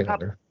that bounty it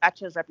probably hunter. back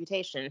to his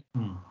reputation.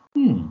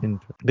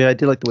 Yeah, I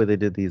did like the way they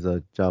did these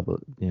Jabba,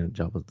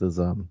 Jabba's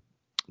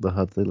the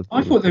huts. They look.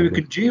 I thought they were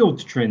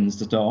congealed twins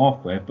to start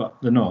off with, but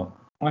they're not.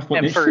 I thought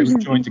At they first. were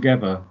joined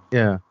together.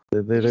 Yeah,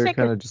 they're say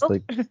kind of just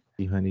congealed? like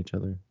behind each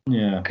other.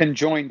 Yeah.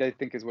 Conjoined, I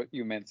think, is what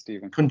you meant,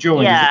 Stephen.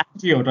 Conjoined. Yeah.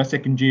 Congealed. I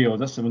said congealed.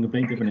 That's something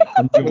completely different.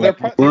 Conjoined.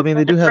 Well, I mean,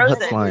 they do have hut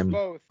Frozen. slime.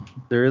 Both.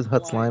 There is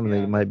hut Slime, slime, and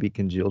yeah. they might be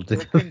congealed They're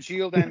together.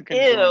 congealed and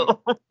conjoined.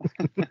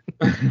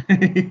 Ew.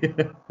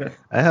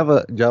 I have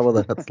a Jabba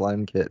the Hutt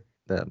slime kit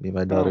that me and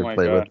my daughter my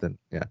play God. with, and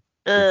yeah,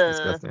 it's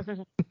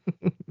disgusting.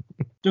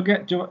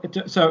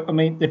 So I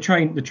mean, the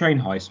train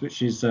heist,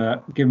 which is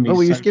giving me. Oh,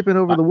 well, you're skipping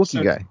over the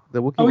Wookiee guy.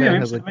 The Wookiee Oh guy yeah,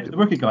 has like the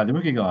rookie guy. he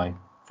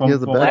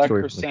has a from-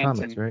 backstory Black from the comics,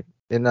 Chrysanthemum. right?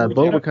 And Yeah.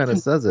 Boba kind of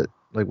says it,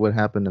 like what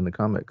happened in the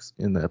comics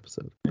in the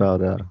episode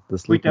about the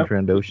sleeping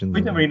Trandoshans.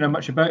 We don't really know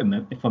much about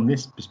him from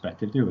this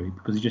perspective, do we?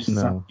 Because he just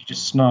No.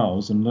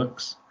 snarls and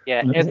looks.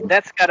 Yeah,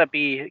 that's got to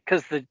be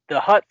because the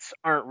Hutts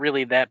aren't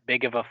really that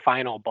big of a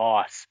final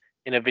boss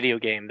in a video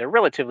game. They're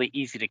relatively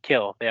easy to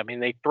kill.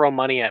 They throw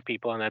money at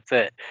people and that's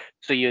it.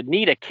 So you'd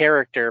need a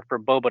character for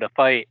Boba to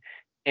fight,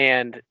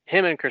 and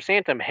him and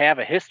Chrysanthemum have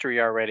a history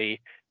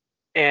already.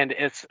 And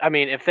if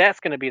that's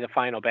going to be the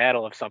final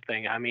battle of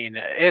something, I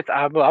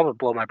would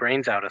blow my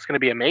brains out. It's going to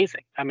be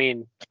amazing.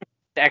 To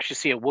actually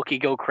see a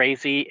Wookiee go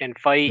crazy and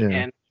fight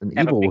and an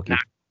have evil a big Wookiee.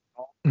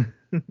 knock.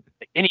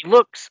 And he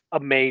looks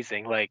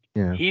amazing.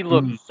 Yeah. He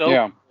looks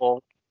so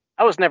cool.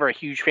 I was never a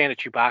huge fan of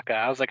Chewbacca.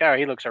 I was like, all right,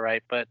 he looks all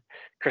right, but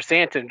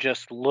Chrysanthemum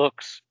just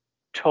looks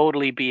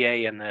totally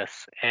BA in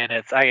this, and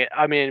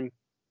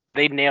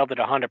they nailed it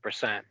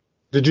 100%.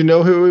 Did you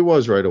know who he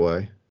was right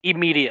away?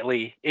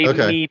 Immediately.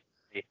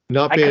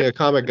 Not being a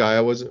comic guy,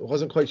 I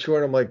wasn't quite sure,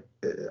 and I'm like,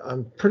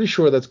 I'm pretty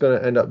sure that's going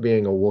to end up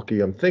being a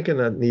Wookiee. I'm thinking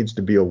that needs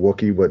to be a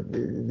Wookiee, but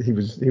he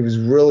was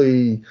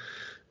really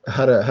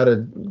had a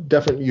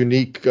definite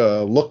unique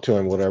look to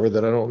him, whatever,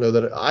 that I don't know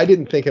that I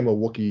didn't think him a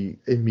Wookiee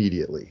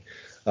immediately.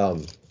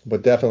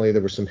 But definitely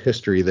there was some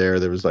history there.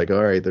 There was like,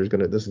 all right, this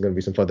is gonna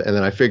be some fun. And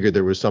then I figured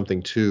there was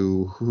something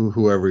to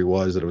whoever he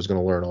was that I was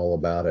gonna learn all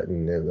about it,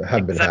 and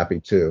have been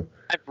happy too.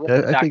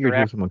 I figured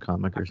he was from a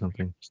comic or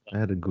something. I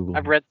had to Google.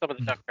 I've read some of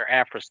the Dr.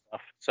 Aphra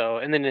stuff. So,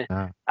 and then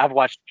I've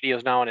watched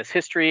videos now on his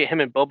history. Him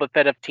and Boba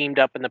Fett have teamed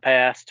up in the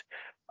past.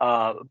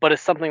 But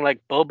it's something like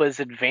Boba's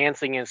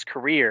advancing his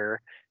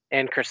career,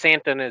 and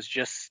Chrysanthemum is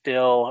just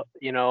still,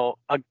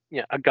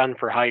 a gun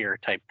for hire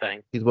type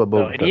thing. He's what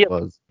Boba Fett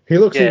was. He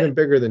looks even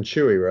bigger than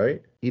Chewie,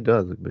 right? He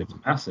does look big.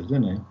 Massive,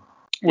 doesn't he?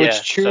 Which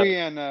Chewie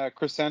and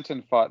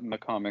Chrysanthemum fought in the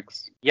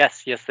comics.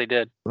 Yes, they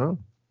did. Oh.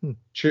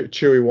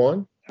 Chewie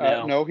won?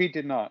 No, he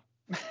did not.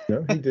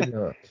 No, he did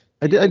not.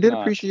 I did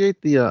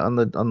appreciate the on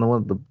the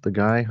one the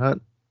guy Hut.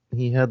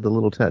 He had the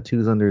little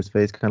tattoos under his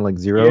face, kind of like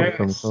Zero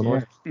from Clone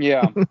Wars.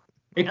 Yeah.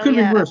 It could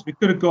have been worse. We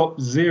could have got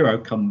Zero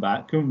come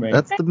back, couldn't we?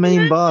 That's the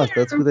main boss.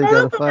 That's who they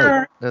got to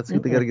fight. That's who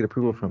they got to get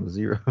approval from.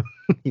 Zero.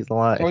 He's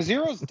alive. Well,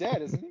 Zero's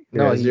dead, isn't he?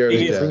 No,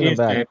 Zero's bring him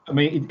back.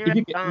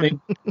 Dead.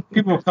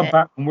 People have come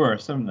back from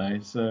worse, haven't they?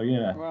 So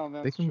yeah. Well,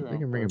 that's They can true.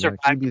 bring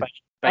him back.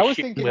 I was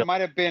thinking it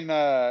might have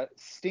been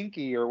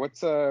Stinky, or what's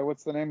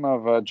the name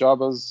of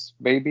Jabba's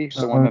baby,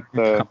 the one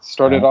that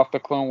started off the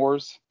Clone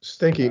Wars.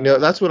 Stinky. No,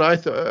 that's what I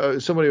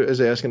thought. Somebody was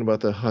asking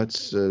about the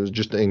Hutts,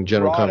 just in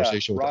general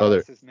conversation with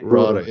other.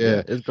 Rada,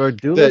 yeah. Is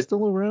Gardula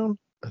still around?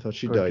 I thought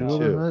she died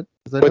too. Hut?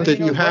 But that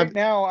you have right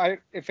now.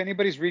 If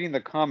anybody's reading the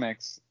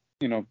comics,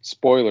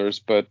 spoilers,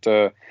 but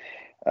a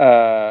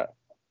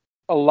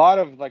lot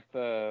of like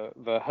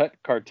the Hutt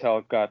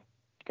cartel got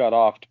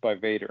offed by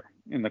Vader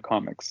in the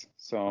comics,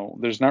 so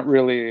there's not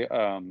really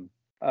because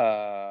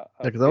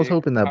I was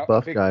hoping that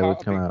buff guy would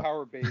come out.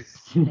 Power base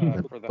for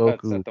the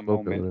Hutts at the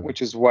moment,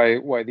 which is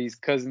why these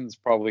cousins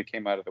probably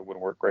came out of the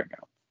woodwork right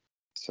now.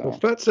 So. Well,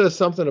 Fett says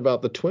something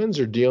about the twins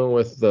are dealing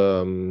with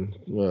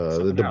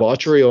the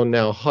debauchery on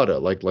Nal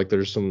Hutta, like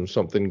there's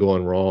something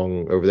going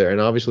wrong over there,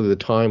 and obviously the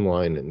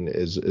timeline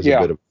is a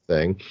bit of a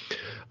thing.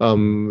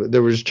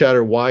 There was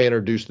chatter, why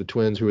introduce the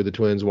twins? Who are the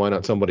twins? Why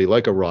not somebody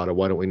like a Rada?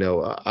 Why don't we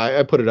know?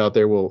 I put it out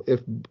there. Well,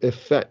 if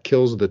Fett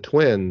kills the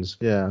twins,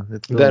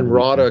 then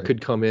Rada could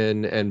come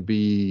in and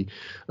be,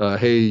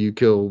 hey, you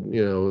kill,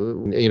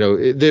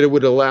 that it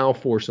would allow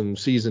for some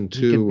season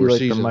 2 or like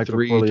season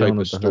 3 type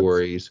of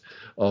stories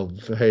of,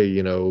 hey,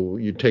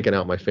 you're taking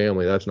out my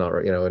family. That's not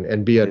right,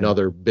 and be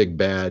another big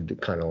bad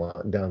kind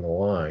of down the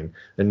line,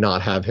 and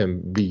not have him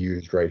be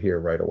used right here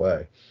right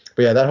away.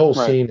 But yeah, that whole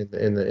scene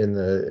in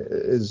the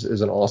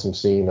is an awesome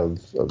scene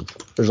of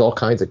there's all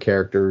kinds of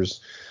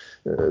characters.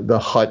 The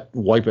Hutt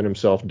wiping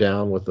himself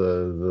down with the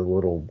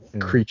little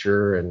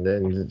creature, and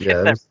then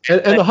the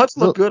Hutts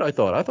look good. I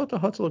thought the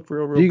Hutts looked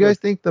real. Do you guys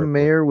think the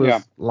mayor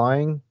was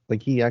lying?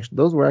 Like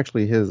those were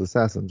actually his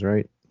assassins,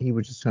 right? He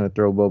was just trying to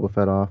throw Boba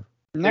Fett off.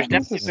 Not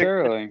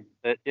necessarily.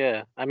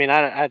 Yeah, I mean,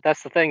 I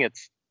that's the thing.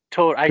 It's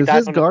total.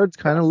 Because his guards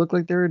kind of look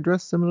like they were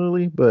dressed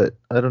similarly, but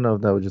I don't know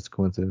if that was just a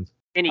coincidence.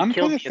 And he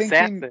killed the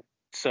assassin.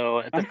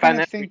 So I'm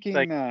kind of thinking,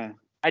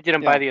 I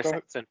didn't buy the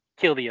assassin.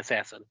 Kill the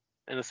assassin.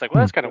 And it's like,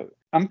 well, that's kind of.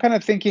 I'm kind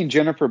of thinking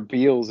Jennifer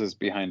Beals is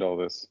behind all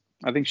this.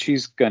 I think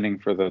she's gunning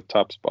for the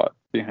top spot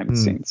behind the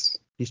scenes.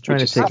 He's trying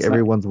to take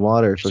everyone's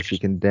water so she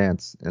can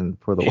dance and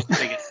pour the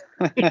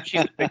water.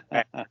 She's a big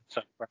fan,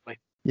 so probably.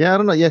 Yeah, I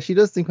don't know. Yeah, she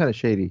does seem kind of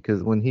shady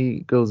because when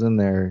he goes in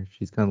there,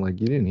 she's kind of like,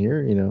 you didn't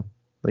hear,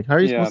 Like, how are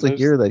you supposed to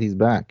hear that he's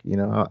back?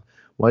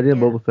 Why didn't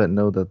Boba Fett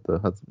know that the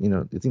Hutts,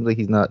 it seems like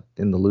he's not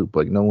in the loop.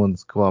 Like, no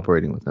one's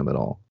cooperating with him at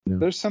all.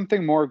 There's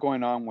something more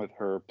going on with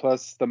her.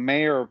 Plus, the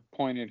mayor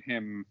pointed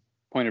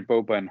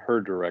Boba in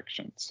her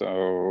direction.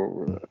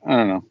 So, I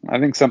don't know. I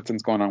think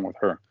something's going on with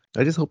her.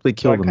 I just hope they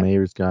kill the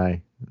mayor's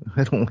guy.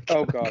 I don't like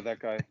Oh, God, that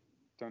guy.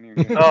 Don't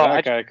even get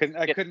that guy.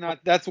 I could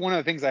not. That's one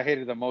of the things I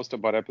hated the most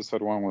about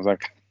episode 1 was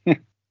like,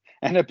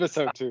 and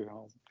episode 2.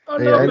 I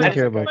didn't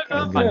care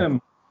about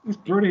him. He's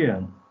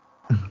brilliant.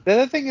 The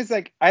other thing is,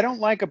 like, I don't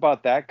like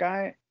about that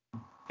guy,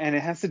 and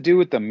it has to do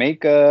with the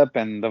makeup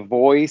and the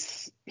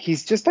voice.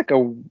 He's just like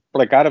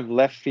out of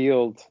left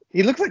field.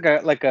 He looks like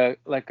a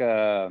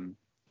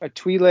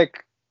Twi'lek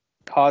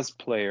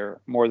cosplayer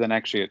more than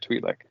actually a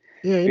Twi'lek.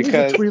 Yeah, he needs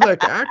a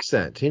Twi'lek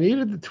accent. He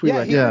needed the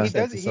Twi'lek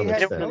accent. He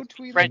has no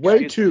Twi'lek.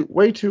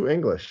 Way too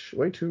English.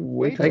 Way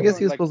too. I guess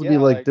he was supposed to be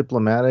like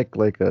diplomatic,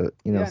 like a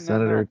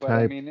senator type.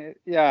 I mean,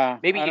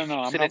 maybe I don't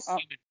know.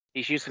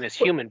 He's using his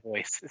human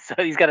voice, so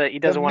he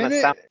doesn't want to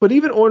sound. But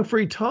even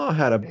Ornfree Ta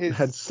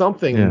had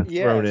something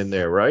thrown in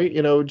there, right?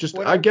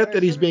 I get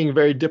that he's being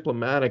very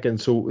diplomatic,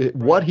 and so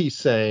what he's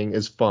saying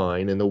is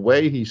fine, and the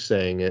way he's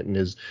saying it, and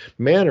his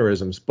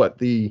mannerisms, but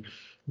the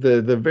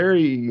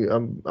very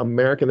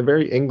American, the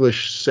very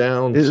English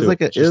sound. It's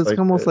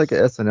almost like an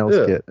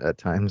SNL skit at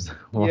times.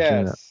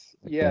 Watching that.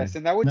 Yes,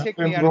 and that would take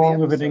me out wrong of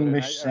the with episode. an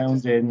English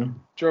sound in.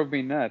 Drove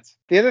me nuts.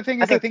 The other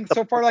thing is, I think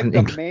so far, like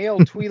the male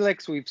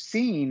Twi'leks we've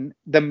seen,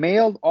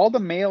 all the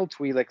male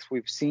Twi'leks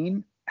we've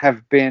seen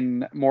have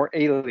been more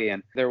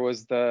alien. There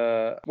was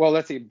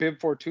Bib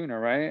Fortuna,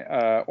 right?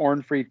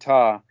 Ornfree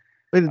Ta.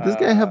 Wait, did this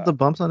guy have the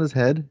bumps on his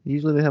head?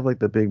 Usually they have like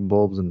the big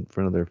bulbs in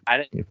front of their. I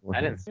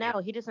didn't.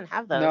 No, he doesn't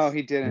have those. No,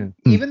 he didn't.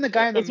 Even the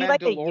guy in the Mandalorian. Is he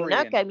like a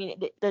eunuch? I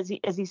mean,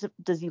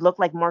 does he look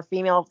like more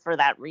female for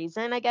that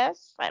reason? I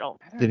guess I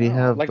don't. Did he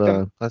have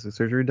plastic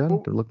surgery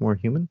done to look more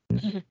human?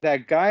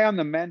 That guy on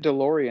the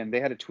Mandalorian, they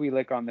had a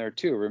Twi'lek on there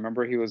too.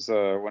 Remember, he was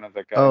one of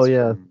the guys. Oh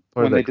yeah,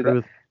 when they did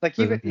that. Like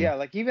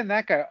even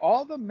that guy.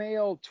 All the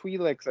male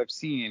Twi'leks I've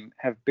seen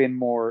have been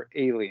more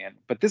alien,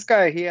 but this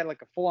guy, he had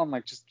like a full on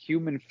like just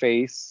human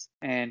face.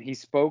 And he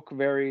spoke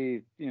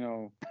very,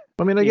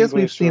 I mean, I guess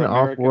we've seen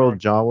off-world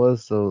Jawas,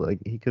 so like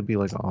he could be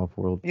like an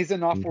off-world. He's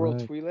an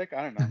off-world Twi'lek.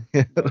 I don't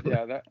know.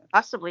 But,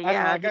 possibly.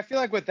 Yeah. I feel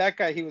like with that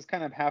guy, he was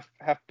kind of half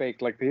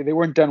baked. Like they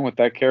weren't done with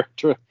that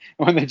character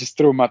when they just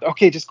threw him out.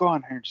 Okay, just go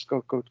on here. Just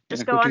go.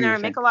 Just go on there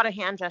and make a lot of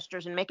hand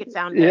gestures and make it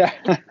sound good.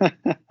 Yeah.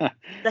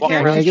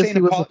 I guess he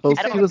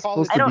was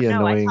supposed to be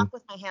annoying. I talk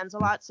with my hands a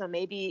lot, so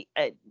maybe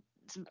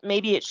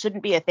it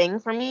shouldn't be a thing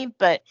for me,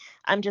 but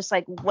I'm just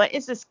like, what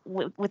is this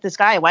with this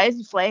guy? Why is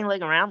he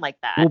flailing around like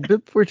that? Well,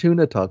 Bib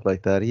Fortuna talked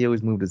like that. He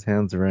always moved his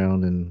hands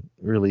around and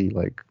really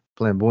like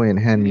flamboyant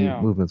hand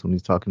movements when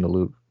he's talking to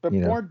Luke.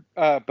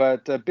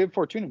 But Bib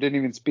Fortuna didn't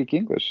even speak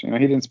English. He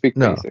didn't speak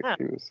basic. Yeah,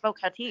 he spoke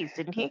Huttese,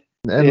 didn't he?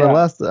 And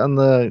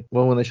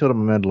when they showed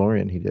him a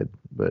Mandalorian, he did,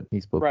 but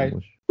he spoke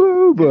English.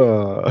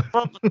 Booba.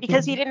 Well,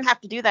 because he didn't have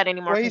to do that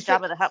anymore because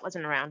Jabba the Hutt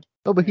wasn't around.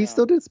 Oh, but he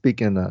still did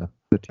speak in Huttese.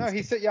 No,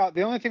 he said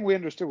the only thing we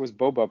understood was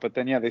Boba, but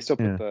then they still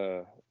put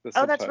the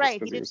oh, that's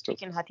right. He did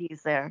speak in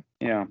Huttese there.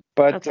 Yeah,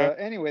 but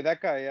anyway,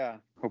 that guy,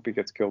 hope he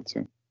gets killed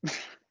soon.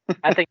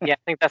 I think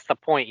that's the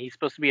point. He's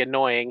supposed to be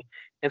annoying,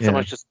 and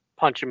someone's just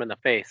punch him in the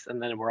face,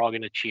 and then we're all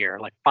gonna cheer.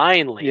 Like,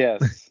 finally.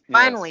 Yes.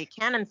 Finally,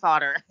 cannon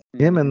fodder.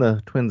 Him and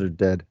the twins are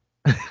dead.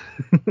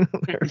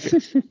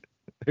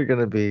 They're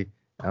gonna be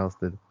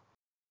ousted.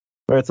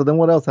 All right. So then,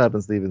 what else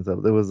happens, Steven? So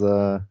there was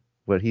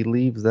he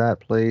leaves that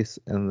place,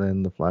 and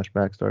then the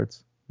flashback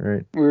starts.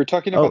 Right. We were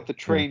talking about the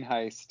train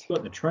heist.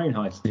 The train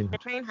heist. The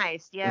train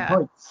heist.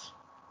 Yeah.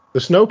 The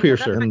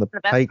Snowpiercer. Well, that's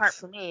the best part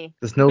for me.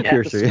 The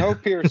Snowpiercer. The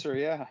Snowpiercer,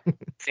 yeah.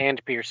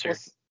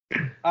 Sandpiercer.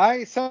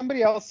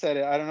 Somebody else said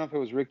it. I don't know if it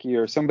was Ricky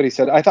or somebody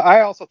said it.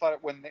 I also thought it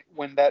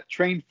when that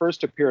train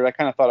first appeared. I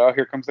kind of thought, oh,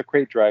 here comes the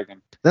crate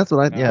dragon. That's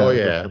what Yeah. Oh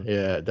yeah,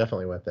 yeah, it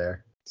definitely went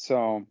there.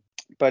 So,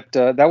 but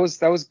that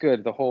was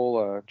good. The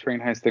whole train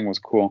heist thing was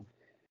cool.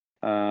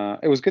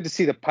 It was good to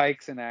see the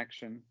Pikes in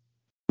action.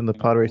 And the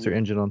pod racer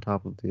engine on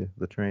top of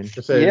the train.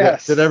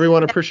 Yes. Did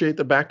everyone appreciate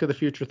the Back to the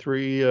Future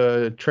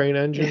 3 train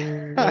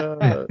engine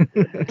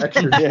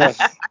extra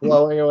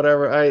blowing or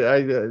whatever?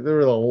 There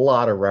were a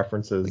lot of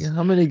references. Yeah,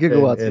 how many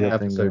gigawatts in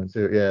that thing episode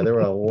going? 2? Yeah, there were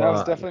a lot. That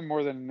was definitely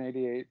more than an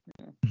 88.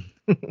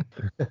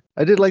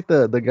 I did like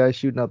the guy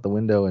shooting out the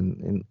window,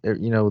 and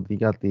you know, you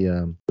got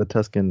the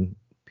Tuscan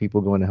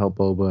people going to help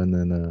Boba, and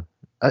then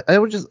I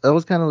was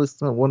kind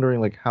of wondering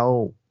like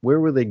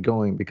where were they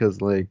going, because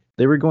like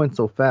they were going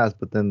so fast,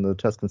 but then the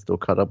Tuscans still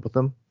caught up with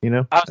them, you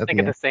know? I was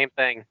thinking the same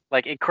thing.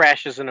 Like it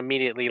crashes and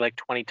immediately like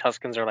 20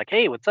 Tuscans are like,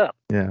 "Hey, what's up?"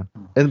 Yeah,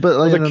 and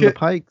the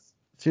Pikes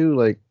too,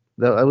 like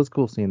that was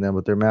cool seeing them,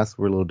 but their masks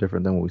were a little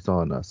different than what we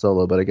saw in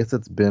Solo. But I guess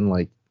it's been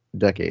like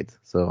decades,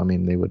 so I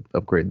mean they would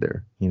upgrade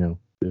their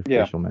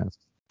facial masks.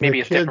 Maybe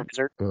it's different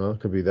dessert. Well, it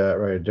could be that,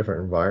 right? A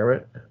different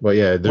environment. But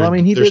yeah,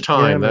 there's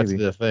time. That's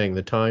the thing.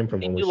 The time from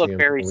when we see look them.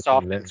 very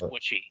soft and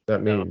squishy.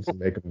 That means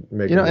make them.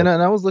 And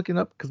I was looking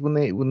up because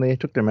when they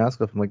took their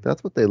mask off, I'm like,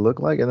 that's what they look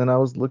like. And then I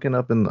was looking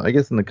up, and I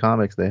guess in the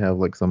comics they have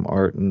like some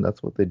art, and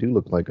that's what they do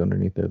look like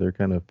underneath there. They're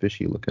kind of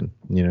fishy looking,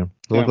 you know.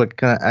 They look like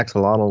kind of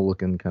axolotl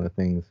looking kind of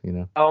things, you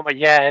know. Oh my,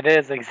 yeah, it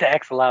is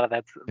exact a lot of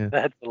that's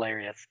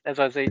hilarious. That's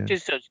what I was saying.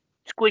 Just a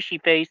squishy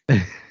face.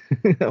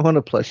 I want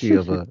a plushie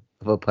of a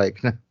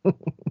Pike now.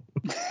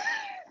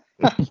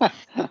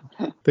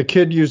 The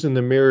kid using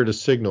the mirror to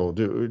signal.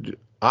 Dude,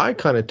 I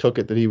kind of took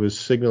it that he was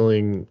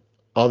signaling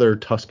other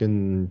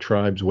Tuscan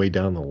tribes way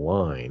down the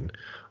line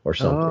or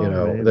something.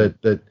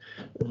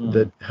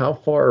 That how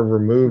far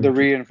removed the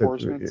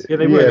reinforcements. Yeah,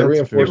 they were.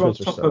 Reinforcements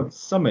They were on top of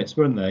summits,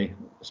 weren't they?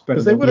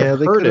 Because they would have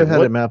they could have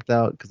had it mapped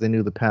out because they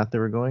knew the path they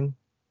were going.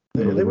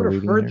 They would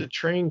have heard the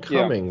train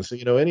coming. Yeah.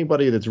 So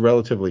anybody that's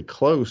relatively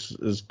close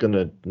is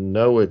gonna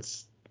know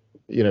it's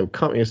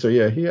coming. So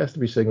yeah, he has to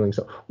be signaling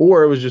something,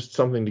 or it was just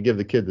something to give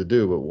the kid to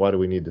do. But why do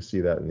we need to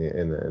see that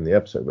in the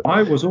episode? But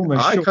I was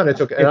almost. I kind of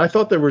took, and I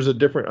thought there were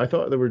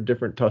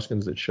different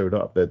Tuscans that showed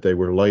up. That they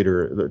were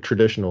lighter, the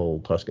traditional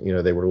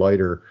Tuscan. They were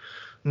lighter.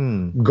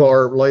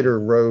 Lighter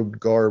robed,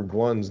 garbed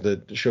ones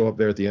that show up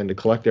there at the end to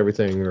collect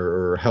everything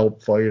or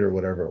help fight or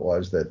whatever it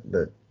was.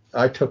 That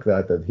I took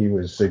that he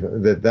was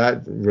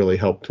that really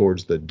helped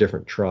towards the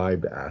different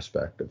tribe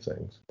aspect of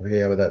things.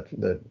 Yeah, but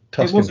the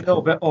Tuscan. It was a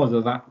little bit odd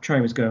that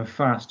train was going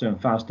faster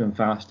and faster and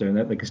faster, and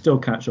that they could still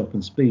catch up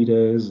in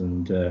speeders,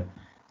 and they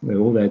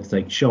were all there to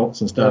take shots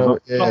and stuff.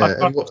 I like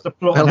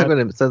when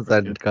it says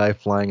that guy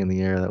flying in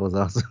the air. That was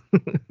awesome.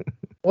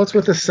 What's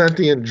with the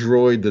sentient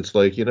droid that's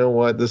like, you know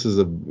what, this is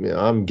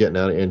I'm getting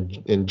out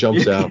and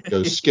jumps out,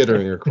 goes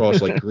skittering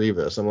across like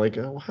Grievous. I'm like,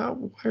 why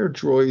are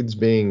droids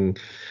being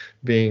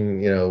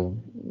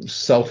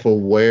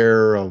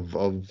self-aware of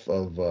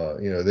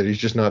that he's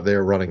just not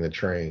there running the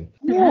train.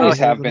 Yeah, always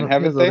have been,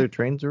 haven't they? Other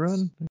trains to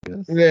run, I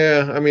guess.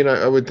 Yeah, I mean,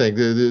 I would think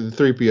the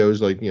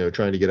 3PO's like,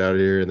 trying to get out of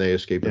here, and they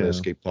escape in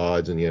escape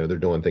pods, and they're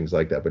doing things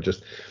like that, but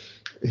just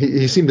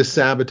he seemed to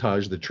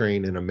sabotage the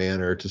train in a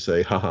manner to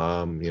say,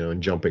 haha,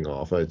 and jumping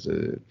off. It's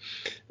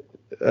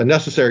a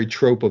necessary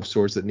trope of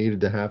sorts that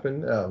needed to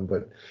happen,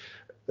 but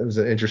it was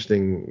an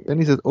interesting. Then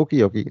he says okie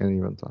dokie and he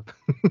runs off.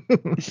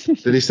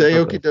 Did he say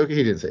okie dokie?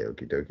 He didn't say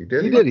okie dokie,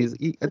 did he? He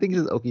did. I think he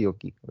says okie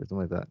dokie or something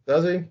like that.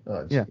 Does he?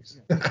 Oh, yeah.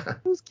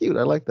 It was cute.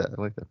 I like that.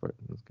 Part.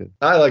 It was good.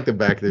 I like the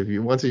Back to the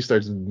Future. Once he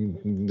starts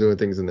doing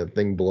things and the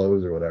thing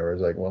blows or whatever,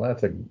 it's like, well,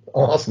 that's an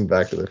awesome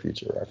Back to the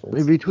Future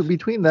reference.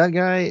 Between that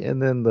guy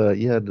and then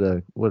you had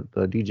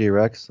DJ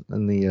Rex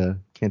in the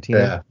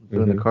cantina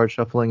doing the card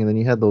shuffling, and then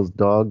you had those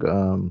dog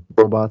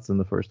robots in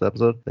the first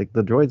episode. Like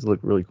the droids look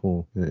really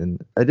cool,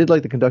 and I did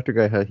like the conductor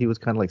guy. How he was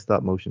kind of like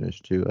stop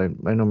motion-ish too.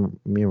 I know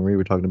me and Marie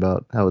were talking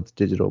about how it's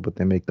digital, but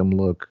they make them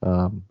look,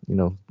 kind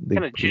of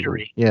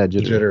jittery. Yeah,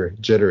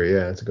 jittery.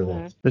 Yeah, it's a good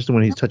one. Especially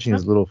when he's touching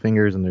his little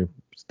fingers and they're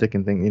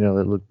sticking things.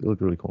 It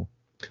looked really cool.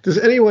 Does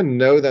anyone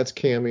know that's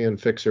Cammy and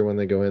Fixer when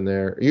they go in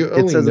there? You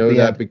only know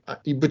that,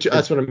 but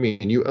that's what I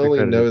mean. You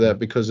only know that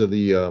because of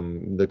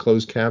the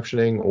closed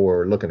captioning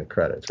or looking at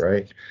credits,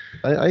 right?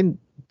 I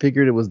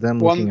figured it was them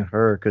looking at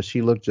her because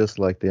she looked just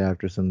like the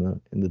actress in the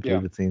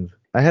deleted scenes.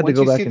 I had to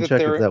go back and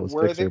check if that was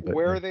Fixer.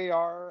 Where they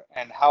are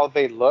and how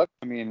they look.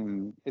 I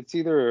mean, it's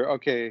either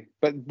okay,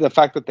 but the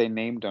fact that they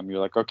named them, you're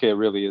like, okay, it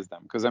really is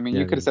them. Because I mean,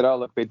 you could have said, oh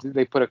look,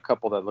 they put a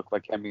couple that look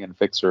like Cammy and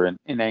Fixer in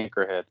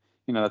Anchorhead.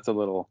 That's a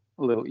little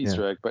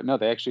Easter egg, but no,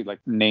 they actually like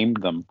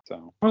named them.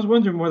 So I was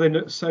wondering why they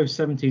look so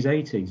 70s,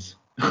 80s.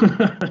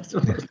 Because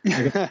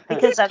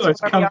that's where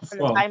we are in the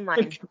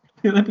timeline.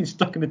 They've been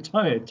stuck in a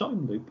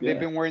time loop. They've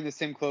been wearing the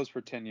same clothes for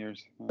 10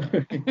 years.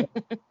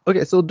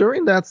 Okay, so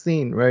during that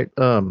scene, right?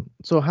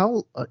 So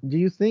how do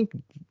you think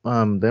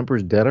the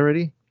Emperor's dead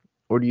already,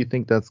 or do you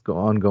think that's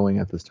ongoing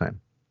at this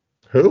time?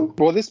 Who?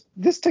 Well,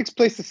 this takes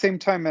place the same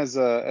time as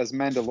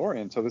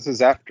Mandalorian, so this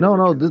is after.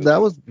 No,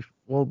 that was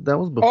Well, that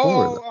was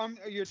before.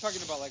 You're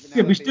talking about like.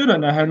 Yeah, we still don't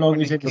know how long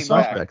he's in the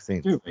flashback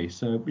science, do we?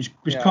 So which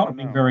can't have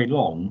been very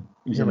long.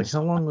 Yeah, like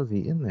how long was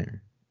he in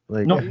there?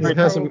 Like not he's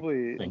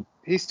probably.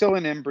 He's still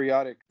in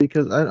embryonic.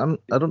 Because I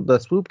don't the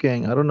Swoop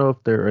Gang. I don't know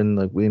if they're in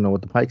like with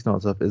the Pikes and all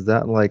that stuff. Is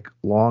that like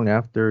long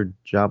after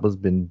Jabba's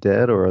been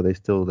dead, or are they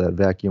still that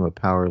vacuum of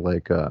power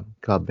like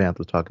Cobb Vanth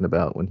was talking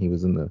about when he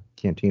was in the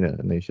cantina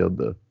and they showed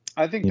the.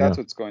 I think that's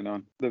what's going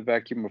on. The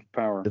vacuum of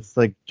power. It's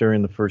like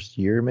during the first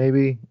year,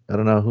 maybe. I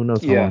don't know. Who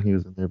knows how long he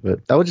was in there? But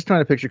I was just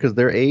trying to picture because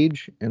their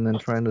age, and then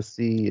trying to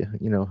see,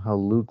 how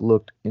Luke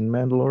looked in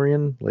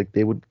Mandalorian. Like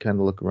they would kind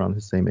of look around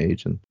his same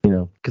age, and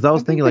because I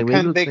was thinking like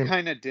maybe they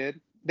kind of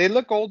did. They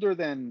look older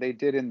than they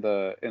did in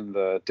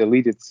the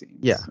deleted scenes.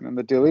 Yeah. And in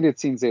the deleted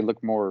scenes, they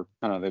look more.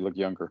 I don't know. They look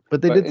younger.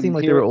 But they did seem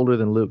like they were older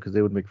than Luke because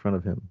they would make fun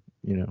of him.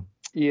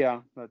 Yeah,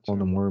 that's on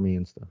the wormy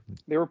and stuff.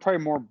 They were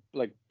probably more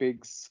like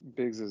Biggs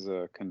as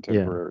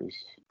contemporaries,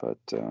 but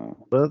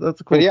that's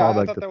a cool callback.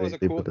 I thought that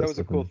was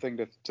a cool thing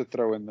to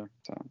throw in there.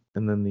 So.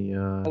 And then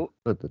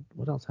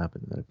what else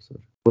happened in that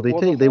episode?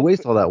 Well, they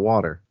waste all that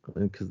water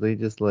because they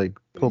just like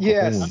poke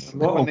a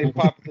hole. When they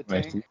pop the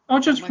tank. I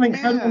just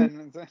think I'm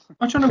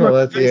trying to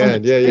work. At the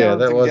end,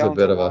 that was a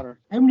bit of a.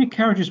 How many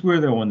carriages were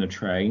there on the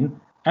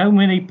train? How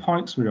many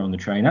Pikes were on the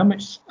train? How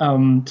much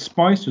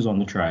spice was on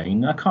the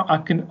train?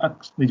 I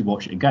need to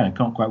watch it again. I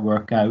can't quite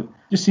work out.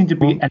 Just seemed to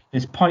be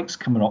there's Pikes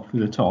coming off through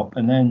the top,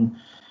 and then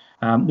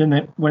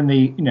when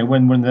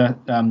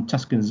the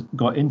Tuscans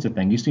got into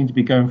things, he seemed to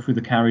be going through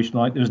the carriage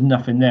like there was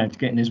nothing there to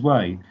get in his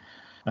way.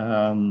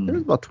 There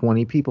was about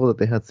 20 people that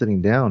they had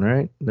sitting down,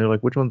 right? They're like,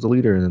 which one's the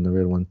leader? And then the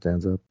red one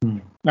stands up.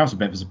 That was a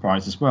bit of a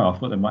surprise as well. I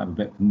thought they might have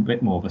a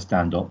bit more of a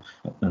stand-up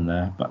than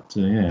there, but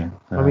yeah.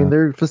 I mean,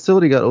 their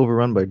facility got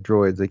overrun by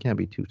droids. They can't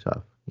be too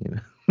tough,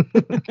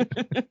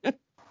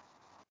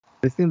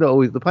 They seem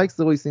to the Pikes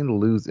always seem to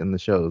lose in the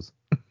shows.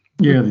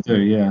 Yeah, they do,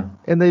 yeah.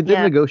 And they did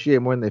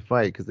negotiate more than they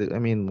fight because,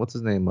 what's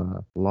his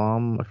name?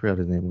 Lom, I forgot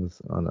his name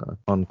was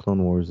on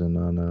Clone Wars and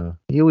on.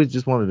 He always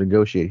just wanted to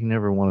negotiate. He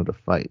never wanted to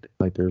fight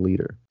like their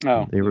leader.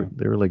 Oh, they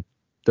were like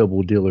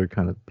double dealer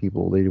kind of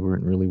people. They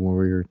weren't really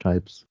warrior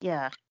types.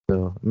 Yeah.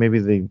 So maybe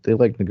they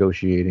like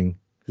negotiating.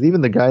 Because even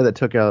the guy that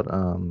took out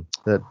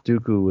that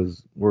Dooku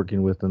was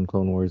working with in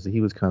Clone Wars, he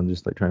was kind of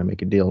just like trying to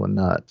make a deal and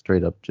not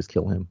straight up just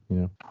kill him.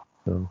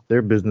 So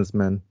they're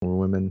businessmen or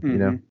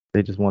women.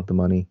 They just want the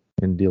money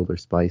and deal their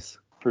spice.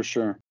 For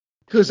sure.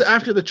 Because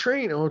after the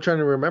train, I'm trying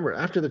to remember.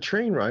 After the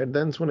train ride,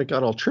 then's when it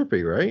got all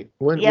trippy, right?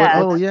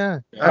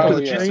 After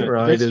the train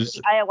ride is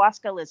the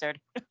ayahuasca lizard.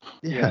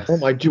 Yeah. Oh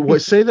my!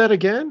 Say that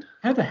again?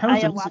 How the hell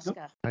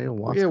ayahuasca?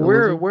 Ayahuasca. Yeah.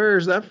 Where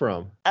is that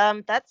from?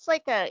 That's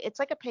like it's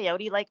like a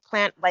peyote-like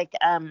plant. Like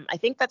I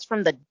think that's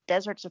from the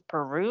deserts of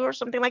Peru or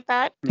something like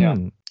that. Yeah.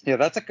 Yeah,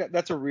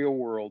 that's a real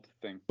world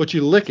thing. But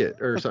you lick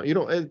it or something.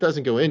 It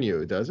doesn't go in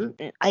you, does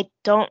it? I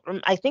don't.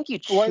 I think you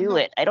chew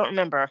it. I don't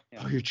remember.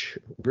 Yeah. Oh,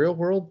 real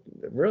world?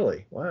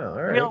 Really? Wow.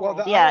 All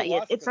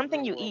right. It's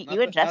something you eat.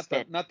 You ingest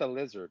it. Not the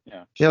lizard.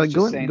 Yeah. Yeah, like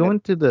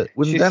going to the.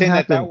 When she's that saying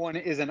happened, that one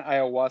is an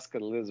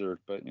ayahuasca lizard,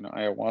 but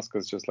ayahuasca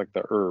is just like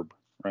the herb,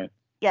 right?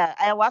 Yeah,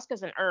 ayahuasca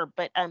is an herb,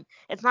 but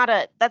it's not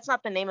that's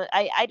not the name of.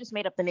 I just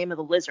made up the name of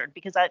the lizard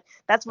because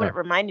that's what it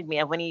reminded me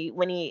of when he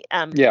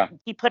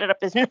he put it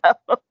up his nose.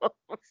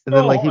 And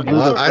then like he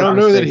blew I don't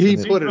know that he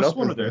put it up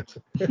his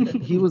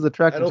nose. He was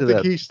attracted to that. I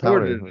don't think he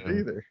started it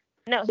either.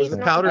 No, was it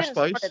powder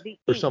spice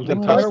or something?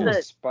 The powder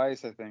was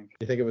spice, I think.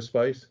 You think it was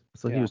spice?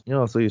 So he was,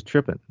 so he was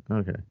tripping.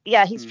 Okay.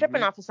 Yeah, he's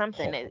tripping off of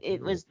something.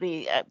 It was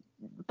the,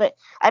 but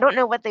I don't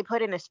know what they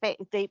put in his face.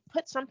 They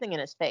put something in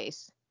his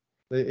face.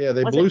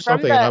 They blew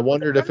something, and I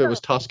wondered if it was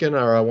Tuscan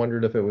or I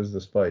wondered if it was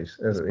the spice.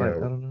 I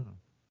don't know.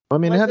 I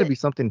mean, it had to be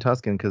something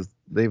Tuscan because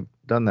they've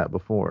done that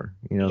before.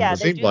 Yeah, it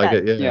seemed like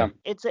it. Yeah.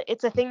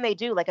 It's a thing they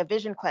do, like a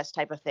Vision Quest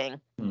type of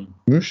thing.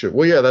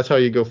 Well, yeah, that's how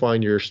you go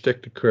find your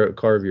stick to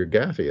carve your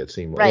gaffy. It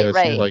seemed like. It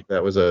seemed like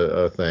that was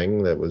a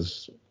thing that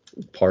was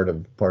part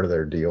of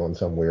their deal in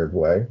some weird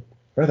way.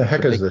 Where the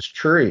heck is this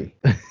tree?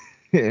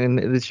 And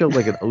it showed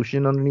like an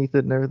ocean underneath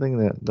it and everything.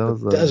 That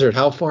was desert.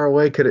 How far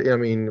away could it? I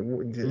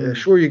mean,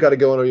 sure, you got to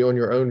go on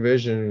your own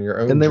vision and your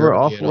own. And they were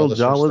off-world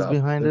Jawas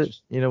behind it,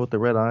 with the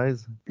red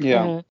eyes.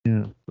 Yeah.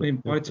 I mean,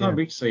 by the time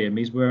we see him,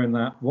 he's wearing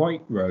that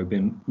white robe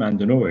in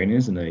Mandalorian,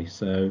 isn't he?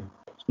 So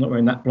he's not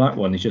wearing that black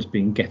one. He's just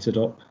being getted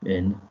up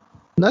in.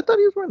 I thought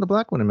he was wearing the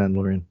black one in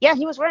Mandalorian. Yeah,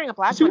 he was wearing a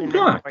black one in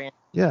Mandalorian.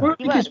 Yeah.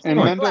 And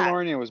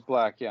Mandalorian was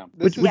black, yeah.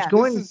 We're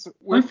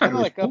kind of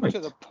like up to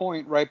the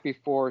point right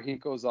before he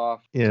goes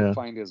off to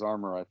find his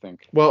armor, I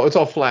think. Well, it's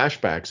all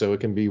flashback, so it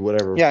can be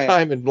whatever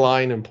time and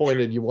line and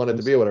pointed you want it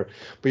to be, whatever.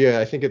 But yeah,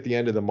 I think at the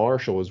end of the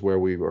Marshal is where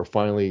we are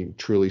finally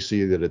truly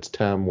see that it's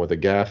Tem with a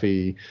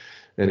gaffy,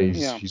 and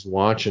he's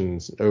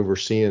watching,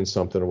 overseeing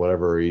something or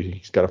whatever.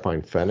 He's got to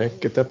find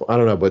Fennec at that point. I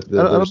don't know, but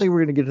I don't think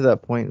we're going to get to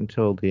that point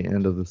until the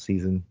end of the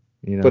season.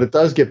 But it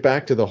does get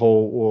back to the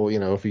whole,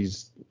 if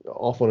he's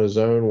off on his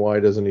own, why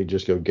doesn't he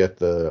just go get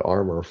the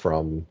armor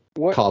from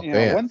Cobb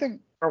Vanth?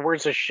 Or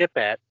where's the ship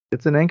at?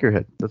 It's in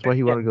Anchorhead. That's why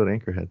he wanted to go to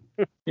Anchorhead.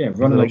 Yeah,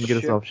 So run they like can get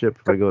us ship. off ship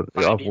before they go off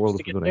 5 world years if to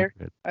we get go to there?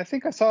 Anchorhead. I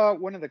think I saw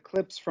one of the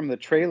clips from the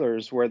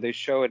trailers where they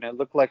show it, and it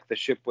looked like the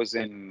ship was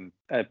at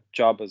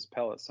Jabba's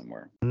palace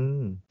somewhere.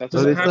 That's So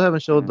Does what it they I still have-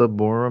 haven't showed the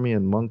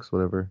Boromir monks,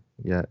 whatever,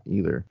 yet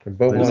either. Boba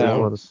There's and a lot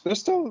No, of-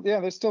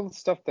 there's still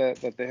stuff that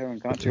they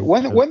haven't gone to.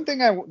 One thing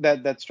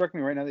that struck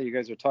me right now that you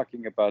guys are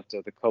talking about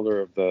the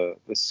color of the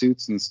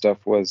suits and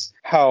stuff was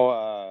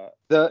how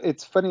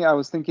it's funny. I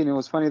was thinking it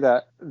was funny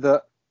that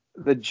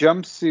the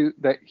jumpsuit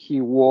that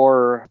he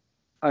wore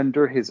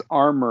under his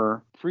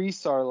armor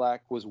pre-Sarlacc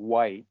was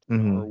white or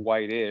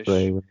whitish,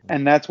 Gray.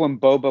 and that's when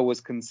Boba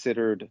was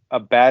considered a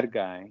bad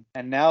guy.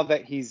 And now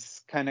that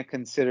he's kind of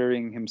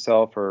considering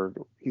himself, or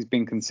he's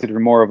being considered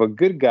more of a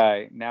good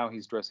guy, now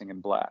he's dressing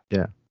in black.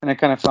 Yeah. And I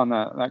kind of found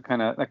that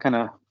kind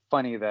of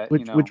funny that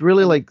Which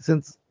really, like,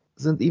 since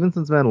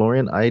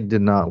Mandalorian, I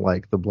did not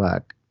like the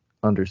black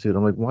undersuit.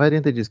 I'm like, why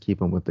didn't they just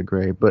keep him with the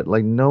gray? But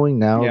like knowing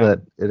now Yeah.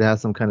 that it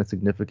has some kind of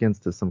significance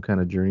to some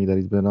kind of journey that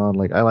he's been on,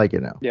 like I like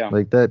it now. Yeah.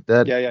 Like that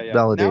Yeah.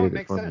 validated Now it it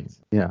makes for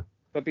sense. me. Yeah.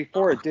 But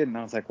before it didn't.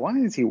 I was like, why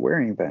is he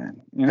wearing that?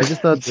 You know? I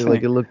just thought It's that,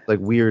 like it looked like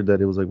weird that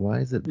it was like,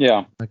 why is it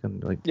Yeah. like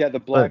The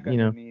black but, you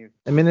know, underneath.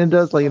 I mean, it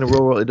does, like, in a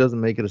real world, it doesn't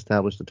make it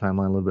establish the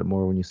timeline a little bit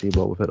more when you see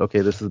Boba Fett.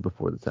 Okay, this is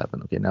before this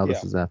happened. Okay, now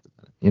this Yeah. is after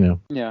that. You know,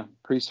 Yeah.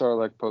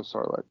 Pre-Sarlacc,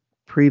 post-Sarlacc.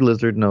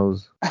 pre-lizard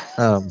nose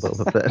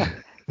Boba Fett.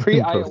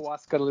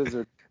 Pre-ayahuasca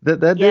lizard.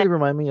 That Yeah. did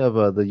remind me of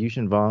the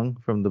Yushin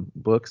Vong from the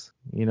books,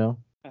 you know?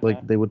 Like,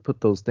 Uh-huh. they would put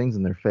those things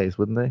in their face,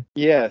 wouldn't they?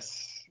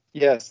 Yes,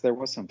 there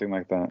was something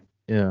like that.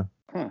 Yeah.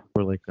 Huh.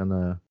 Or like on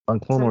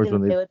Clone Wars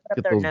when Something they would put up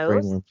get their those nose?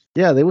 brain worms.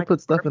 Yeah, they would Like put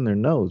a stuff worm? in their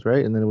nose,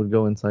 right? And then it would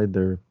go inside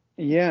their...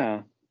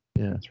 Yeah,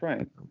 Yeah. that's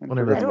right. I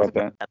Whenever forgot I that's don't about that.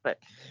 remember that, but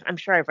I'm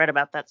sure I've read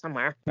about that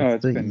somewhere. Oh,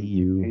 That's it's the been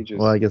EU. ages.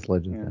 Well, I guess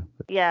Legends, Yeah. yeah.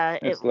 But Yeah,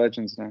 It's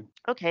Legends now.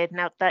 okay.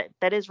 Now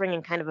that is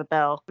ringing kind of a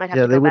bell. Might have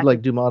yeah, to they go would back like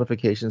and- do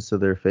modifications to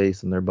their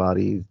face and their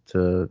body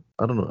to...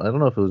 I don't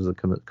know if it was a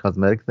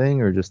cosmetic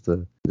thing or just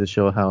to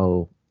show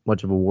how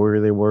much of a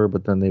warrior they were,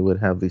 but then they would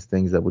have these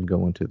things that would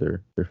go into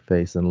their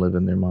face and live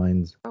in their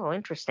minds. Oh,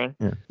 interesting.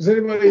 Yeah. Does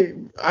anybody?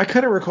 I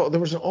kind of recall there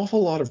was an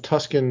awful lot of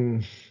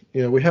Tusken.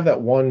 You know, we have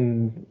that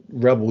one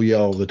rebel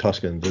yell of the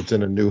Tuskens that's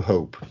in A New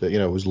Hope that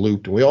was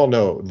looped, and we all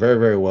know it very,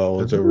 very well.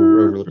 It's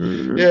over.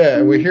 Yeah,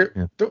 and we hear.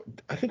 Yeah.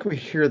 I think we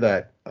hear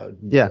that.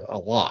 Yeah. A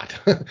lot.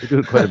 We do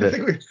it quite a bit. I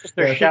think Just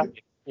they're shouting.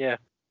 Yeah.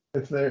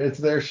 It's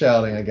their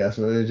shouting, I guess.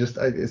 But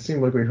it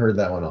seemed like we heard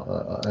that one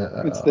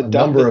It's a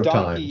number of donkey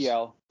times.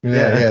 yell.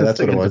 Yeah, that's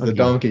what it was. The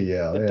donkey. donkey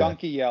yell. The yeah.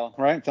 donkey yell,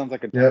 right? It sounds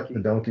like a Yep, donkey. the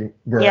donkey.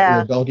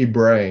 Yeah. The donkey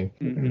braying.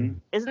 Mm-hmm.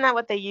 Isn't that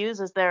what they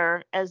use as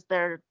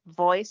their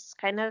voice,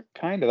 kind of?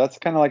 Kind of. That's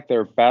kind of like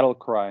their battle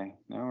cry,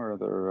 no? Or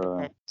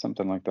their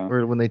something like that.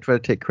 Or when they try to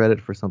take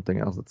credit for something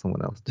else that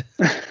someone else did.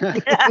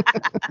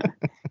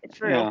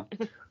 True. Yeah.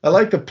 I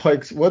like the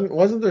Pikes.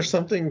 Wasn't there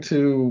something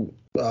to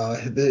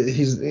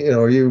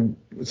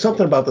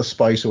something about the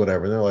spice or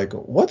whatever? And they're like,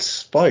 "What's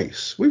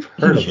spice? We've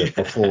heard of it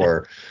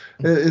before."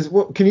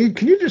 Can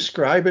you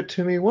describe it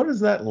to me? What is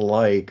that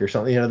like or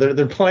something?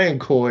 They're playing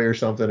coy or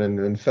something,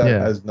 and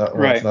Fett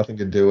wants nothing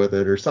to do with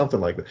it or something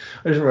like that.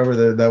 I just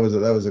remember that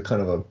was a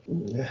kind of a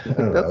I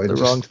don't know. That's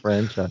the wrong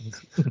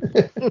franchise.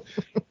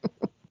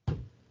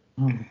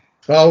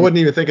 Oh, I wouldn't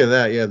even think of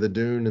that. Yeah, the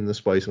Dune and the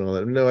spice and all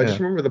that. No, I just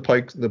Yeah. remember the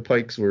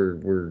Pikes were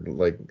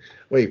like,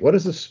 wait, what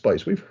is this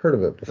spice? We've heard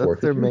of it before.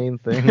 That's their Could you main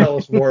thing. Tell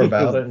us more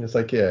about it. And it's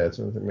like, yeah, it's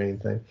their main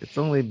thing. It's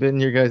only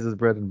been your guys'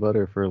 bread and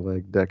butter for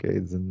like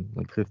decades and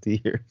like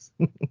 50 years.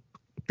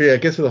 Yeah,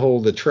 it gets to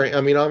the train.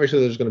 I mean, obviously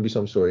there's going to be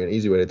some story, an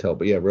easy way to tell,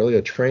 but yeah, really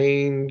a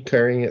train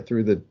carrying it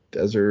through the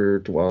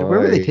desert. Why? Where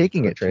were they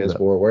taking it to,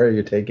 transport? Where are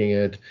you taking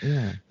it?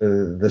 Yeah.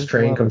 This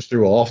train comes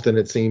through often,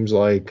 it seems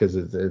like, because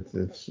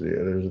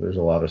there's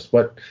a lot of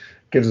what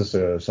gives us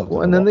something.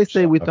 Well, and then they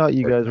say we thought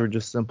you guys were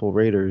just simple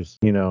raiders,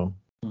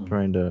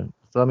 trying to.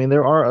 So I mean,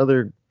 there are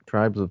other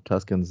tribes of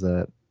Tuskens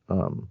that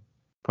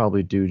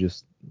probably do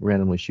just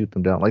randomly shoot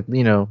them down, like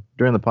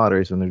during the pod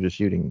race when they're just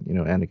shooting,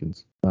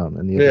 Anakin's.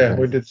 And the other guys.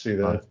 We did see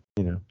that.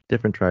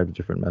 Different tribes,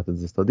 different methods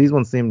and stuff. These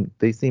ones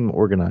seem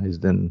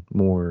organized and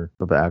more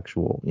of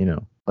actual,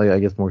 like I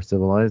guess more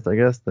civilized, I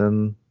guess,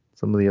 than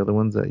some of the other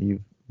ones that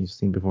you've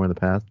seen before in the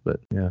past.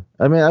 But yeah,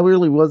 I mean, I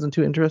really wasn't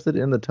too interested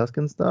in the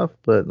Tusken stuff,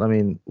 but I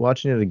mean,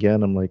 watching it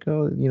again, I'm like,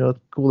 oh, it's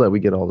cool that we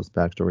get all this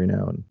backstory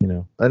now,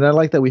 and and I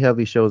like that we have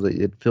these shows that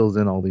it fills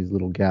in all these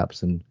little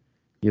gaps and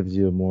gives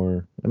you a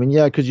more. I mean,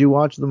 yeah, because you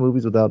watch the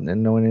movies without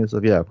knowing any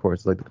stuff. Yeah, of course,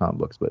 it's like the comic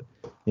books, but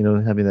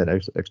having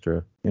that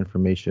extra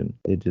information,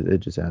 it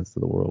just adds to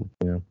the world,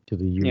 to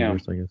the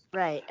universe, I guess.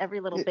 Right. Every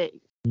little bit.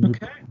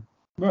 Okay.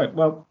 Right.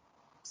 Well,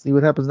 See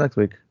what happens next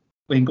week.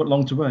 we ain't got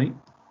long to wait.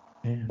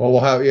 Well, we'll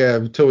have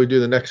until we do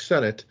the next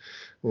Senate.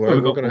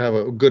 We're going to have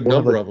a good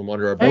number of them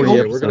under our belt.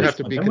 Hey, We're going to have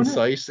to be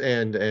concise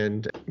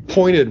and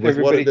pointed with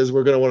what it is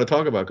we're going to want to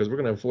talk about, because we're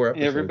going to have 4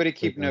 episodes. Everybody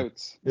keep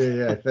notes.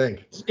 Yeah, I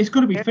think. It's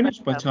going to be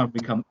finished by the time we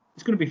come.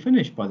 It's going to be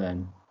finished by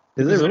then.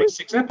 Is it There's only really?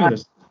 6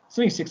 episodes. It's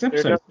only 6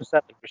 There's episodes. no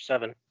 7 or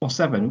 7. Or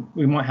 7.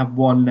 We might have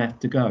one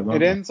left to go. won't It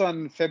we? ends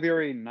on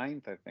February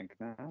 9th, I think.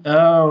 No?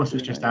 Oh, so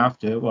it's February just 9th.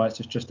 after. Well, it's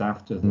just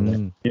after.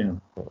 Yeah.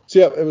 So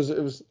yeah,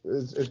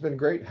 it's been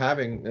great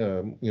having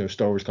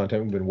Star Wars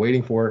content. We've been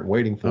waiting for it.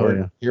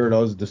 Yeah. Here it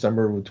was,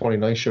 December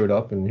 29th showed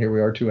up, and here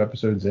we are 2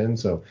 episodes in.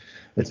 So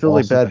It feels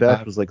like awesome Bad to Batch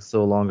have. was like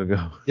so long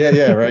ago.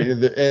 Yeah, right.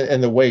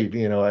 And the wait,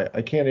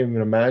 I can't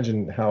even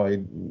imagine how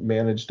I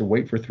managed to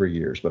wait for 3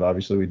 years, but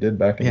obviously we did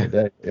back in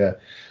the day. Yeah,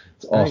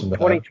 it's awesome to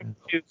have.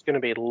 2022 is going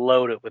to be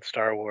loaded with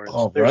Star Wars.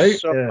 Oh, There's right?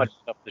 so Yeah. much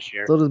stuff this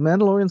year. So does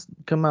Mandalorian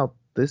come out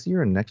this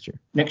year or next year?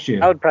 Next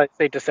year. I would probably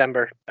say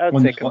December. I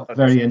would say come out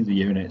very December. end of the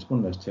year, and it's one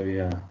of those two.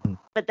 Yeah.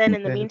 But then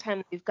in the Okay.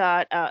 meantime, we've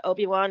got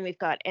Obi-Wan, we've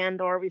got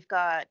Andor, we've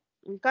got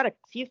a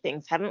few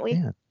things, haven't we?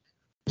 Yeah.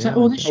 Is that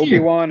all this year?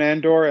 Obi-Wan,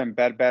 Andor, and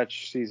Bad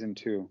Batch season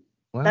 2.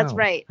 Wow. That's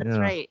right. That's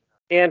Yeah. right.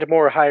 And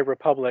more High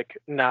Republic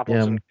novels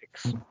Yeah. and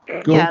books.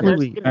 Go Yeah, through there's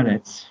the gonna-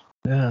 minutes.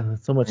 Yeah,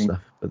 there's so much stuff.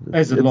 But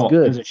There's a it's lot.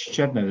 good. There's a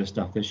shed load of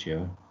stuff this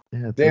year.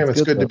 Yeah, Damn,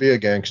 it's good to stuff. be a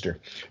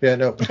gangster. Yeah,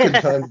 no, good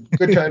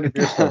time to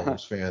be a Star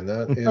Wars fan.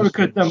 That is Oh, we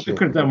could have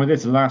for done with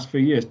this the last few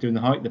years during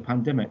the height of the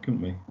pandemic,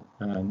 couldn't we?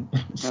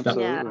 Stuff,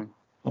 Absolutely.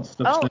 lots of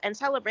stuff. Oh, and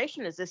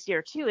Celebration is this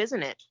year too,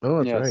 isn't it?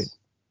 Oh, that's Yes.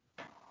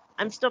 right.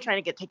 I'm still trying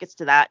to get tickets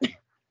to that.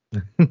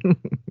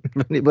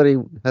 If anybody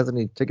has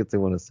any tickets they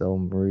want to sell,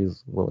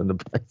 Marie's willing to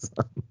buy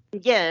some.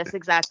 Yes,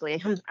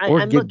 exactly. Or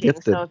I'm get looking,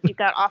 gifted. so if you've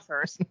got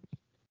offers.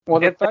 Well,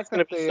 the It's fact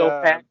gonna that be they so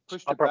packed,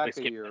 pushed I'll it probably back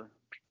a skip year.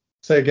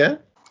 Say again?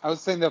 I was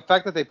saying the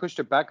fact that they pushed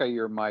it back a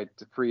year might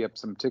free up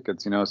some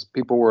tickets.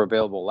 People were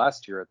available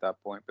last year at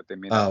that point, but they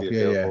may not be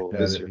available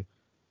this year.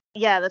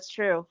 Yeah, that's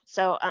true.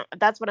 So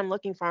that's what I'm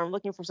looking for. I'm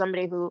looking for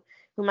somebody who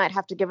might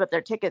have to give up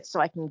their tickets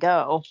so I can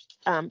go.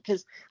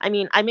 Because I'm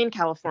in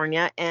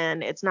California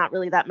and it's not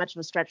really that much of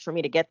a stretch for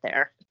me to get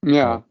there.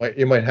 Yeah.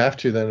 You might have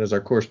to then as our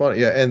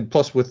correspondent. Yeah, and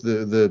plus with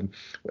the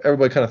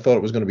everybody kind of thought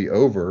it was going to be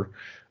over,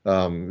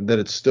 that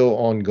it's still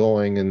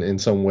ongoing in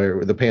some way.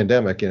 The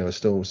pandemic, is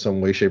still in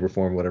some way, shape, or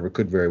form, whatever,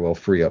 could very well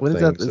free up When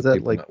things. is so that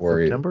people like not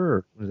worried. September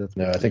or is that?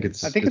 No, I think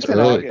it's in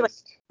early.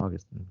 August.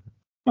 August.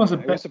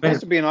 It was supposed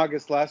to be in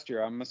August last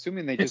year. I'm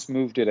assuming they just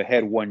moved it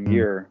ahead 1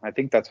 year. I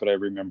think that's what I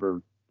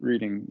remember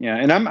reading. Yeah,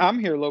 and I'm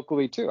here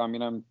locally too.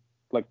 I'm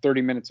like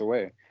 30 minutes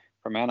away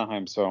from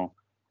Anaheim, so.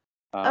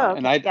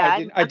 And I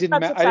didn't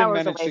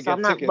manage to get so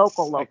I'm not tickets.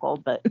 local,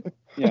 but.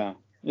 Yeah,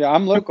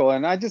 I'm local,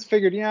 and I just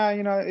figured,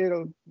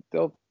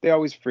 they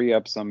always free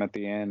up some at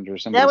the end or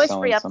something. They always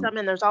free up some,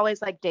 and there's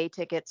always like day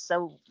tickets,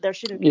 so there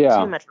shouldn't be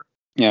too much.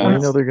 Yeah. Well, I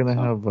know they're gonna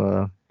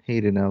have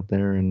Hayden out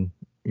there, and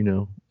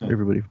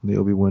everybody from the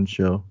Obi-Wan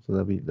show, so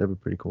that'd be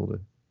pretty cool to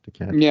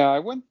catch. Yeah, I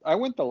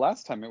went the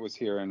last time it was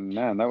here, and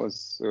man, it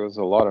was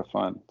a lot of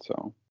fun.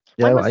 So.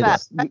 Yeah, when was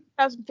that?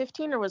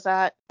 2015 or was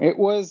that? It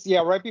was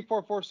right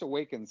before Force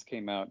Awakens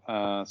came out.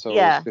 So it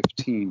was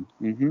 15.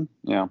 Mm-hmm.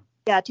 Yeah.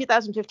 Yeah,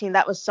 2015.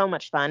 That was so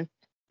much fun.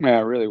 Yeah,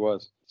 it really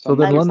was. So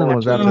then London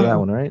was after that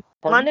one, right?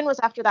 Pardon? London was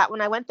after that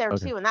one. I went there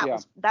too, and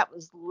that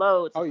was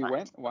loads. Oh, of you fun.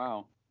 went?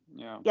 Wow.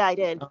 Yeah. Yeah, I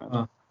did.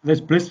 There's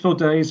blissful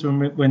days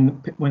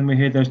when we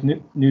hear those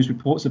news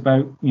reports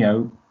about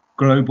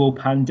global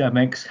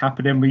pandemics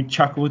happening. We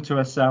chuckle to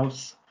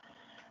ourselves.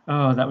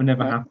 Oh, that would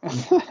never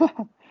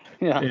happen.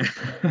 Yeah.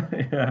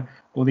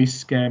 All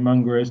these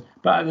scaremongers.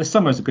 But the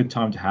summer's a good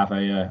time to have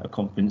a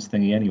conference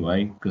thingy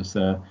anyway, because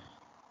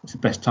it's the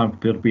best time for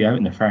people to be out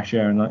in the fresh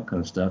air and that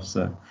kind of stuff.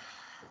 So,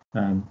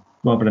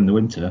 rather than the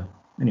winter.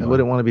 Anyway. I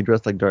wouldn't want to be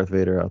dressed like Darth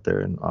Vader out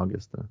there in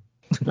August, though.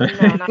 No,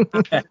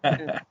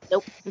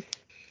 nope.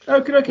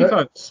 Okay,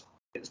 folks.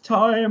 It's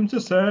time to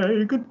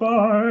say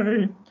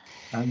goodbye.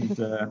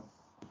 And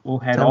we'll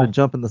head time off. to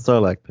jump in the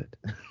Sarlacc pit.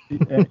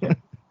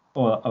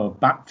 or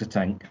back to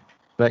tank.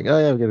 Back. Oh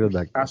yeah, we gotta go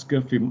back. That's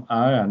good for you.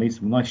 I need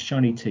some nice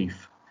shiny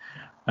teeth.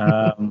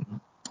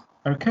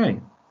 Okay.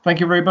 Thank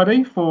you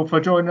everybody for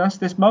joining us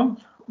this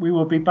month. We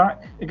will be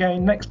back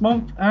again next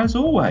month as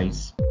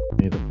always.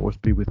 May the force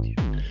be with you.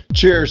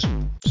 Cheers.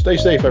 Stay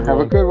safe, everyone.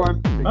 Have a good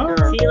one. Take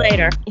care. See you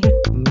later.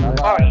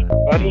 Bye,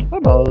 buddy.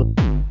 Bye.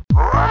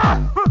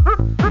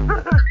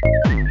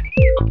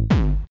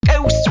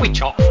 Go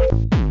switch off.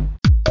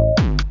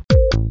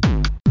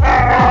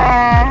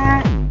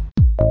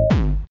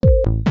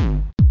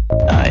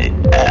 I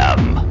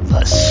am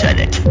the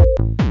Senate.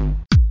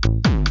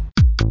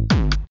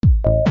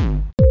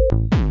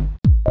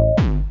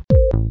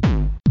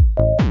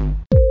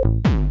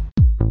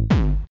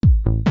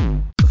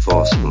 The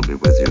Force will be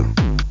with you,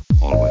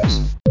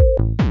 always.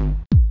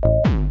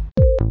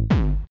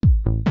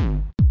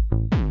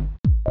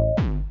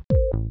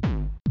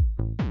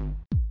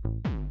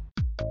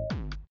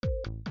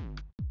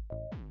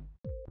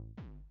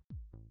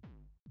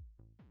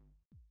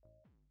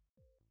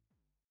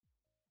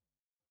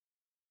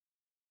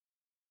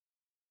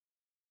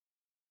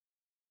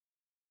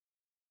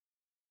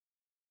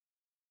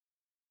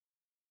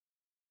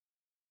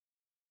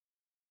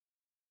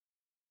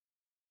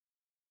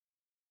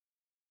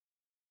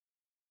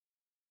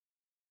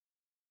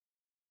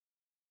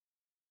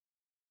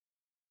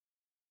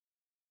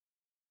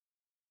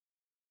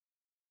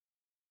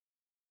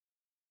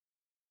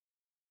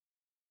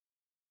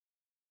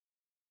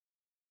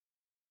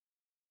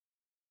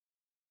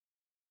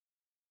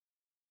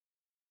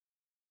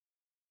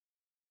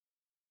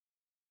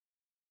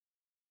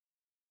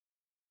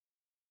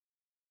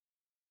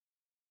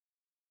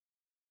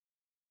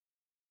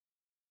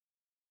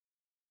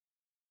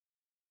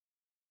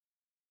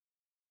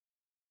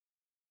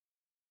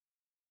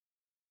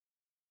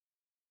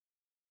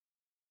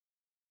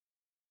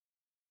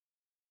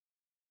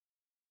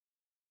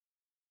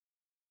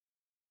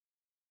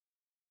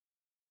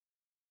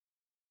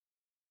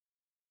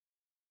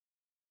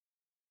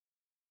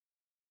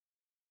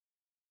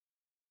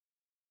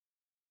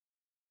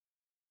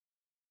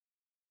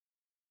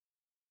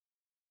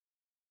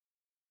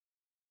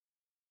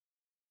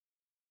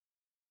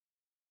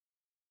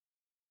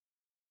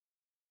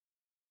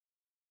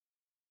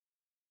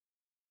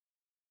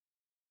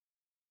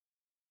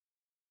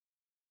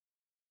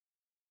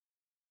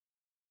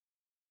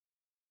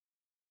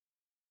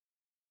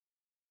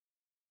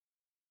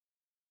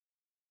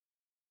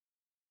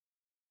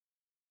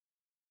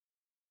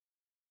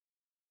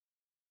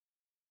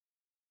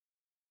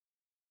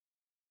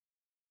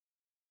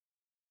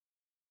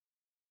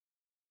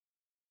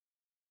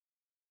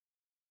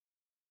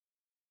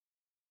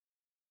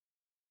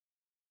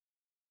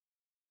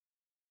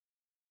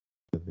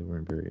 they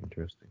weren't very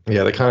interesting.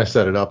 Yeah, they kind of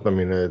set it up. I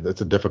mean,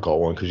 it's a difficult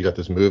one because you got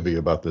this movie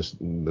about this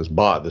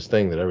bot, this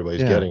thing that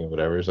everybody's getting or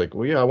whatever. It's like,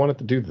 well, yeah, I wanted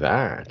to do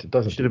that. It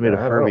doesn't. Should have made a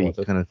Furby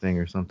kind of thing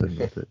or something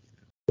with it.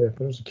 Yeah, it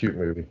was a cute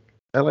movie.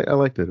 I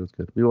liked it. It was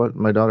good.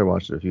 My daughter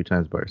watched it a few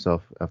times by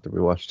herself after we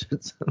watched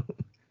it, so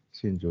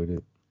she enjoyed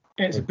it.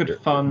 Yeah, it's a good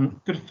fun,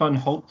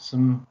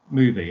 wholesome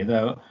movie.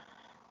 Though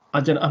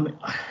I don't. I mean,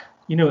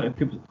 you know,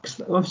 people.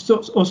 I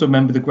also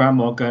remember the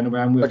grandma going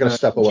around with. I'm gonna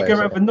step away. She go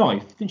around with a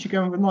knife. Didn't she go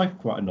around with a knife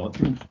quite a lot?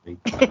 Didn't she?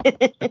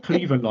 A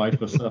cleaver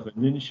knife or something,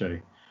 didn't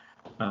she?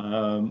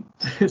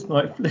 It's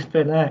like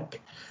flipping heck.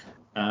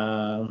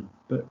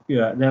 But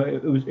yeah, no,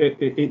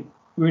 it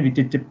really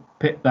did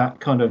depict that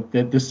kind of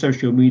the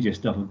social media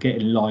stuff of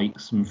getting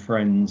likes and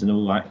friends and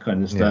all that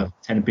kind of stuff.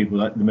 Telling people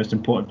that the most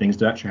important thing is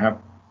to actually have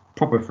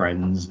proper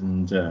friends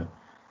and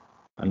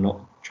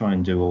not try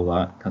and do all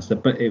that kind of stuff.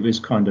 But it was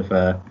kind of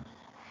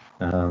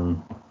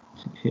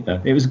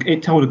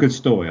it told a good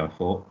story, I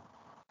thought.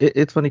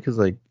 It's funny because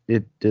like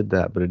it did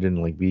that, but it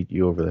didn't like beat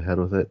you over the head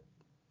with it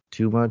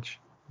too much,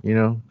 you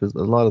know? Because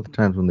a lot of the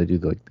times when they do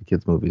like the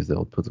kids movies,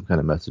 they'll put some kind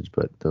of message,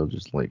 but they'll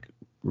just like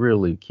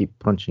really keep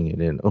punching it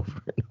in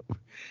over and over.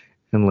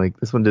 And like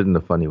this one did in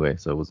a funny way,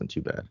 so it wasn't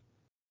too bad.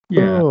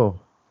 Yeah. Oh.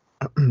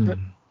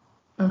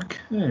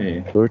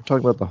 Okay. So we're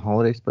talking about the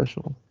holiday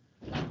special.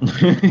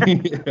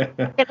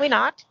 Can we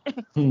not?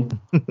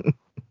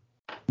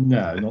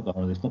 No, not the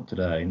holidays. Not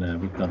today. No,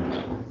 we've done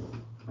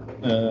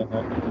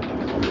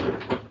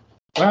it.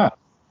 Wow.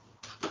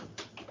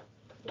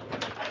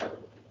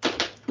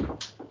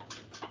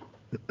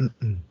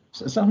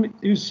 So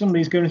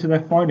somebody's going into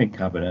their filing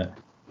cabinet.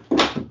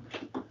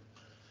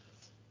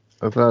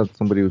 I thought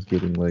somebody was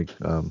getting like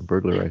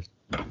burglarized.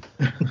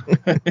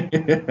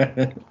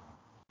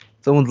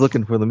 Someone's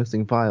looking for the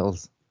missing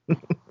files.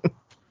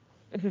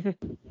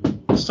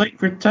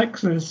 Sacred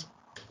Texas.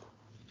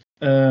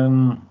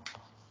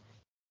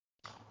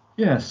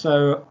 Yeah,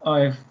 so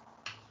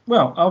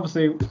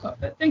obviously,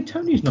 hey,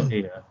 Tony's not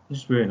here. I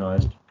just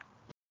realised.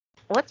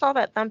 What's all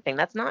that thumping?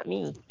 That's not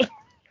me.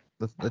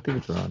 I think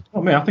it's Ron.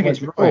 Oh man, I think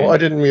it's Ryan. Oh, I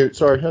didn't mute.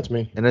 Sorry, that's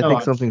me. And I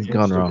think something's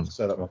gone wrong.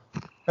 Set up.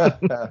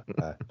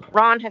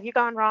 Ron, have you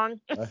gone wrong?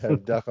 I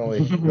have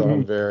definitely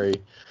gone very,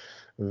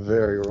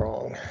 very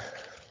wrong.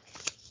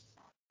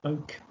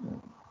 Okay.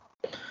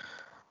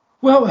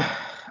 Well,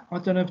 I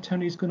don't know if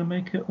Tony's going to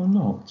make it or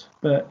not,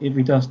 but if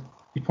he does,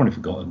 he's probably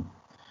forgotten.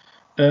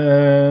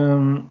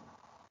 I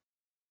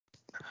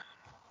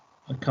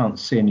can't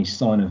see any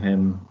sign of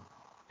him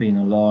being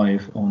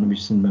alive on the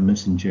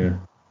Messenger.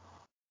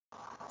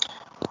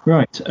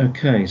 Right,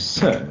 okay,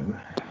 so...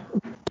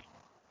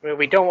 Well,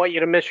 we don't want you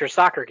to miss your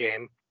soccer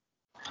game.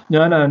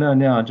 No,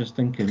 I'm just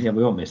thinking,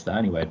 we won't miss that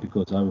anyway,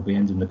 because I will be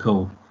ending the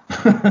call.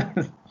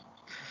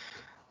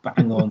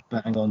 bang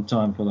on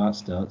time for that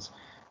starts.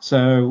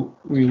 So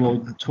we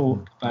will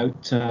talk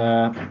about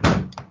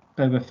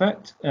Boba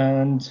Fett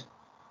and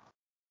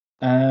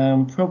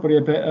probably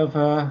a bit of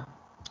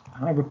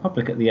High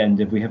Republic at the end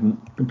if we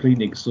haven't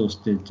completely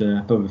exhausted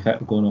Boba Fett.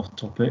 We've gone off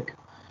topic,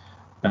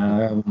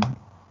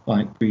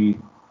 like we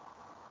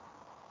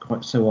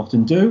quite so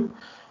often do.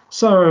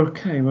 So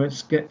okay,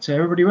 let's get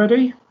everybody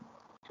ready.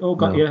 All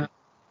got your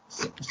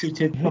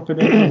seated, popping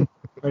in,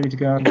 ready to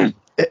go. Farley.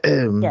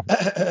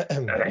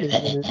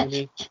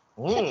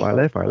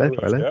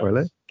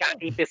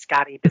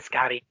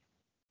 Biscotti.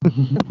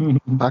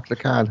 Pack the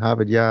can,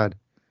 Harvard Yard.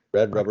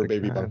 Red rubber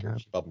baby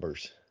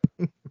bumpers.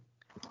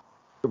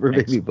 Rubber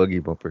baby buggy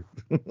bumper.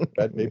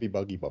 Red baby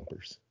buggy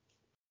bumpers.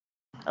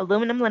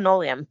 Aluminum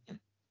linoleum.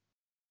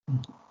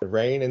 The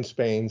rain in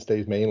Spain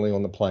stays mainly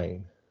on the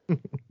plain.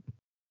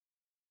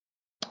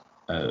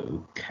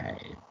 Okay.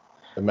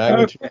 The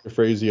magnitude of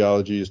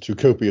phraseology is too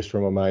copious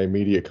for my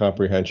immediate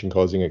comprehension,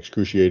 causing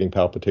excruciating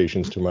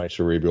palpitations to my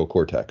cerebral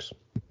cortex.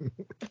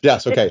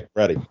 Yes, okay,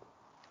 ready.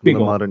 The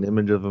modern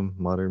image of a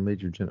modern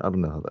major general. I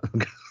don't know how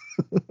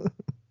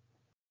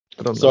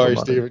that. Sorry,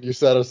 Steven, you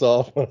set us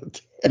off.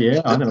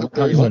 Yeah, I know.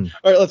 All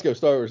right, let's go.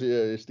 Star Wars.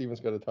 Yeah, Steven's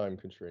got a time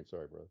constraint.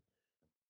 Sorry, bro.